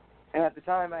 And at the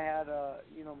time, I had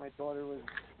my daughter was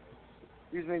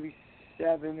maybe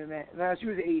 7, and no, she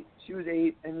was 8. She was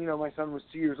 8, and my son was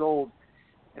 2 years old.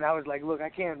 And I was like, "Look, I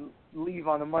can't leave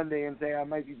on a Monday and say I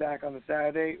might be back on a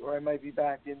Saturday, or I might be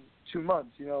back in 2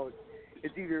 months.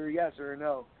 It's either a yes or a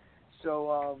no."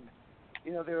 So,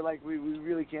 they were like, we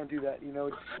really can't do that.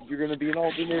 You're going to be an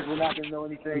alternate. We're not going to know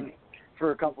anything for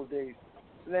a couple of days.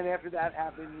 So then after that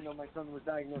happened, my son was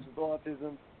diagnosed with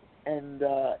autism, and,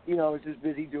 I was just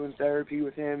busy doing therapy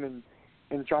with him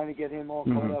and trying to get him all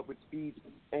caught up with speech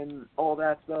and all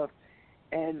that stuff.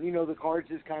 And, the cards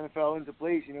just kind of fell into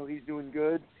place. He's doing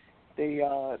good. They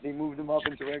moved him up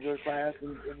into regular class in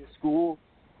his school,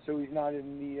 so he's not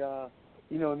in the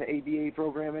in the ABA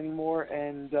program anymore,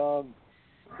 and the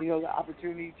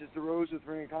opportunity just arose with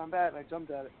Ring of Comat, and I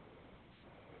jumped at it.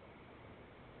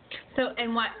 So,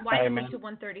 and why move to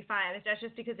 135? Is that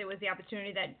just because it was the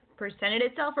opportunity that presented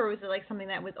itself, or was it like something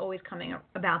that was always coming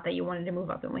about that you wanted to move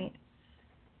up in weight?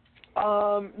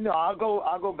 No, I'll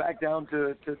go back down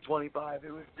to 25.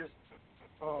 It was just,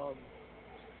 I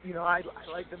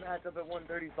like the matchup at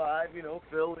 135.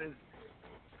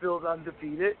 Phil's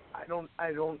undefeated. I don't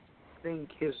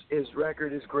think his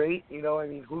record is great.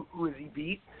 Who has he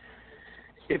beat?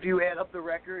 If you add up the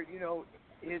record,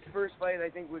 his first fight I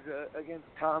think was against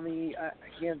Tommy. I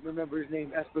can't remember his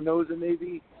name, Espinoza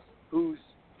maybe, who's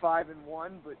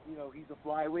 5-1, but he's a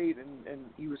flyweight and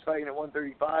he was fighting at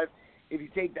 135. If you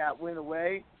take that win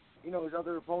away, his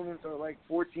other opponents are like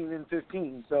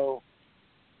 14-15. So,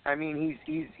 I mean,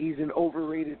 he's an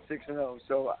overrated 6-0.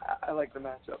 So I like the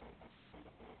matchup.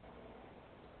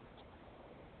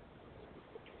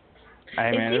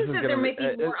 It seems that there might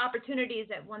be more opportunities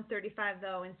at 135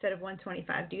 though instead of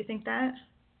 125. Do you think that?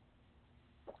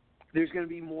 There's going to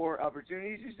be more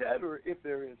opportunities, you said, or if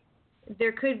there is?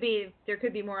 There could be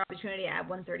more opportunity at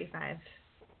 135,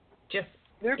 just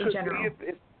there in general.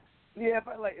 If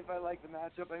I like the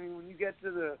matchup. I mean, when you get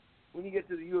to the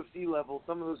UFC level,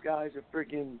 some of those guys are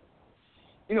freaking.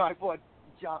 I fought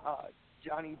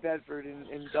Johnny Bedford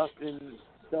and Dustin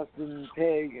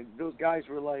Pegg, and those guys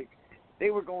were like, they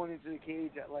were going into the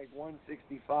cage at like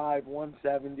 165,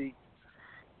 170.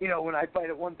 When I fight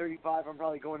at 135, I'm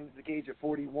probably going into the cage at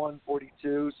 41,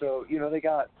 42. So, they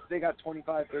got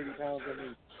 25, 30 pounds on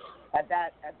me. At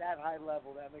that high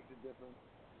level, that makes a difference.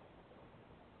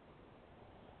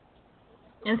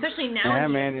 And especially now,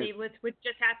 with what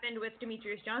just happened with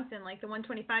Demetrius Johnson, like the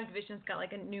 125 division's got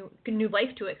like a new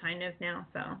life to it kind of now.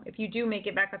 So if you do make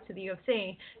it back up to the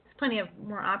UFC, there's plenty of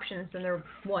more options than there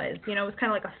was. It was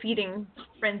kind of like a feeding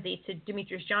frenzy to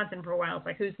Demetrius Johnson for a while. It's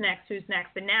like, who's next?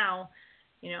 But now,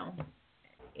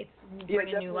 it's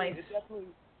bringing new life. It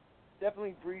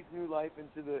definitely breathes new life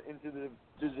into the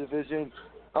division.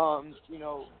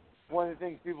 One of the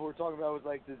things people were talking about was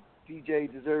like, does DJ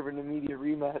deserve an immediate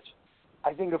rematch?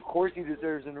 I think, of course, he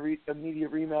deserves an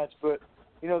immediate rematch, but,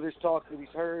 there's talk that he's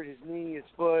hurt, his knee, his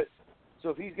foot. So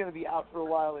if he's going to be out for a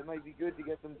while, it might be good to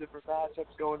get some different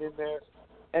matchups going in there.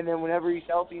 And then whenever he's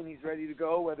healthy and he's ready to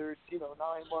go, whether it's, 9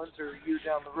 months or a year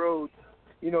down the road,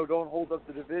 don't hold up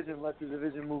the division, let the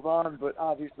division move on. But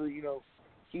obviously,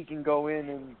 he can go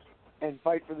in and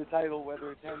fight for the title,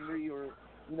 whether it's Henry or,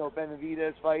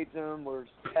 Benavidez fights him or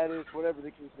Pettis, whatever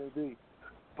the case may be.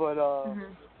 But,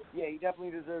 yeah, he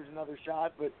definitely deserves another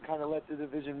shot, but kind of let the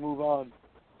division move on.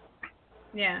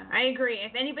 Yeah, I agree.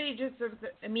 If anybody deserves an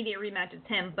immediate rematch, it's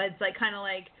him. But it's kind of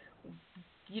like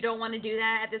you don't want to do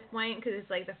that at this point because it's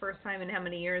the first time in how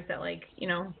many years that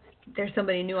there's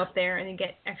somebody new up there and you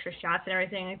get extra shots and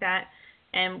everything like that.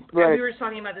 And right. we were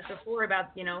talking about this before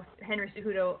about, Henry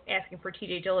Cejudo asking for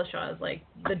TJ Dillashaw is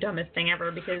the dumbest thing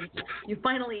ever because you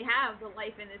finally have the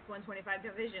life in this 125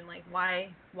 division.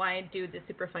 Why do the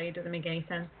super fight? It doesn't make any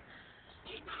sense.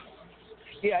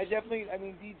 Yeah, TJ's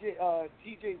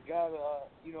got,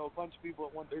 a bunch of people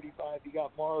at 135. You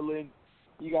got Marlon,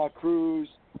 you got Cruz.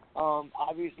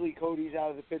 Obviously, Cody's out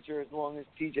of the picture as long as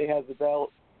TJ has the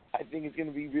belt. I think it's going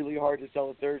to be really hard to sell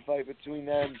a third fight between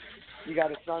them. You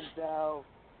got a Sunsao.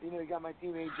 You got my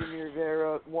teammate Jimmy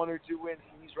Rivera, 1 or 2 wins,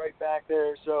 and he's right back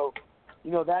there. So,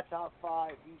 that top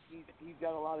 5, he's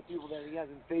got a lot of people that he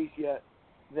hasn't faced yet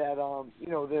that,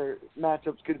 their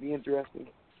matchups could be interesting.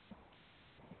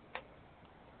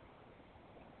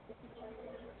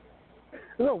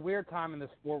 It's a weird time in the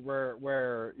sport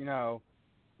where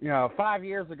 5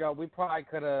 years ago we probably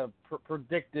could have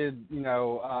predicted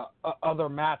other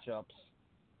matchups,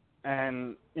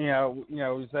 and we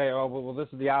say, oh well, this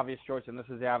is the obvious choice and this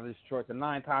is the obvious choice, and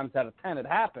 9 times out of 10 it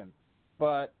happened.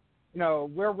 But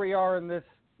where we are in this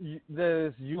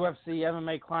UFC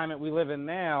MMA climate we live in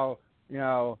now,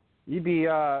 you'd be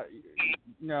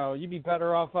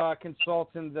better off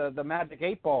consulting the Magic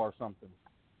 8 Ball or something.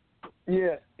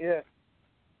 Yeah.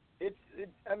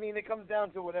 It comes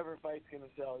down to whatever fight's going to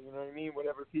sell, you know what I mean?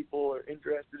 Whatever people are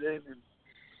interested in. And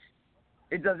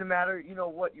it doesn't matter,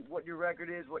 what your record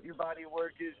is, what your body of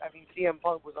work is. CM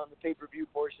Punk was on the pay-per-view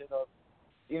portion of,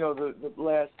 the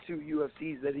last 2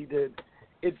 UFCs that he did.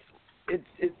 It's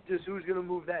just who's going to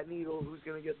move that needle, who's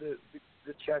going to get the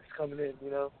checks coming in,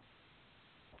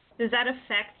 Does that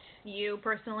affect you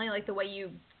personally, the way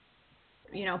you,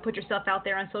 put yourself out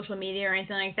there on social media or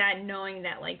anything like that, knowing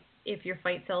that, if your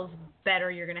fight sells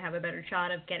better, you're going to have a better shot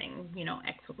of getting,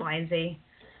 X, Y, and Z?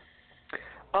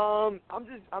 I'm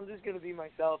just going to be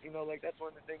myself, that's one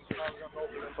of the things when I was on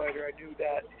Ultimate Fighter. I knew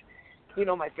that,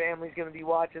 my family's going to be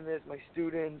watching this, my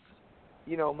students,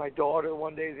 my daughter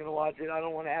one day is going to watch it. I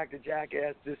don't want to act a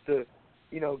jackass just to,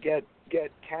 get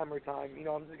camera time.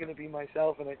 I'm just going to be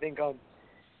myself, and I think I'm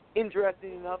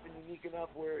interesting enough and unique enough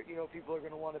where, people are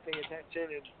going to want to pay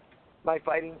attention, and my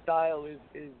fighting style is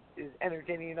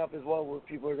entertaining enough as well where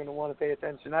people are going to want to pay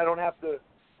attention. I don't have to,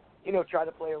 try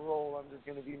to play a role. I'm just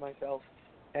going to be myself.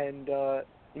 And,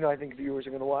 I think viewers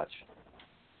are going to watch.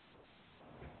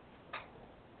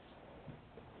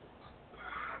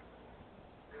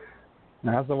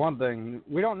 That's the one thing.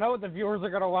 We don't know what the viewers are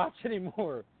going to watch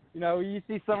anymore. You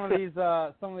see some of these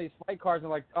fight cards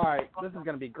and all right, this is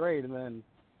going to be great. And then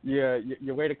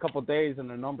you wait a couple days and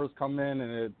the numbers come in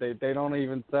and they don't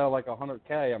even sell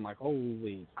 100K. I'm like,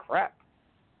 holy crap!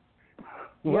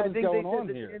 What is going on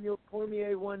here? The Daniel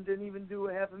Cormier one didn't even do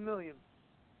 $500,000.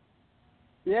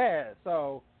 Yeah,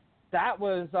 so that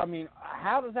was.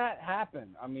 How does that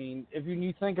happen? If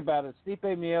you think about it, Stipe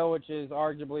Miocic is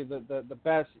arguably the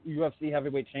best UFC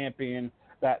heavyweight champion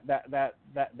that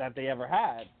they ever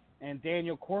had. And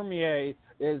Daniel Cormier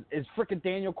is freaking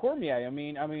Daniel Cormier.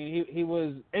 He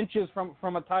was inches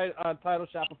from a title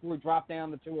shot before he dropped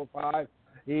down to 205.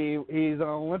 He's an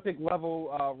Olympic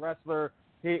level wrestler.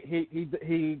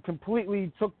 He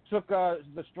completely took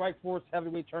the Strikeforce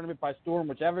heavyweight tournament by storm,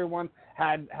 which everyone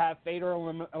had Fedor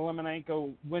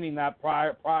Emelianenko winning that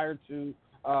prior to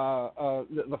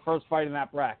the first fight in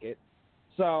that bracket.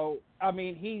 So,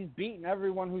 he's beaten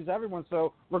everyone who's everyone.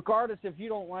 So, regardless if you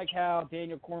don't like how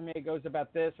Daniel Cormier goes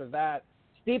about this or that,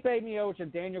 Stipe Miocic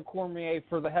and Daniel Cormier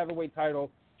for the heavyweight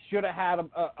title should have had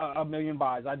a million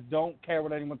buys. I don't care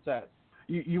what anyone says.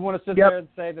 You want to sit there and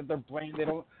say that they're blamed.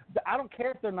 I don't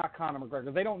care if they're not Conor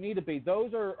McGregor. They don't need to be.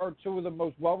 Those are 2 of the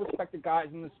most well-respected guys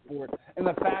in the sport. And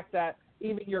the fact that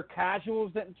even your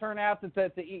casuals didn't turn out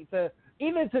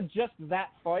even to just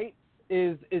that fight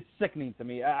is sickening to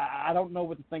me. I don't know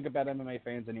what to think about MMA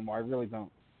fans anymore. I really don't.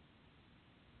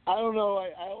 I don't know.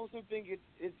 I also think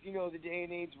it's the day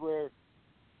and age where,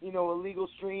 illegal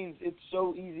streams, it's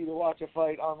so easy to watch a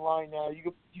fight online now.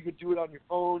 You could do it on your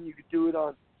phone. You could do it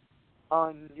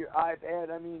on your iPad.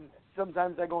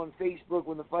 Sometimes I go on Facebook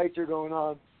when the fights are going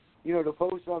on, to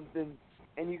post something,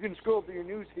 and you can scroll through your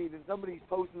news feed and somebody's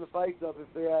posting the fights up if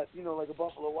they're at, a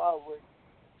Buffalo Wild Wings.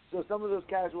 So some of those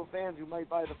casual fans who might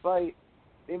buy the fight,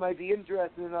 they might be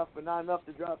interested enough, but not enough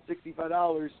to drop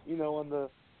 $65, on the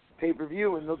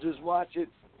pay-per-view, and they'll just watch it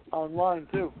online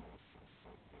too.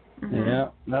 Mm-hmm. Yeah,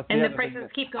 that's and the the prices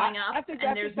keep going up, and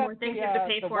there's more things you have to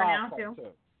pay for now too.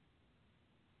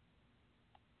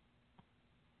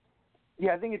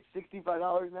 Yeah, I think it's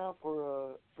 $65 now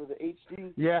for the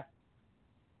HD. Yeah.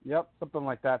 Yep, something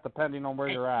like that, depending on where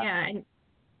you're at. Yeah,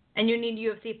 and you need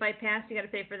UFC Fight Pass. You got to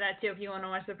pay for that too if you want to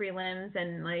watch the prelims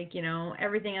and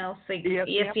everything else, like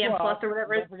ESPN Plus or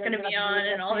whatever it's going to be on,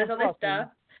 and all this other stuff.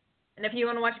 And if you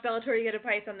want to watch Bellator, you got to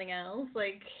pay something else.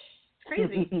 Like, it's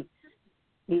crazy.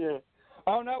 Yeah.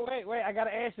 Oh no! Wait! I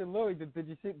gotta ask you, Louis. Did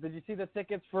you see the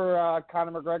tickets for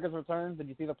Conor McGregor's return? Did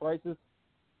you see the prices?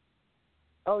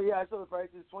 Oh yeah, I saw the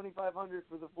prices. $2,500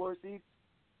 for the floor seats.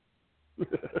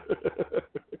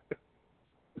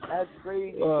 That's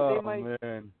crazy. Oh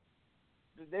man.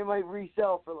 They might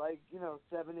resell for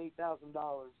 $7,000-$8,000.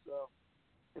 So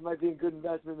it might be a good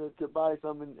investment to buy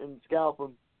some and scalp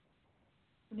them.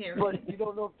 Yeah. But you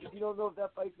don't know if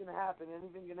that fight's gonna happen.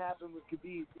 Anything can happen with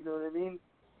Khabib. You know what I mean?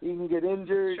 He can get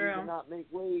injured. True. He can not make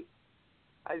weight.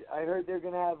 I heard they're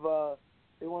gonna have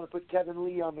they want to put Kevin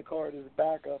Lee on the card as a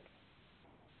backup.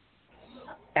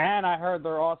 And I heard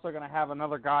they're also going to have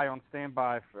another guy on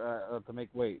standby to make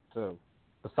weight too,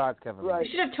 besides Kevin. Right.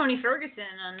 You should have Tony Ferguson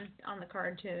on the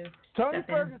card too. Tony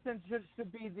Ferguson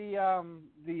should be the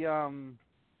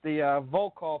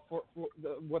vote call for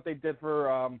what they did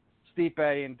for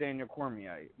Stipe and Daniel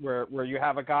Cormier, where you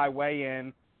have a guy weigh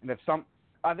in, and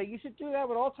I think you should do that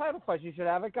with all title fights. You should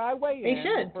have a guy weigh in. They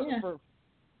should,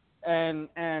 and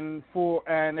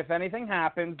if anything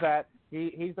happens, that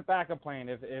he's the backup plan.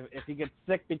 If he gets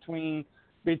sick between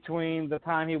the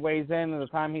time he weighs in and the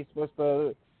time he's supposed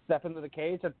to step into the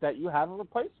cage, that you have a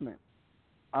replacement.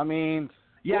 I mean,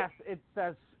 yes, it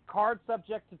says card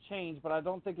subject to change, but I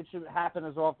don't think it should happen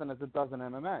as often as it does in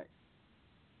MMA.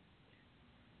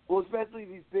 Well, especially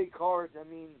these big cards. I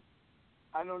mean,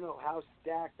 I don't know how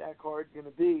stacked that card's going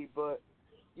to be, but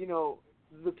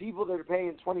the people that are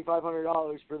paying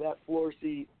 $2,500 for that floor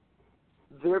seat,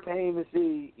 they're paying to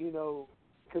see,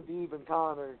 Khabib and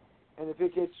Conor. And if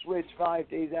it gets switched 5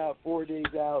 days out, 4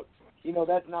 days out,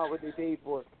 that's not what they paid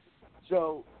for.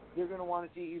 So they're going to want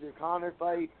to see either Conor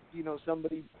fight,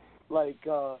 somebody like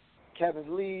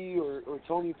Kevin Lee or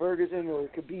Tony Ferguson, or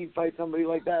Khabib fight somebody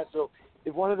like that. So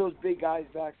if one of those big guys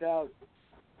backs out,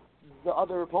 the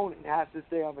other opponent has to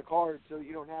stay on the card. So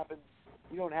you don't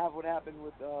have what happened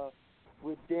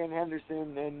with Dan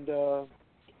Henderson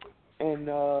and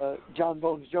John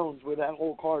Bones Jones, where that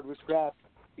whole card was scrapped,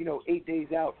 8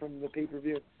 days out from the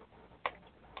pay-per-view.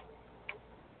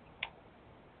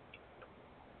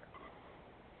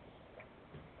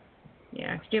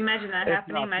 Yeah, could you imagine that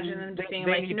happening? Imagine them just being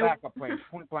like, nope. Backup plan,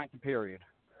 point blank, period.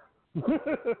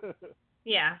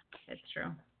 Yeah, it's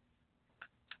true.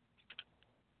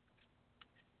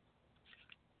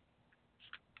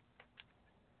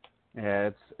 Yeah,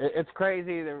 it's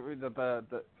crazy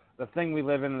the thing we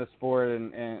live in the sport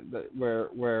and where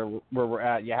we're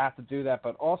at. You have to do that,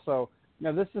 but also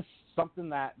this is something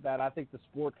that I think the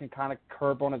sport can kind of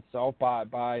curb on itself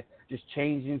by just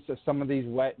changing some of these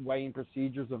weighing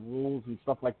procedures of rules and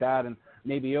stuff like that, and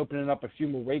maybe opening up a few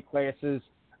more weight classes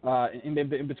in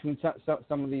between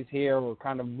some of these here, or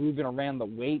kind of moving around the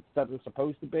weights that they're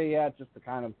supposed to be at, just to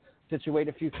kind of situate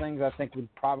a few things. I think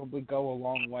would probably go a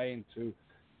long way into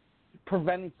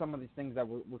preventing some of these things that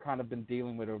we're kind of been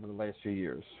dealing with over the last few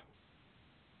years.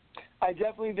 I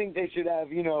definitely think they should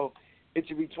have, it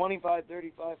should be 25,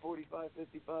 35, 45,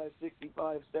 55,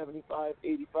 65, 75,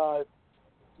 85,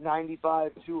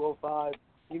 95, 205.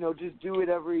 Just do it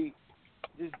every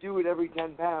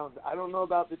 10 pounds. I don't know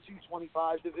about the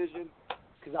 225 division,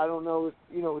 because I don't know if,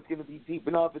 it's going to be deep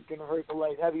enough. It's going to hurt the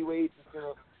light heavyweights. It's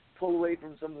going to pull away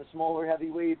from some of the smaller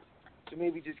heavyweights. So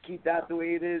maybe just keep that the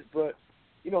way it is. But,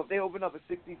 if they open up a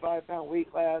 65-pound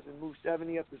weight class and move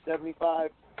 70 up to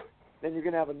 75, then you're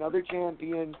going to have another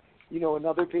champion,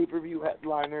 another pay-per-view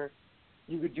headliner.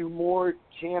 You could do more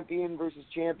champion versus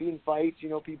champion fights.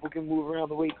 People can move around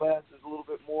the weight classes a little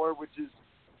bit more, which is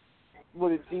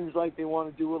what it seems like they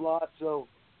want to do a lot. So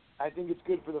I think it's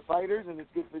good for the fighters and it's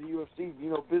good for the UFC,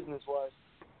 business-wise.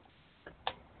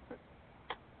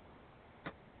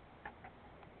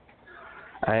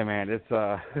 Hey, man, it's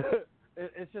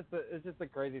it's just a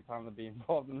crazy time to be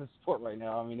involved in this sport right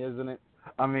now. I mean, isn't it?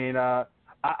 I mean, I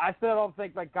still don't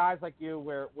think like guys like you,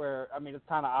 where I mean, it's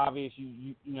kind of obvious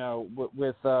you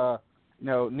with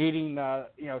needing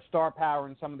star power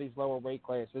in some of these lower weight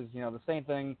classes. The same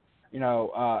thing.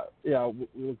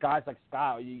 With guys like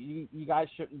Scott, you guys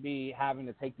shouldn't be having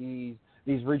to take these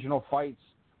these regional fights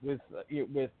with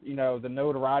the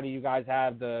notoriety you guys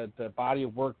have, the body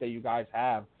of work that you guys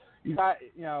have. You got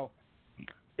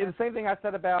it's the same thing I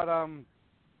said about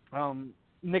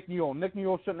Nick Newell. Nick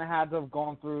Newell shouldn't have had to have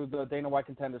gone through the Dana White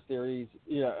Contender Series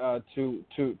to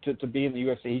be in the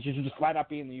UFC. He should just flat out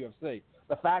be in the UFC.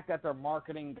 The fact that they're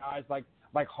marketing guys like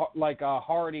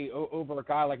Hardy over a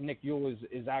guy like Nick Newell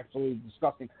is absolutely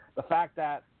disgusting. The fact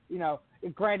that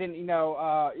granted,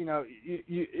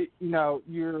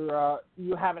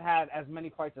 you haven't had as many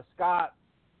fights as Scott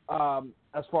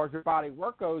as far as your body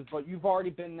work goes, but you've already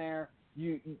been there.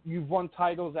 You've won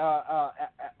titles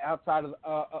outside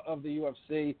of the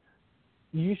UFC.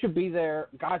 You should be there.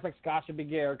 Guys like Scott should be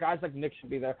there. Guys like Nick should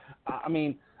be there. I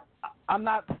mean, I'm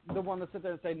not the one to sit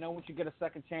there and say no one should get a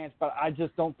second chance, but I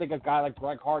just don't think a guy like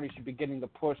Greg Hardy should be getting the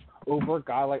push over a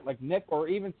guy like Nick, or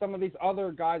even some of these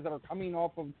other guys that are coming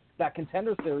off of that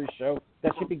Contender Series show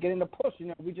that should be getting the push.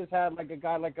 We just had like a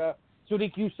guy like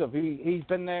Sadiq Yusuf. He's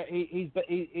been there.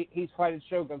 He's fighted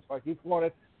Shogun's fights. He fought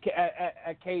at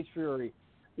Cage Fury.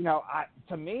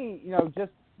 To me,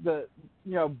 just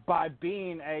by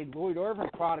being a Lloyd Irvin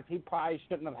product, he probably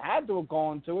shouldn't have had to have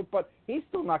gone to it, but he's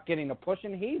still not getting a push,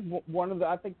 and he's one of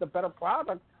the better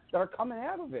products that are coming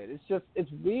out of it.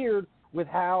 It's weird with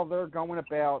how they're going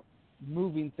about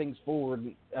moving things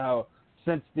forward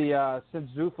since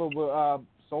Zuffa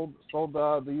sold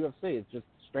the UFC. It's just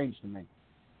strange to me.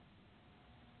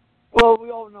 Well,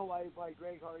 we all know why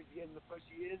Greg Hardy's getting the push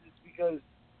he is. It's because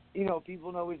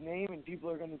people know his name and people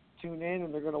are going to tune in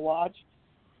and they're going to watch.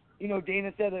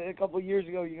 Dana said a couple of years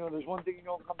ago, there's one thing you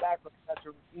don't come back from, that's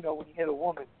when you hit a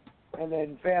woman. And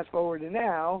then fast forward to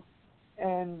now,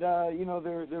 and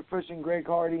they're pushing Greg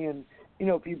Hardy, and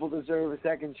people deserve a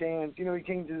second chance. He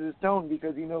changes his tone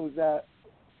because he knows that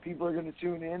people are going to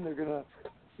tune in. They're going to,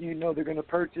 they're going to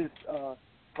purchase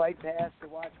Fight Pass to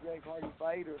watch Greg Hardy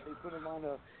fight, or if they put him on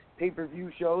a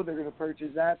pay-per-view show, they're going to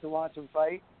purchase that to watch him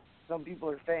fight. Some people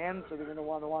are fans, so they're going to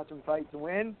want to watch him fight to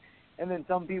win. And then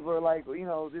some people are like,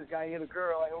 this guy hit a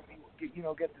girl. I hope he,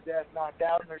 gets his ass knocked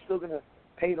out. And they're still going to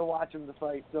pay to watch him to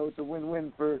fight. So it's a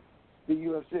win-win for the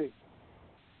UFC.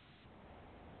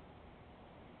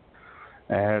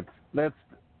 It's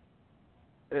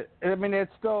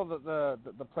still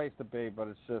the place to be, but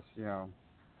it's just,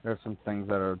 there's some things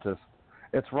that are just,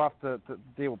 it's rough to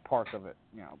deal with parts of it,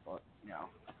 but,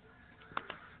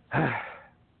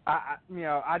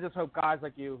 I just hope guys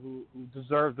like you who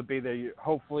deserve to be there,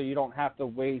 hopefully you don't have to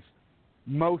waste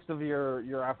most of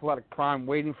your athletic prime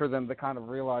waiting for them to kind of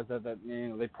realize that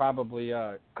they probably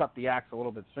cut the axe a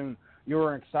little bit soon. You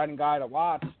were an exciting guy to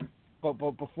watch, but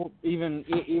before even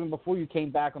before you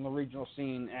came back on the regional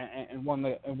scene and won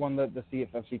the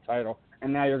CFFC title,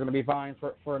 and now you're going to be vying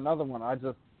for another one. I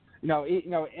just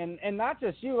and not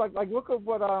just you, like look at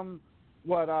what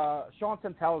Sean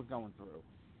Santel is going through.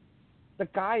 The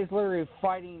guy is literally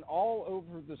fighting all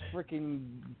over this freaking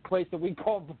place that we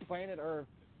call the planet Earth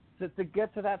to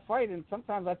get to that fight. And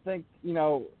sometimes I think,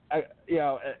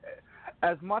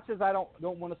 as much as I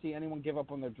don't want to see anyone give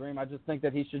up on their dream, I just think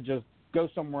that he should just go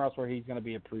somewhere else where he's going to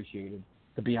be appreciated,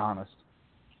 to be honest.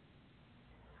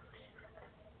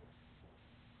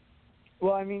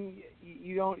 Well, I mean,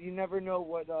 you never know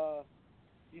what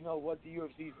what the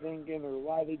UFC's thinking or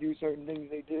why they do certain things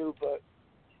they do, but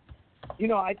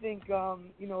I think,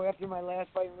 after my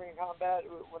last fight in Ring of Comat,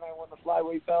 when I won the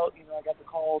Flyweight belt, I got the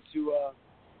call to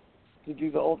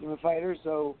do the Ultimate Fighter.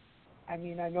 So, I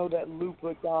mean, I know that Lou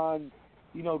puts on,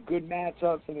 good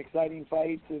matchups and exciting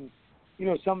fights. And,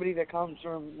 somebody that comes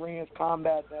from Ring of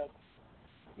Comat that's,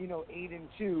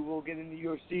 8-2 will get in the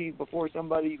UFC before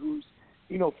somebody who's,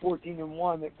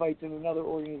 14-1 that fights in another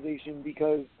organization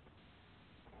because,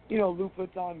 Lou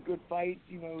puts on good fights,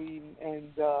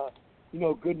 and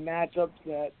good matchups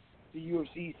that the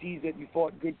UFC sees that you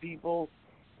fought good people.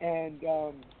 And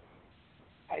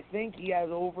I think he has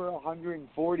over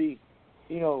 140,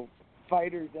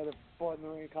 fighters that have fought in the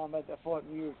Ring of Comat that fought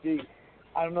in the UFC.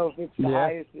 I don't know if it's the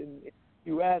highest in the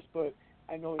U.S., but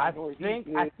I know in the Northeast.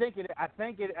 I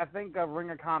think Ring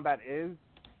of Comat is.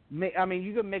 I mean,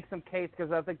 you can make some case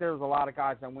because I think there was a lot of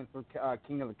guys that went through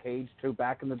King of the Cage too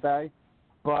back in the day.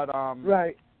 But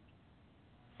right.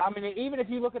 I mean, even if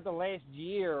you look at the last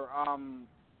year,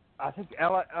 I think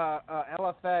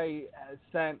LFA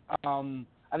sent,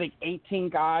 I think 18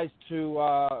 guys to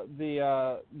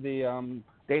the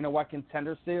Dana White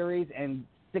Contender Series, and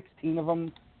 16 of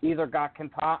them either got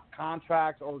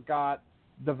contracts or got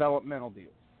developmental deals.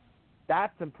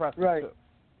 That's impressive, right. too.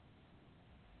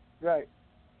 Right.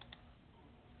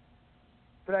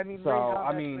 But I mean, Ring of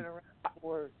Comat's been around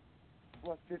for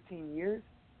 15 years?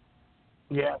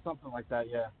 Yeah, something like that.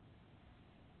 Yeah.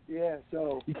 Yeah,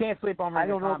 so you can't sleep on Ring I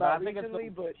don't of know Combat. about recently,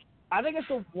 but I think it's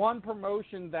the one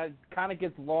promotion that kind of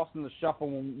gets lost in the shuffle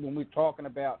when we're talking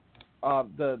about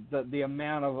the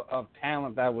amount of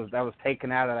talent that was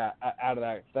taken out of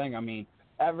that thing. I mean,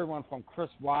 everyone from Chris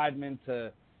Weidman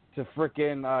to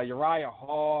frickin' Uriah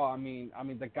Hall. I mean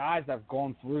the guys that have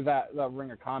gone through that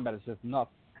Ring of Combat is just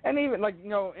nuts. And even like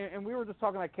and we were just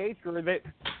talking about Cage Crew.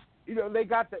 They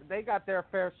got their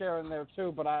fair share in there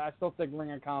too. But I still think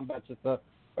Ring of Combat's just a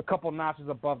couple notches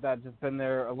above that. Just been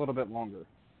there a little bit longer.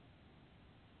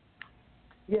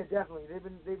 yeah, definitely.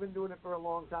 They've been doing it for a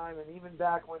long time, and even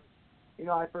back when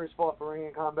I first fought for Ring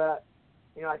of Combat,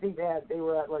 I think they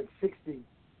were at like 60,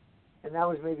 and that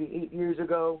was maybe 8 years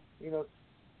ago.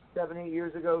 7, 8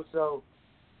 years ago. So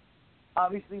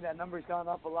obviously that number's gone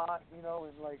up a lot. And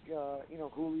like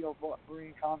Julio fought for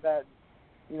Ring of Combat.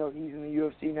 He's in the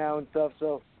UFC now and stuff.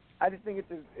 So I just think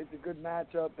it's a good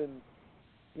matchup, and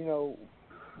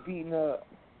beating a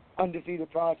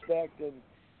undefeated prospect and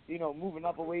moving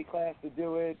up a weight class to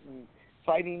do it, and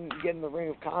fighting, getting the Ring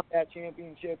of Combat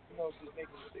championship, it's just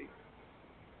making it see.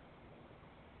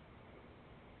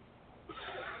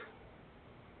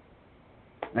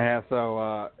 Yeah,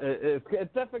 so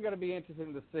it's definitely going to be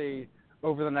interesting to see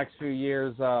over the next few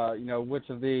years, which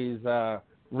of these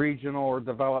regional or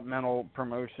developmental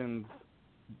promotions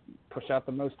push out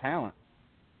the most talent.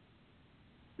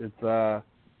 It's,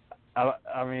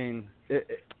 I mean,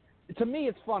 to me,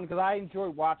 it's fun because I enjoy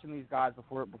watching these guys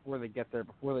before they get there,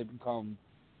 before they become,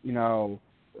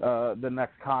 the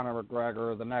next Conor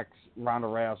McGregor, or the next Ronda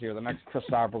Rousey, or the next Chris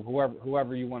Cyborg,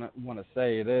 whoever you want to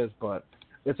say it is. But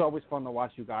it's always fun to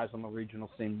watch you guys on the regional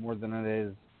scene more than it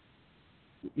is,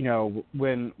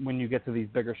 when you get to these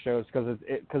bigger shows,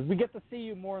 because we get to see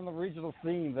you more in the regional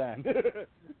scene then.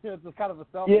 It's just kind of a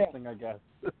selfish thing, I guess.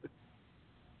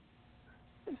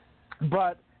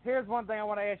 But here's one thing I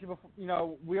want to ask you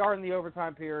before. We are in the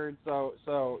overtime period, so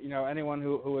anyone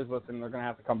who is listening, they're going to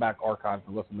have to come back archived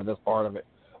to listen to this part of it.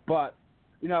 But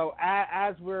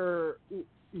as we're,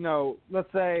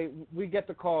 let's say we get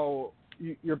the call,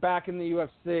 you're back in the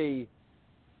UFC,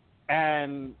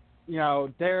 and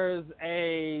is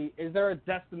there a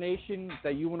destination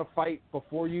that you want to fight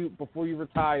before you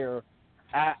retire,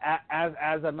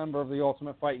 as a member of the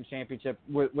Ultimate Fighting Championship,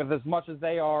 with as much as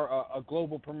they are a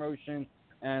global promotion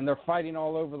and they're fighting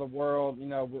all over the world,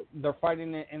 they're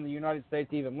fighting in the United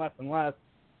States even less and less.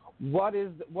 What is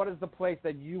the place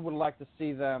that you would like to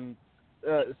see them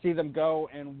go,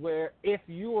 and where, if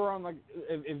you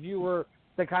were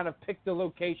to kind of pick the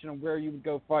location of where you would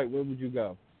go fight, where would you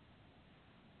go?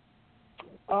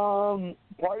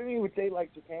 Part of me would say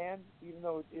like Japan, even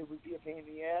though it would be a pain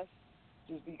in the ass,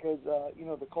 just because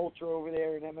the culture over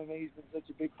there in MMA has been such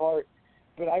a big part.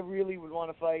 But I really would want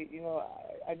to fight.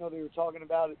 I know they were talking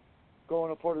about it, going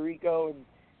to Puerto Rico, and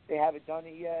they haven't done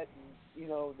it yet. And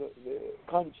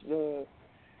the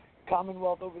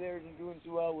Commonwealth over there isn't doing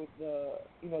too well with the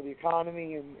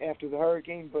economy and after the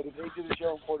hurricane. But if they did a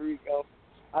show in Puerto Rico,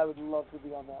 I would love to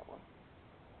be on that one.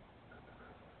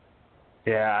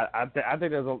 Yeah, I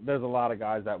think there's a lot of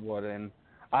guys that would, and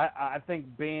I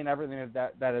think being everything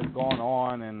that has gone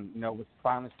on, and we're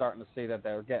finally starting to see that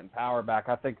they're getting power back.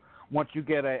 I think once you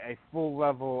get a full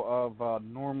level of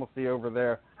normalcy over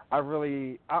there,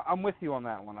 I'm with you on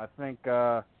that one. I think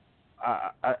I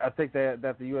think that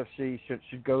the UFC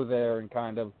should go there and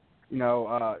kind of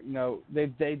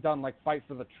they've done like fight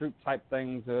for the troop type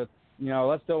things.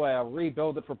 Let's do a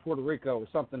rebuild it for Puerto Rico or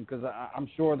something, because I'm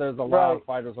sure there's a lot of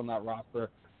fighters on that roster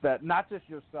that, not just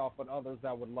yourself, but others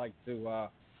that would like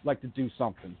to do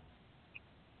something.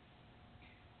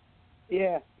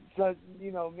 Yeah, so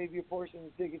maybe a portion of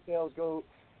the ticket sales goes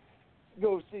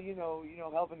to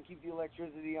helping keep the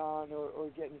electricity on, or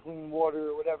getting clean water,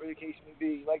 or whatever the case may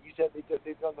be. Like you said,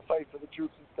 they've done the fight for the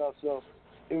troops and stuff, so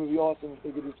it would be awesome if they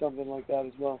could do something like that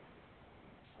as well.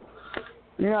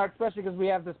 Especially because we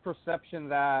have this perception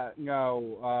that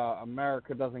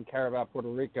America doesn't care about Puerto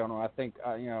Rico, and I think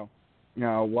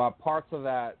while parts of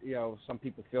that some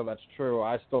people feel that's true,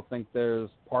 I still think there's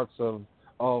parts of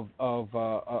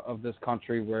this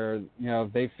country where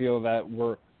they feel that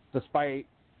we're, despite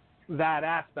that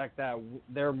aspect, that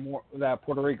that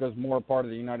Puerto Rico is more a part of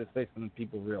the United States than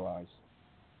people realize.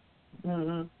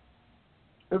 Mhm.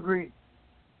 Agreed.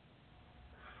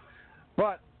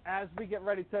 But as we get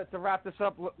ready to wrap this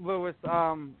up, Louis,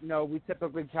 we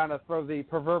typically kind of throw the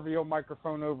proverbial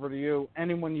microphone over to you.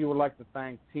 Anyone you would like to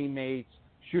thank, teammates,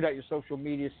 shoot out your social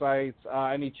media sites,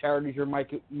 any charities you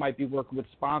might be working with,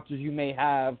 sponsors you may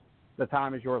have. The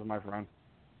time is yours, my friend.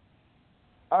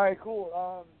 All right,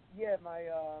 cool.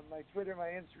 My Twitter, my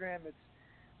Instagram, it's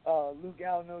Lou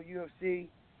Gaudinot UFC.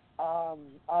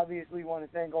 Obviously want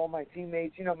to thank all my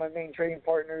teammates, my main training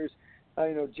partners,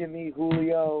 Jimmy,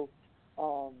 Julio,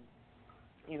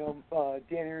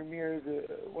 Danny Ramirez,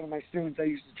 one of my students I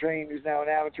used to train, who's now an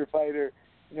amateur fighter,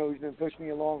 who's been pushing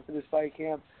me along for this fight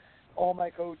camp. All my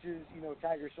coaches,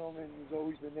 Tiger Shulman, who's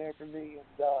always been there for me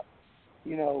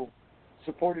and,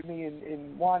 supported me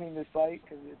in wanting this fight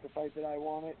because it's a fight that I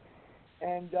wanted.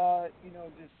 And,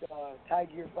 Tie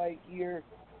Gear Fight Gear,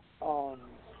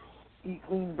 Eat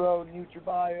Clean Bro,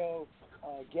 NutriBio,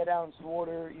 Get Ounce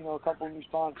Water, a couple of new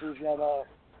sponsors that are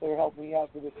helping me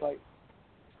out for this fight.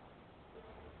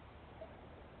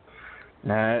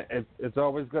 It's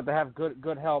always good to have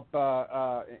good help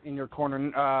in your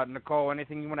corner. Nicole,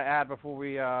 anything you want to add before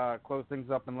we close things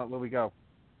up and let Louis go?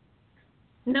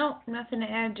 No, nothing to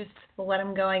add. Just we'll let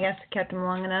him go, I guess. Kept him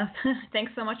long enough.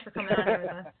 Thanks so much for coming on here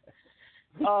with us.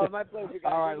 Oh, my pleasure,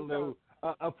 guys. All right, Lou.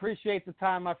 Appreciate the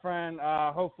time, my friend.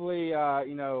 Hopefully,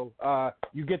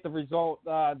 you get the result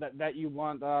that you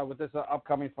want with this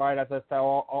upcoming fight. As I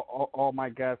tell all my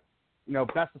guests,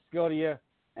 best of skill to you.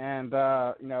 And,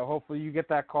 hopefully you get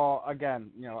that call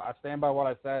again. I stand by what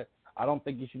I said. I don't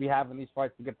think you should be having these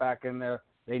fights to get back in there.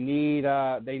 They need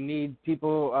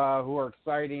people who are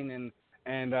exciting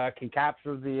and can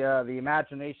capture the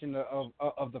imagination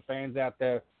of the fans out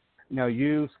there.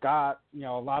 You, Scott, a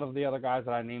lot of the other guys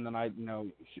that I named tonight,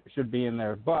 should be in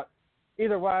there. But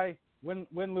either way, win,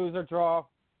 lose, or draw,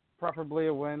 preferably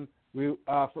a win.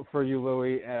 For you,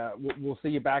 Louis, we'll see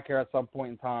you back here at some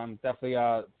point in time. Definitely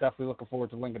looking forward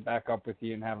to linking back up with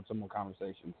you and having some more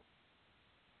conversations.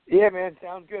 Yeah, man,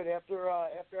 sounds good. After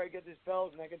I get this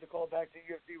belt and I get the call back to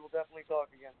UFC, we'll definitely talk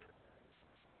again.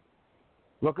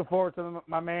 Looking forward to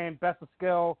my man. Best of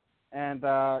skill, and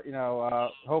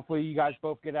hopefully you guys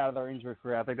both get out of there injury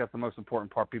free. I think that's the most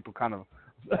important part. People kind of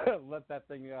let that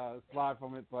thing slide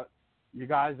from it, but you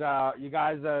guys,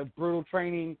 brutal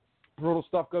training. Brutal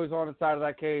stuff goes on inside of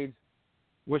that cage.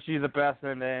 Wish you the best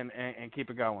and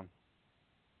keep it going.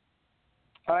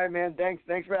 All right, man.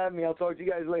 Thanks for having me. I'll talk to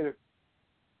you guys later.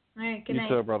 All right, good night.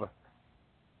 You too, brother.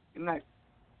 Good night.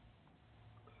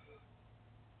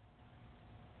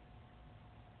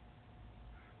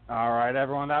 All right,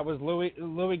 everyone. That was Louis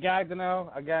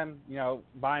Gaudinot. Again,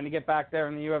 vying to get back there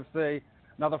in the UFC.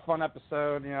 Another fun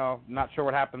episode. Not sure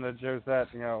what happened to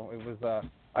Jozette. It was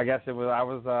I guess it was. I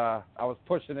was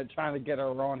pushing it, trying to get her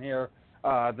on here.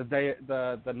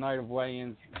 The night of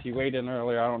weigh-ins, she weighed in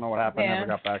earlier. I don't know what happened. Yeah. I never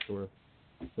got back to her.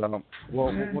 So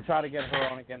we'll try to get her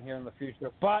on again here in the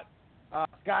future. But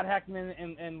Scott Heckman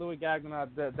and Louis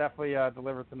Gaudinot definitely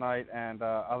delivered tonight. And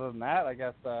other than that, I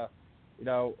guess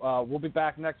we'll be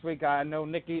back next week. I know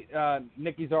Nikki's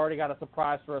already got a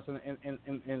surprise for us in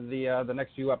the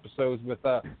next few episodes with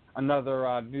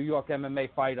another New York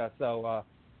MMA fighter. So.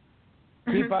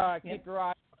 Keep your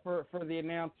eye for the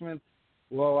announcements.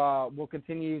 We'll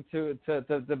continue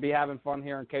to be having fun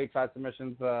here in Cage Side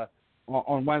Submissions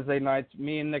on Wednesday nights.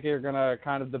 Me and Nikki are gonna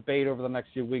kind of debate over the next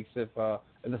few weeks if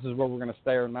this is where we're gonna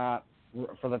stay or not.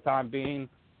 For the time being,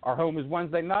 our home is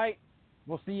Wednesday night.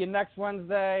 We'll see you next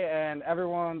Wednesday, and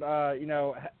everyone,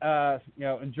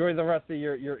 enjoy the rest of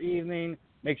your evening.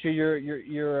 Make sure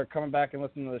you're coming back and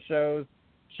listening to the shows.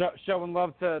 Showing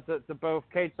love to both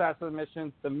Cage Side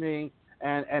Submissions, to me,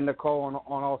 and Nicole on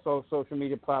all social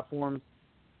media platforms.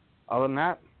 Other than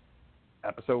that,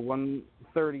 episode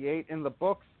 138 in the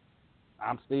books.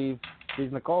 I'm Steve.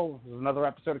 She's Nicole. This is another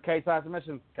episode of Cage Side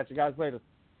Submissions. Catch you guys later.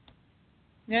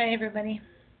 Good night, everybody.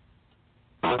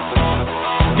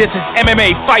 This is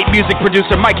MMA fight music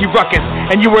producer Mikey Ruckus,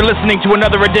 and you are listening to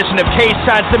another edition of Cage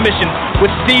Side Submissions with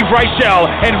Steve Rychel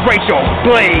and Rachel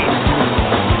Blaze.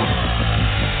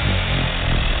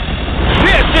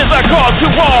 This is a call to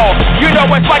all. You know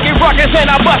it's Mikey Ruckus and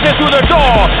I'm busting through the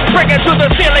door. Breaking through the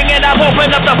ceiling and I'm opening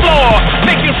up the floor.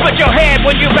 Make you split your head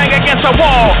when you bang against a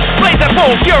wall. Blazing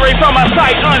full fury from a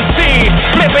sight unseen.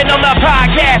 Flipping on the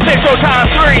podcast, it's showtime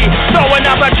 3. Throwing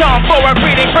up a jump for a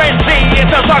greeting frenzy.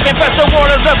 It's a fucking festival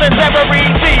waters of this every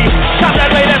sea. Time to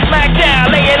lay the smack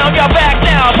down, lay it on your back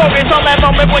now. Focus on that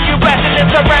moment when you blasting this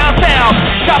around town.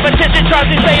 Competition tries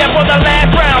to stay up for the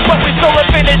last round, but we stole the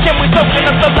finish and we soaking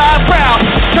up the live crowd.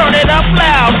 Turn it up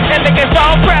loud and make us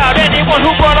all proud. Anyone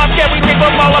who brought up Gary, leave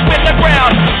them all up in the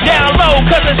ground. Down low,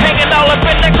 cause it's hanging all up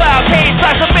in the cloud. Cage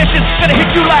Side Submissions, gonna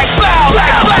hit you like blow,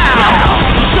 like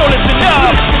blow. So listen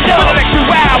up, for the next 2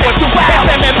 hours, it's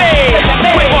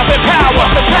MMA, wave up in power,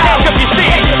 how can you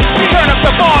see? Turn up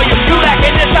the volume, you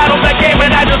lacking inside on the game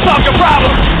and I just solved your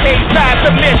problem. Cage Side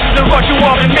Submissions is what you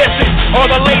all been missing. All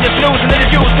the latest news and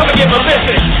interviews, come and give a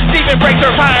listen. Steven breaks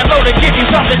her high and low to give you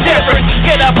something different.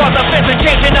 Get up on the fence and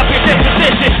changing up your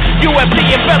disposition. UFC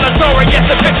and Bellator, yes,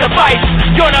 the picture fight.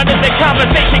 Join on this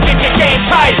conversation, get your game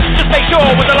tight. Just make sure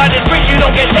with the light is green, you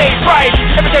don't get paid right.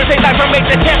 Every Thursday night from 8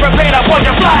 to 10, prepare up on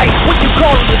your flight. When you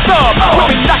call the sub,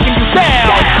 we'll be knocking you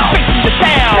down. Facing the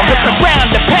sound, hit the ground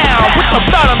to pound. With the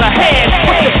blood on the hand,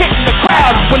 with the hit in the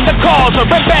crowd. When the calls are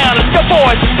inbound, and your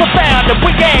voice is profound. And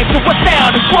we aim to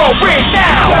astound and throw ring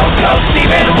down. Go,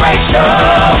 Steve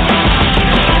Rychel.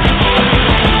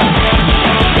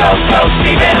 Go,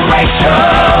 Steve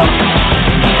Rychel.